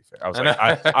Vanity Fair." I was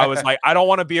like, I was like, I don't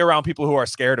want to be around people who are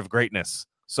scared of greatness.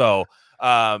 So,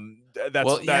 like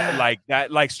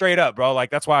straight up, bro.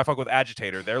 Like that's why I fuck with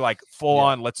Agitator. They're like full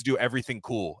on. Let's do everything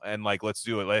cool, and like let's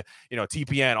do it. Like,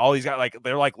 TPN, all these guys, like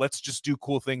they're like, let's just do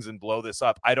cool things and blow this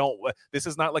up. This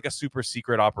is not like a super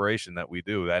secret operation that we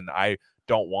do, and I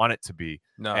don't want it to be.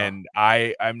 No. And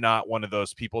I'm not one of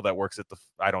those people that works at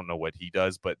I don't know what he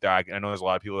does, but I know there's a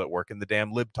lot of people that work in the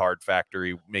damn libtard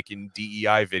factory making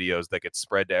DEI videos that get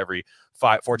spread to every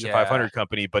Fortune 500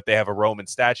 company, but they have a Roman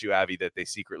statue, Avi, that they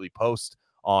secretly post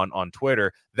on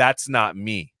Twitter. That's not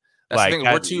me. That's the thing.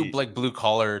 We're too like blue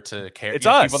collar to care. It's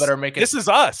us. People that are making this is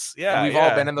us. Yeah, and we've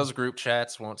all been in those group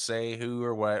chats. Won't say who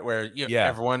or what. Where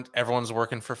everyone's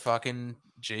working for fucking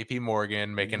JP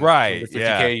Morgan, making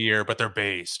 $50K a year, but they're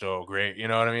based. Oh, great. You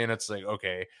know what I mean? It's like,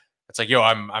 okay. It's like, yo,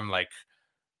 I'm like,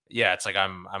 yeah, it's like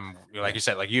I'm like you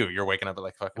said, like you're waking up at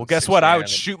like fucking. Well, guess what? I would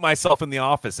shoot myself in the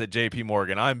office at JP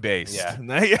Morgan. I'm based. Yeah.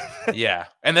 Yeah.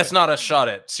 And that's not a shot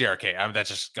at CRK. That's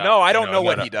just I don't know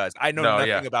what he does. I know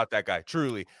nothing about that guy.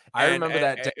 Truly. I remember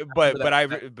that.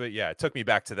 But yeah, it took me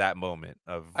back to that moment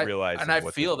of realizing. And I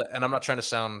feel that, and I'm not trying to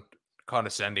sound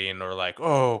condescending or like,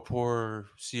 oh, poor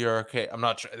CRK. I'm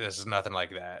not sure. This is nothing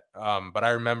like that. But I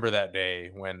remember that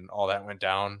day when all that went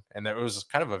down, and it was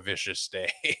kind of a vicious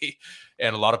day,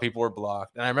 and a lot of people were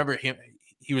blocked. And I remember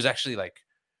he was actually like,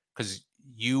 because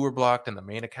you were blocked in the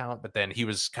main account, but then he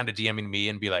was kind of DMing me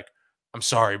and be like, I'm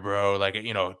sorry, bro. Like,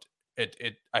 I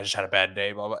just had a bad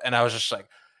day, blah, blah. And I was just like,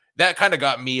 that kind of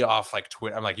got me off like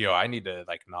Twitter. I'm like, yo, I need to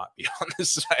like not be on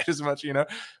this side as much,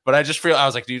 but I just I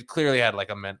was like, dude, clearly had like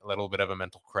a little bit of a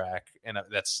mental crack, and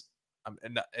that's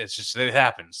it's just, it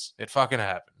happens. It fucking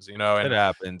happens, and it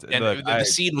happens. And look, the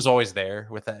seed was always there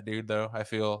with that dude, though. I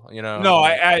feel, No,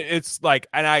 it's like,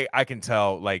 and I can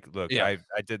tell. Like, look, I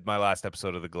did my last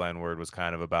episode of the Glenn Word was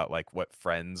kind of about like what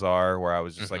friends are, where I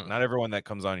was just like, not everyone that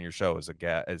comes on your show as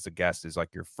a guest is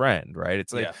like your friend, right?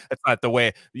 It's like it's not the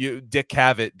way Dick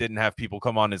Cavett didn't have people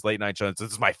come on his late night show and say,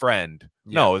 this is my friend.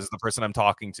 No, this is the person I'm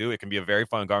talking to. It can be a very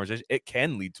fun conversation. It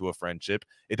can lead to a friendship.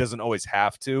 It doesn't always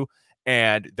have to.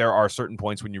 And there are certain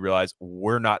points when you realize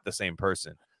we're not the same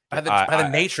person. By the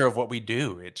nature of what we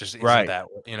do, it just isn't that,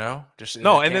 just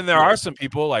no. And then there are some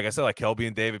people, like I said, like Kelby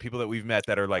and David, people that we've met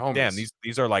that are like, damn,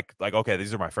 these are like, okay,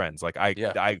 these are my friends. Like I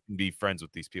can be friends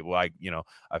with these people.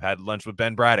 I've had lunch with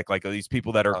Ben Braddock, like these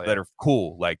people that are that are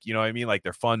cool. Like, you know what I mean? Like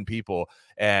they're fun people,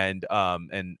 and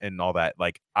all that.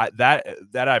 Like that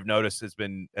I've noticed has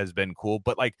been cool.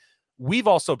 But like we've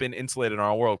also been insulated in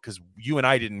our world because you and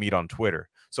I didn't meet on Twitter.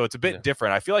 So it's a bit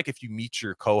different. I feel like if you meet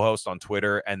your co-host on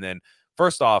Twitter and then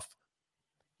first off,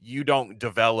 you don't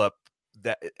develop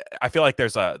that. I feel like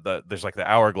there's like the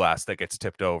hourglass that gets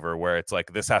tipped over where it's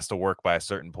like this has to work by a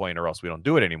certain point or else we don't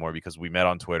do it anymore because we met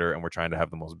on Twitter and we're trying to have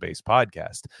the most base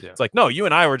podcast. Yeah. It's like, no, you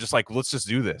and I were just like, let's just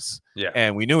do this. Yeah.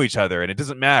 And we knew each other and it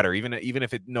doesn't matter. Even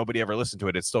if nobody ever listened to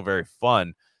it, it's still very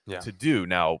fun to do.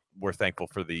 Now we're thankful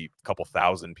for the couple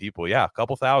thousand people. Yeah. A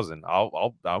couple thousand.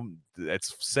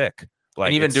 It's sick. Like,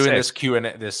 and even doing this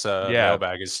Q&A, this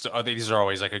mailbag is these are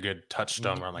always like a good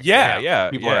touchstone where I'm like,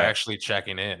 people are actually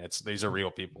checking in. These are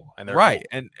real people, and they're right.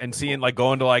 Cool. And seeing like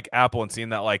going to like Apple and seeing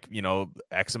that like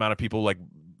X amount of people like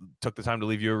took the time to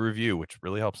leave you a review, which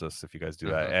really helps us if you guys do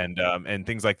that, and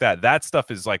things like that. That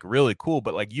stuff is like really cool.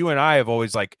 But like you and I have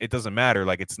always like it doesn't matter.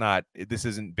 Like this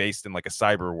isn't based in like a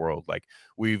cyber world. Like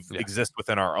we've exist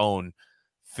within our own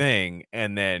thing.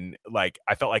 And then like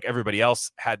I felt like everybody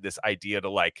else had this idea to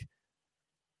like,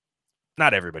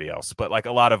 not everybody else, but like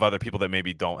a lot of other people that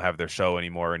maybe don't have their show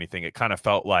anymore or anything. It kind of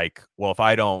felt like, well, if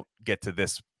I don't get to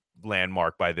this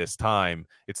landmark by this time,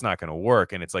 it's not going to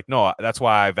work. And it's like, no, that's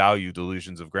why I value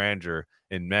delusions of grandeur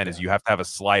in men is you have to have a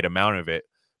slight amount of it,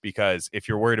 because if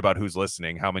you're worried about who's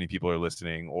listening, how many people are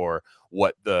listening, or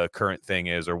what the current thing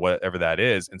is, or whatever that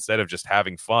is, instead of just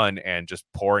having fun and just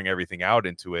pouring everything out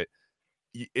into it,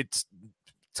 it's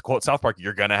to quote South Park,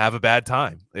 you're gonna have a bad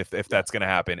time if that's gonna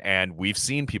happen. And we've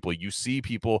seen people, you see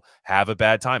people have a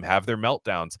bad time, have their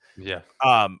meltdowns. Yeah.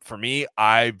 For me,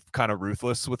 I'm kind of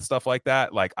ruthless with stuff like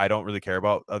that. Like I don't really care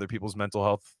about other people's mental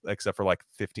health except for like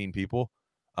 15 people.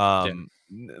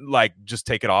 Like just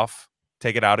take it off,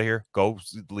 take it out of here, go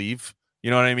leave.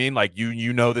 You know what I mean? Like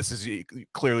you know this is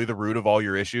clearly the root of all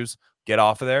your issues. Get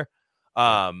off of there.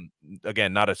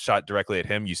 Again, not a shot directly at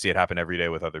him. You see it happen every day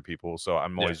with other people. So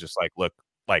I'm always just like, look,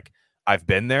 like I've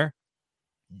been there.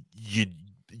 You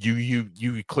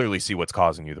clearly see what's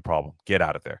causing you the problem. Get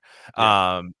out of there.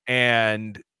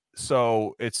 And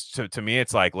so it's to me,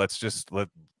 it's like let's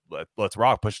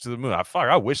rock, push to the moon. I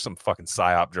wish some fucking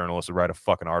psyop journalist would write a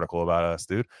fucking article about us,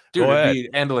 dude. Dude, Go it'd ahead. be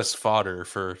endless fodder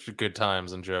for good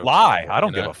times and jokes. Lie. I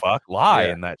don't give a fuck. Lie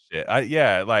Yeah. in that shit.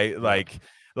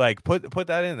 Like put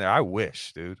that in there. I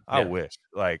wish, dude. I wish.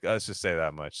 Like let's just say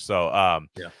that much. So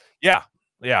yeah.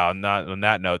 On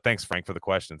that note, thanks Frank for the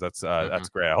questions. That's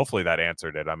great. Hopefully that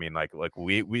answered it. I mean, like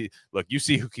we look, you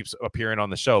see who keeps appearing on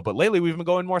the show, but lately we've been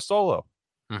going more solo.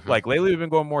 Like lately we've been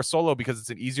going more solo because it's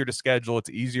an easier to schedule, it's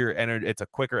easier energy, it's a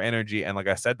quicker energy, and like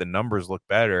I said, the numbers look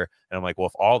better. And I'm like, well,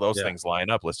 if all those things line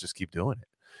up, let's just keep doing it.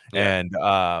 And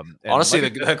honestly,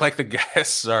 like the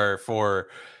guests are for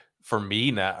me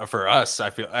now, for us.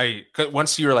 I feel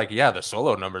once you were like, yeah, the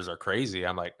solo numbers are crazy.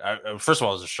 I'm like, first of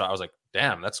all, I was just shocked. I was like,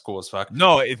 damn, that's cool as fuck.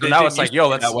 No, now it's like, yo,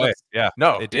 let's that way. Yeah,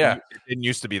 no, it didn't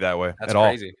used to be that way. That's at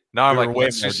crazy. All. Now I'm we like, were way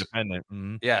let's more just dependent.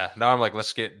 Yeah, now I'm like,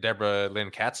 let's get Deborah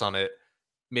Lynn Katz on it.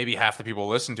 Maybe half the people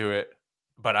listen to it,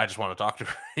 but I just want to talk to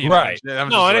her. Right.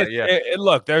 No, and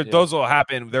look, those will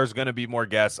happen. There's going to be more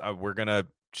guests. We're going to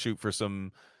shoot for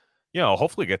some,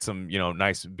 hopefully get some,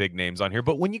 nice big names on here.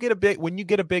 But when you get a big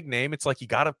name, it's like you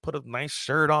got to put a nice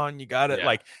shirt on. You got to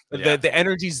the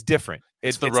energy's different.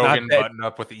 It's the Rogan button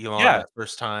up with Elon the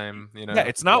first time. Yeah,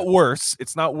 it's not worse.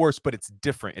 It's not worse, but it's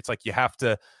different. It's like you have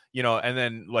to. And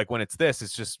then like when it's this,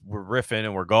 it's just we're riffing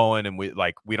and we're going and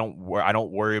I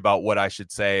don't worry about what I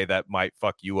should say that might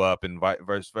fuck you up and vice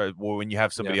versa. When you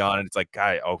have somebody on and it's like,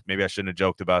 maybe I shouldn't have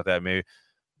joked about that. Maybe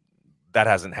that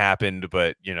hasn't happened,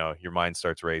 but your mind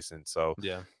starts racing. So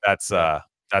that's how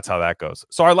that goes.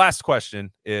 So our last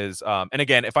question is, and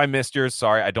again, if I missed yours,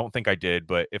 sorry, I don't think I did,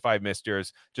 but if I missed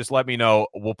yours, just let me know.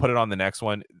 We'll put it on the next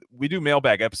one. We do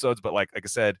mailbag episodes, but like I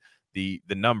said, the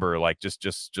number, like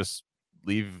just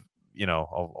leave,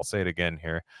 I'll say it again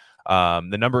here.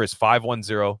 The number is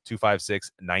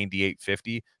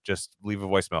 510-256-9850. Just leave a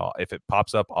voicemail. If it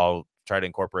pops up, I'll try to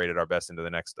incorporate it our best into the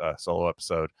next solo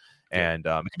episode. And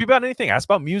it could be about anything. Ask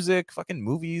about music, fucking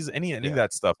movies, any of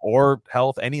that stuff, or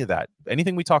health, any of that.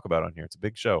 Anything we talk about on here. It's a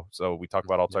big show, so we talk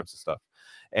about all types of stuff.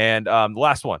 And the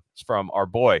last one is from our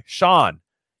boy Sean.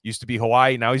 Used to be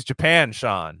Hawaii, now he's Japan.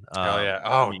 Sean. Hell yeah!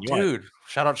 Oh, dude,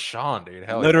 shout out Sean, dude.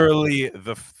 Hell literally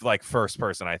the first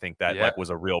person I think that like was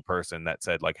a real person that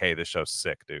said like, "Hey, this show's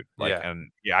sick, dude." Like,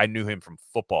 and I knew him from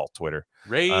football Twitter.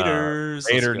 Raiders,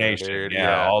 Raider Nation,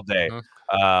 all day.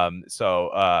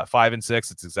 So 5 and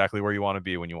 6, it's exactly where you want to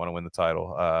be when you want to win the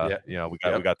title. We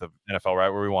got the NFL right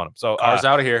where we want them. So Carr's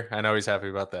out of here. I know he's happy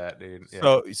about that, dude.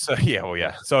 Yeah.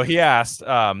 So he asked,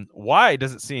 why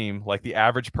does it seem like the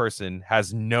average person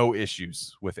has no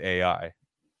issues with AI?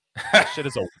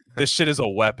 This shit is a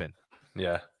weapon.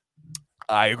 Yeah,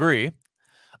 I agree.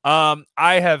 I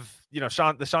have,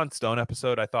 the Sean Stone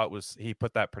episode, I thought he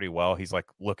put that pretty well. He's like,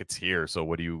 look, it's here. So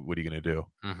what are you going to do?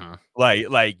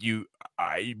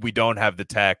 We don't have the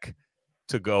tech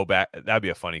to go back. That'd be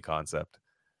a funny concept.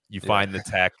 You find the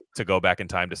tech to go back in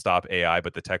time to stop AI,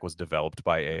 but the tech was developed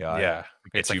by AI. Yeah.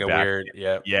 It's like a weird,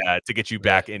 to get you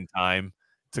back in time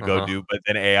to go do, but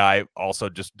then AI also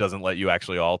just doesn't let you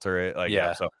actually alter it.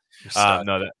 So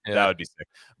that would be sick.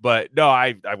 But no,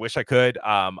 I wish I could.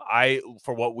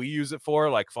 For what we use it for,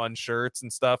 like fun shirts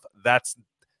and stuff, that's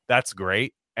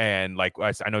great. And like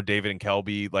I know David and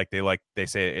Kelby, they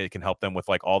say it can help them with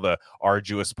like all the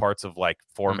arduous parts of like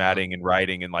formatting and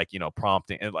writing and like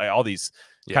prompting and like all these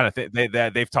kind of things.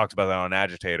 They've talked about that on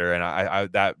Agitator, and I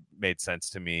that made sense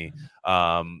to me.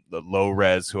 The Low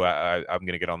Res, who I'm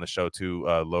going to get on the show too.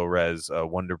 Low Res,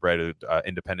 Wonder Bread,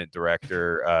 independent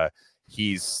director.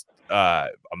 He's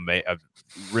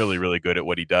really, really good at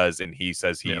what he does, and he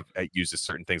says he uses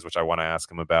certain things which I want to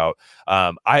ask him about.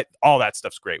 All that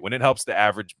stuff's great when it helps the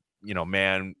average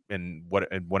man and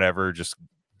whatever just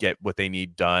get what they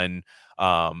need done,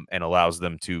 and allows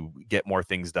them to get more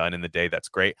things done in the day. That's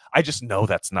great. I just know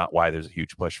that's not why there's a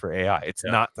huge push for AI. It's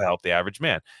not to help the average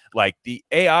man. Like the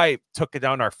AI took it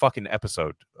down our fucking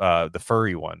episode, the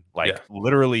furry one. Like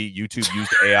literally YouTube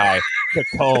used AI to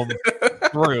comb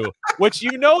through, which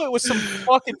it was some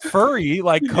fucking furry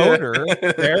like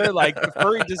coder there. Like the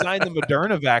furry designed the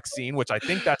Moderna vaccine, which I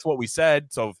think that's what we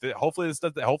said. So hopefully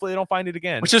hopefully they don't find it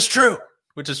again. Which is true.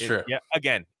 True. Yeah,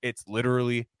 again, it's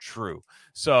literally true.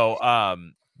 So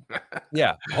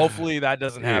yeah, hopefully that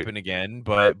doesn't happen again.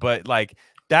 But like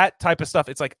that type of stuff,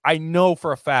 it's like I know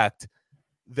for a fact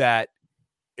that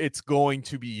it's going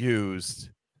to be used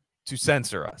to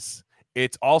censor us.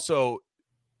 It's also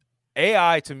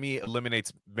AI to me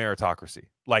eliminates meritocracy,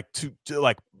 like to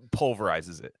like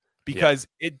pulverizes it, because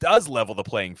it does level the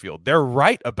playing field. They're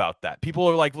right about that. People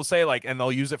are like, will say like, and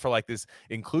they'll use it for like this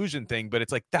inclusion thing, but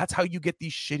it's like, that's how you get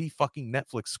these shitty fucking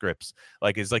Netflix scripts.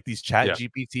 Like it's like these chat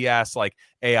GPT ass like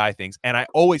AI things. And I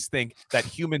always think that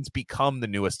humans become the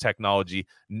newest technology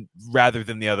rather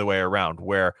than the other way around,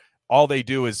 where all they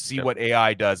do is see what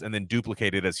AI does and then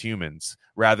duplicate it as humans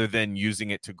rather than using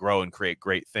it to grow and create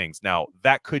great things. Now,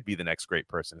 that could be the next great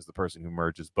person, is the person who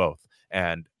merges both.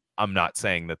 And I'm not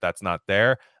saying that that's not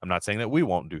there. I'm not saying that we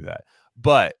won't do that.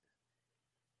 But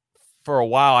for a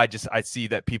while, I see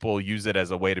that people use it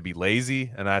as a way to be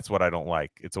lazy, and that's what I don't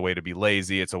like. It's a way to be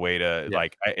lazy. It's a way to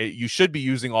you should be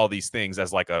using all these things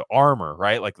as like a armor,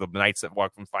 right? Like the Knights that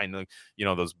walk from finding,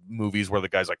 those movies where the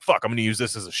guy's like, "Fuck, I'm going to use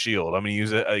this as a shield. I'm going to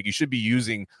use it." You should be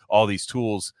using all these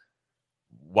tools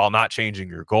while not changing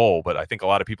your goal. But I think a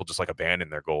lot of people just like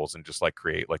abandon their goals and just like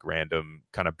create like random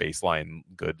kind of baseline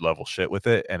good level shit with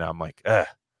it. And I'm like,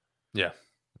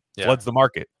 floods the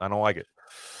market. I don't like it.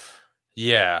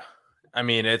 Yeah. I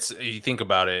mean, you think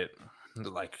about it,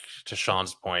 like to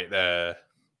Sean's point,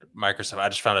 Microsoft, I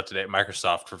just found out today,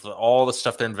 Microsoft, for all the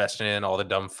stuff they're investing in, all the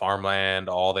dumb farmland,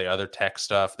 all the other tech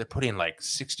stuff, they're putting like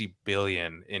 60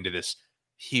 billion into this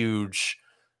huge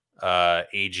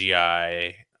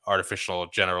AGI, artificial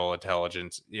general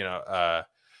intelligence,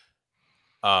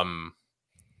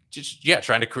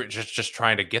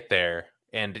 trying to get there.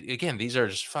 And again, these are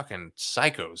just fucking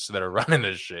psychos that are running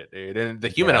this shit, dude. And the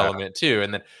human element too.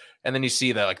 And then you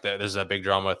see that like there's a big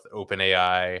drama with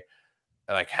OpenAI.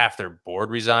 Like half their board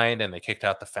resigned and they kicked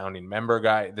out the founding member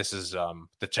guy. This is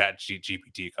the Chat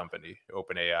GPT company,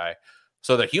 OpenAI.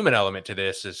 So the human element to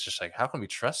this is just like, how can we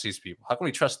trust these people? How can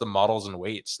we trust the models and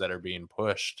weights that are being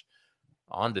pushed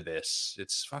onto this?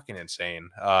 It's fucking insane.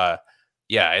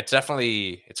 It's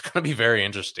definitely, it's going to be very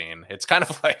interesting. It's kind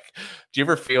of like, do you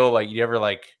ever feel like you ever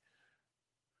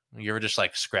just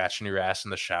like scratching your ass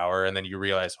in the shower and then you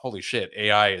realize, holy shit,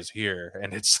 AI is here,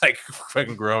 and it's like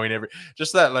fucking growing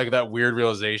just that, like that weird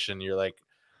realization. You're like,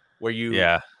 where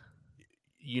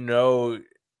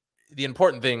the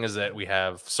important thing is that we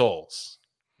have souls,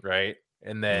 right?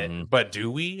 And that, but do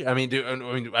we? I mean,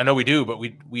 I know we do, but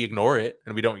we ignore it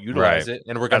and we don't utilize it,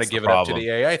 and we're going to give it up to the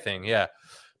AI thing. Yeah.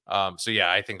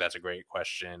 I think that's a great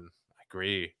question. I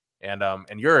agree. And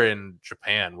you're in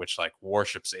Japan, which like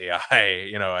worships AI,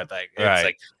 it's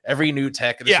like every new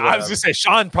tech. I was gonna say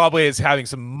Sean probably is having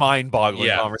some mind-boggling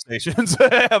conversations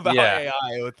about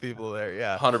AI with people there.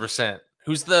 Yeah, 100%.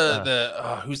 Who's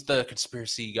the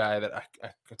conspiracy guy that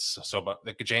it's so about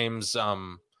like James?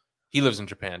 He lives in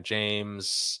Japan.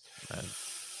 James.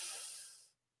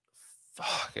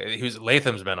 Fuck,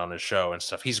 Latham's been on his show and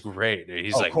stuff. He's great.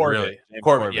 He's like Corbett. Really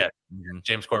Corbett. Yeah,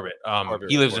 James Corbett.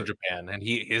 He lives in Japan, and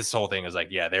his whole thing is like,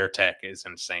 their tech is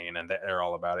insane, and they're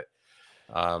all about it.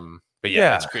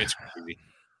 It's crazy.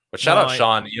 But shout out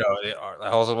Sean.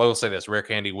 I will say this: Rare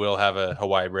Candy will have a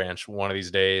Hawaii branch one of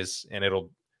these days, and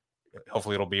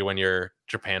hopefully it'll be when your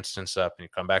Japan stints up and you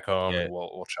come back home, and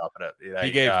we'll chop it up.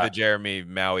 He gave the Jeremy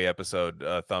Maui episode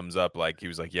thumbs up. Like he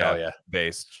was like,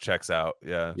 base checks out.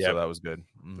 So that was good.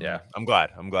 Yeah, I'm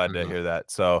glad to hear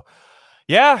that. So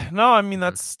I mean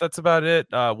that's about it.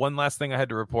 One last thing I had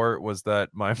to report was that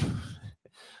my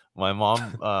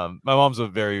mom's a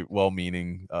very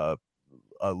well-meaning a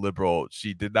liberal.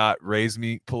 She did not raise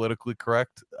me politically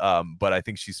correct, but I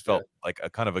think she's felt like a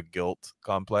kind of a guilt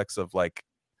complex of like,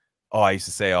 I used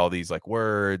to say all these like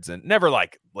words, and never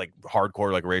like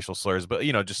hardcore like racial slurs, but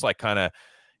just like kind of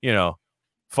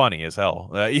funny as hell,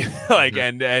 like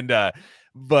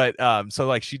so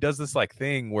like she does this like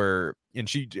thing where, and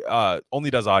she only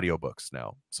does audiobooks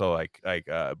now, so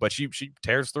but she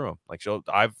tears through them. Like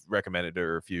I've recommended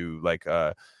her a few like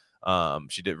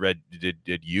She did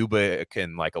Ubik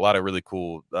and like a lot of really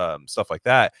cool stuff like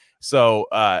that. So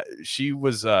she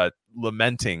was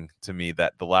lamenting to me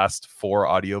that the last 4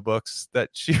 audiobooks that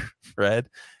she read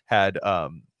had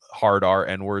hard R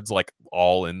N words like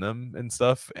all in them and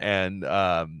stuff. And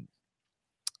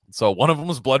so one of them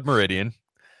was Blood Meridian.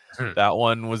 That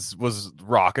one was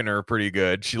rocking her pretty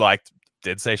good. She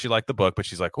did say she liked the book, but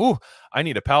she's like, "Ooh, I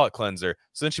need a palate cleanser."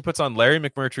 So then she puts on Larry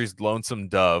McMurtry's Lonesome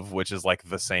Dove, which is like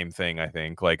the same thing, I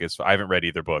think. Like, I haven't read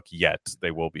either book yet.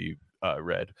 They will be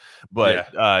read,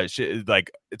 but she,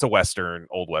 like, it's a Western,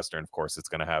 old Western. Of course, it's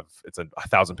a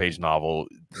 1,000-page novel.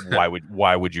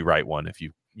 Why would you write one if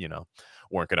you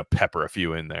weren't gonna pepper a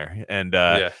few in there? And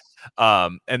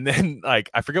and then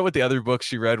like I forget what the other book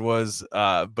she read was,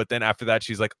 but then after that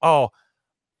she's like, "Oh,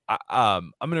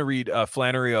 I'm gonna read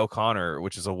Flannery O'Connor,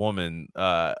 which is a woman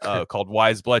called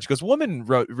Wise Blood." She goes, "Woman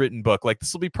written book, like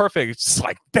this will be perfect." It's just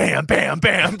like bam, bam,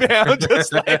 bam, bam,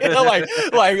 just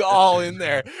like all in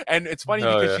there. And it's funny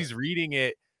because she's reading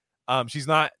it. She's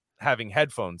not having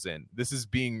headphones in. This is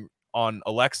being on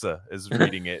Alexa is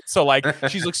reading it, so like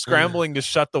she's like scrambling to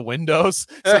shut the windows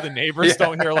so the neighbors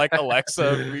don't hear like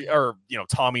Alexa or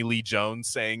Tommy Lee Jones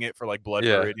saying it for like Blood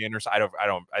Meridian or so. I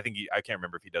can't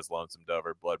remember if he does Lonesome Dove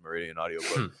or Blood Meridian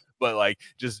audiobook, but like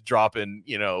just dropping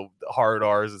hard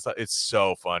R's. It's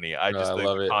so funny. I love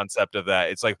the concept of that.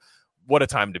 It's like, what a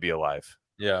time to be alive.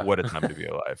 Yeah, what a time to be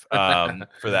alive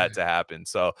for that to happen.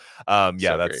 So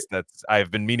that's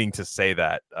I've been meaning to say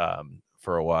that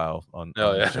for a while on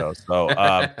the show. So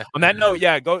on that note,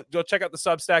 go check out the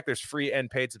Substack. There's free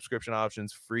and paid subscription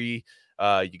options. Free,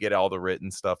 you get all the written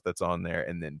stuff that's on there,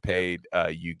 and then paid,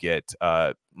 you get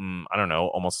I don't know,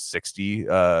 almost 60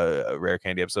 Rare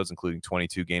Candy episodes, including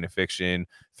 22 Gain of Fiction,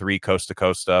 3 Coast to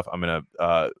Coast stuff. I'm gonna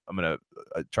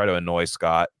try to annoy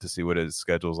Scott to see what his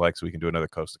schedule's like, so we can do another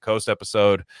Coast to Coast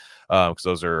episode, because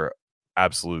those are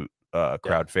absolute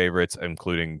crowd favorites,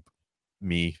 including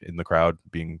me in the crowd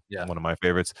being one of my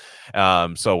favorites.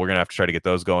 So we're gonna have to try to get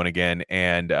those going again.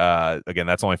 And again,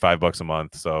 that's only $5 a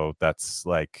month, so that's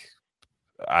like,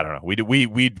 I don't know, we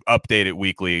update it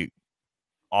weekly.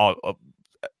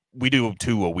 We do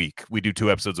 2 a week. We do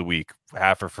 2 episodes a week,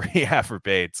 half for free, half for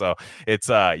paid. So it's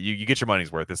you get your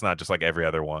money's worth. It's not just like every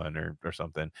other one or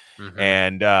something.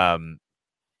 And Andrew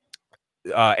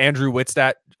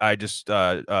Whitstadt, I just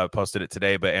posted it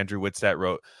today, but Andrew Whitstadt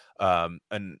wrote a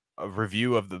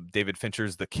review of the David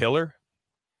Fincher's The Killer,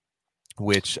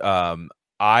 which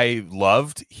I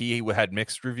loved. He had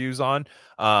mixed reviews on,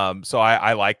 so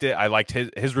I liked it. I liked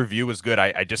his review was good.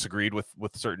 I disagreed with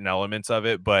certain elements of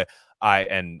it, but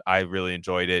I really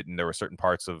enjoyed it. And there were certain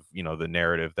parts of the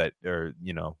narrative that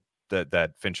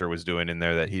that Fincher was doing in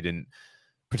there that he didn't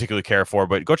particularly care for.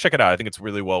 But go check it out. I think it's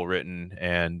really well written.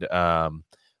 And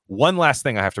one last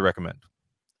thing I have to recommend.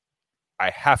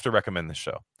 I have to recommend this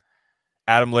show.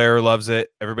 Adam Lehrer loves it.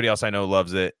 Everybody else I know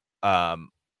loves it.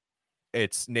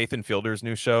 It's Nathan Fielder's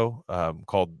new show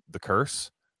called The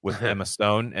Curse with Emma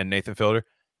Stone and Nathan Fielder.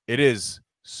 It is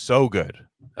so good.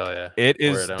 Oh yeah. It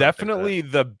is definitely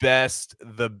the best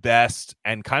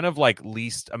and kind of like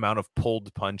least amount of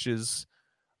pulled punches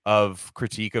of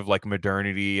critique of like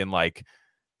modernity and like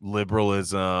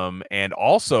liberalism, and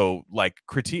also like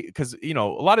critique, because a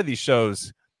lot of these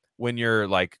shows, when you're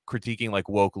like critiquing like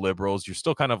woke liberals, you're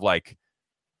still kind of like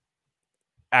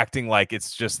acting like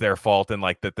it's just their fault and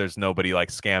like that there's nobody like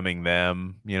scamming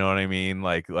them, you know what I mean?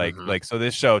 Like so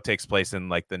this show takes place in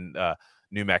like the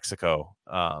New Mexico,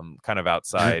 kind of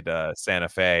outside Santa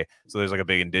Fe, so there's like a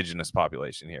big indigenous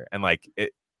population here, and like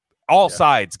all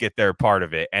sides get their part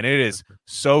of it, and it is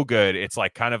so good. It's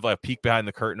like kind of like a peek behind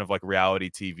the curtain of like reality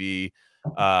TV,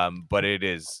 but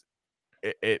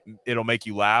it'll make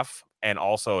you laugh, and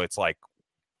also it's like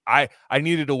I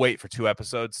needed to wait for 2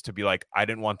 episodes to be like, I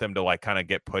didn't want them to like kind of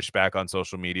get pushed back on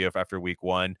social media after week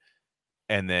 1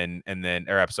 and then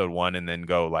or episode 1 and then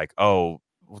go like, oh,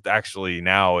 actually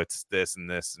now it's this and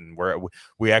this, and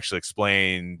we actually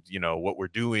explain what we're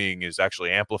doing is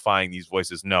actually amplifying these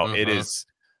voices. No, it is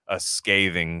a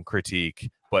scathing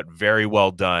critique, but very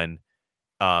well done.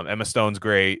 Emma Stone's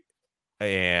great,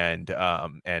 and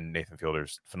Nathan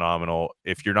Fielder's phenomenal.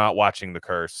 If you're not watching The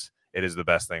Curse, it is the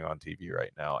best thing on TV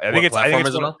right now. I think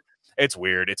it's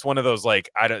weird. It's one of those like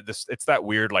it's that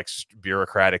weird like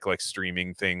bureaucratic like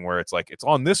streaming thing where it's like it's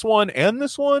on this one and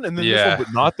this one and then this one, but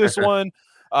not this one.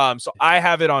 So I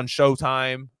have it on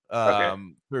Showtime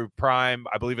through Prime.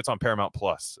 I believe it's on Paramount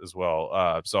Plus as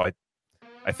well. So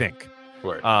I think.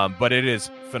 But it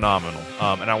is phenomenal.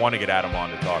 And I want to get Adam on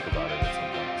to talk about it at some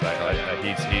point.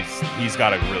 He's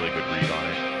got a really good read on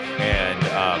it. And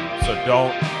so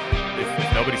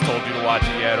if nobody's told you to watch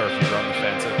it yet, or if you're on the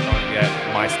fence on it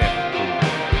yet, my stamp of approval.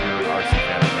 If you're an RC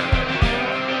fan,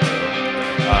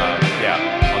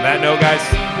 yeah. On that note,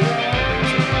 guys,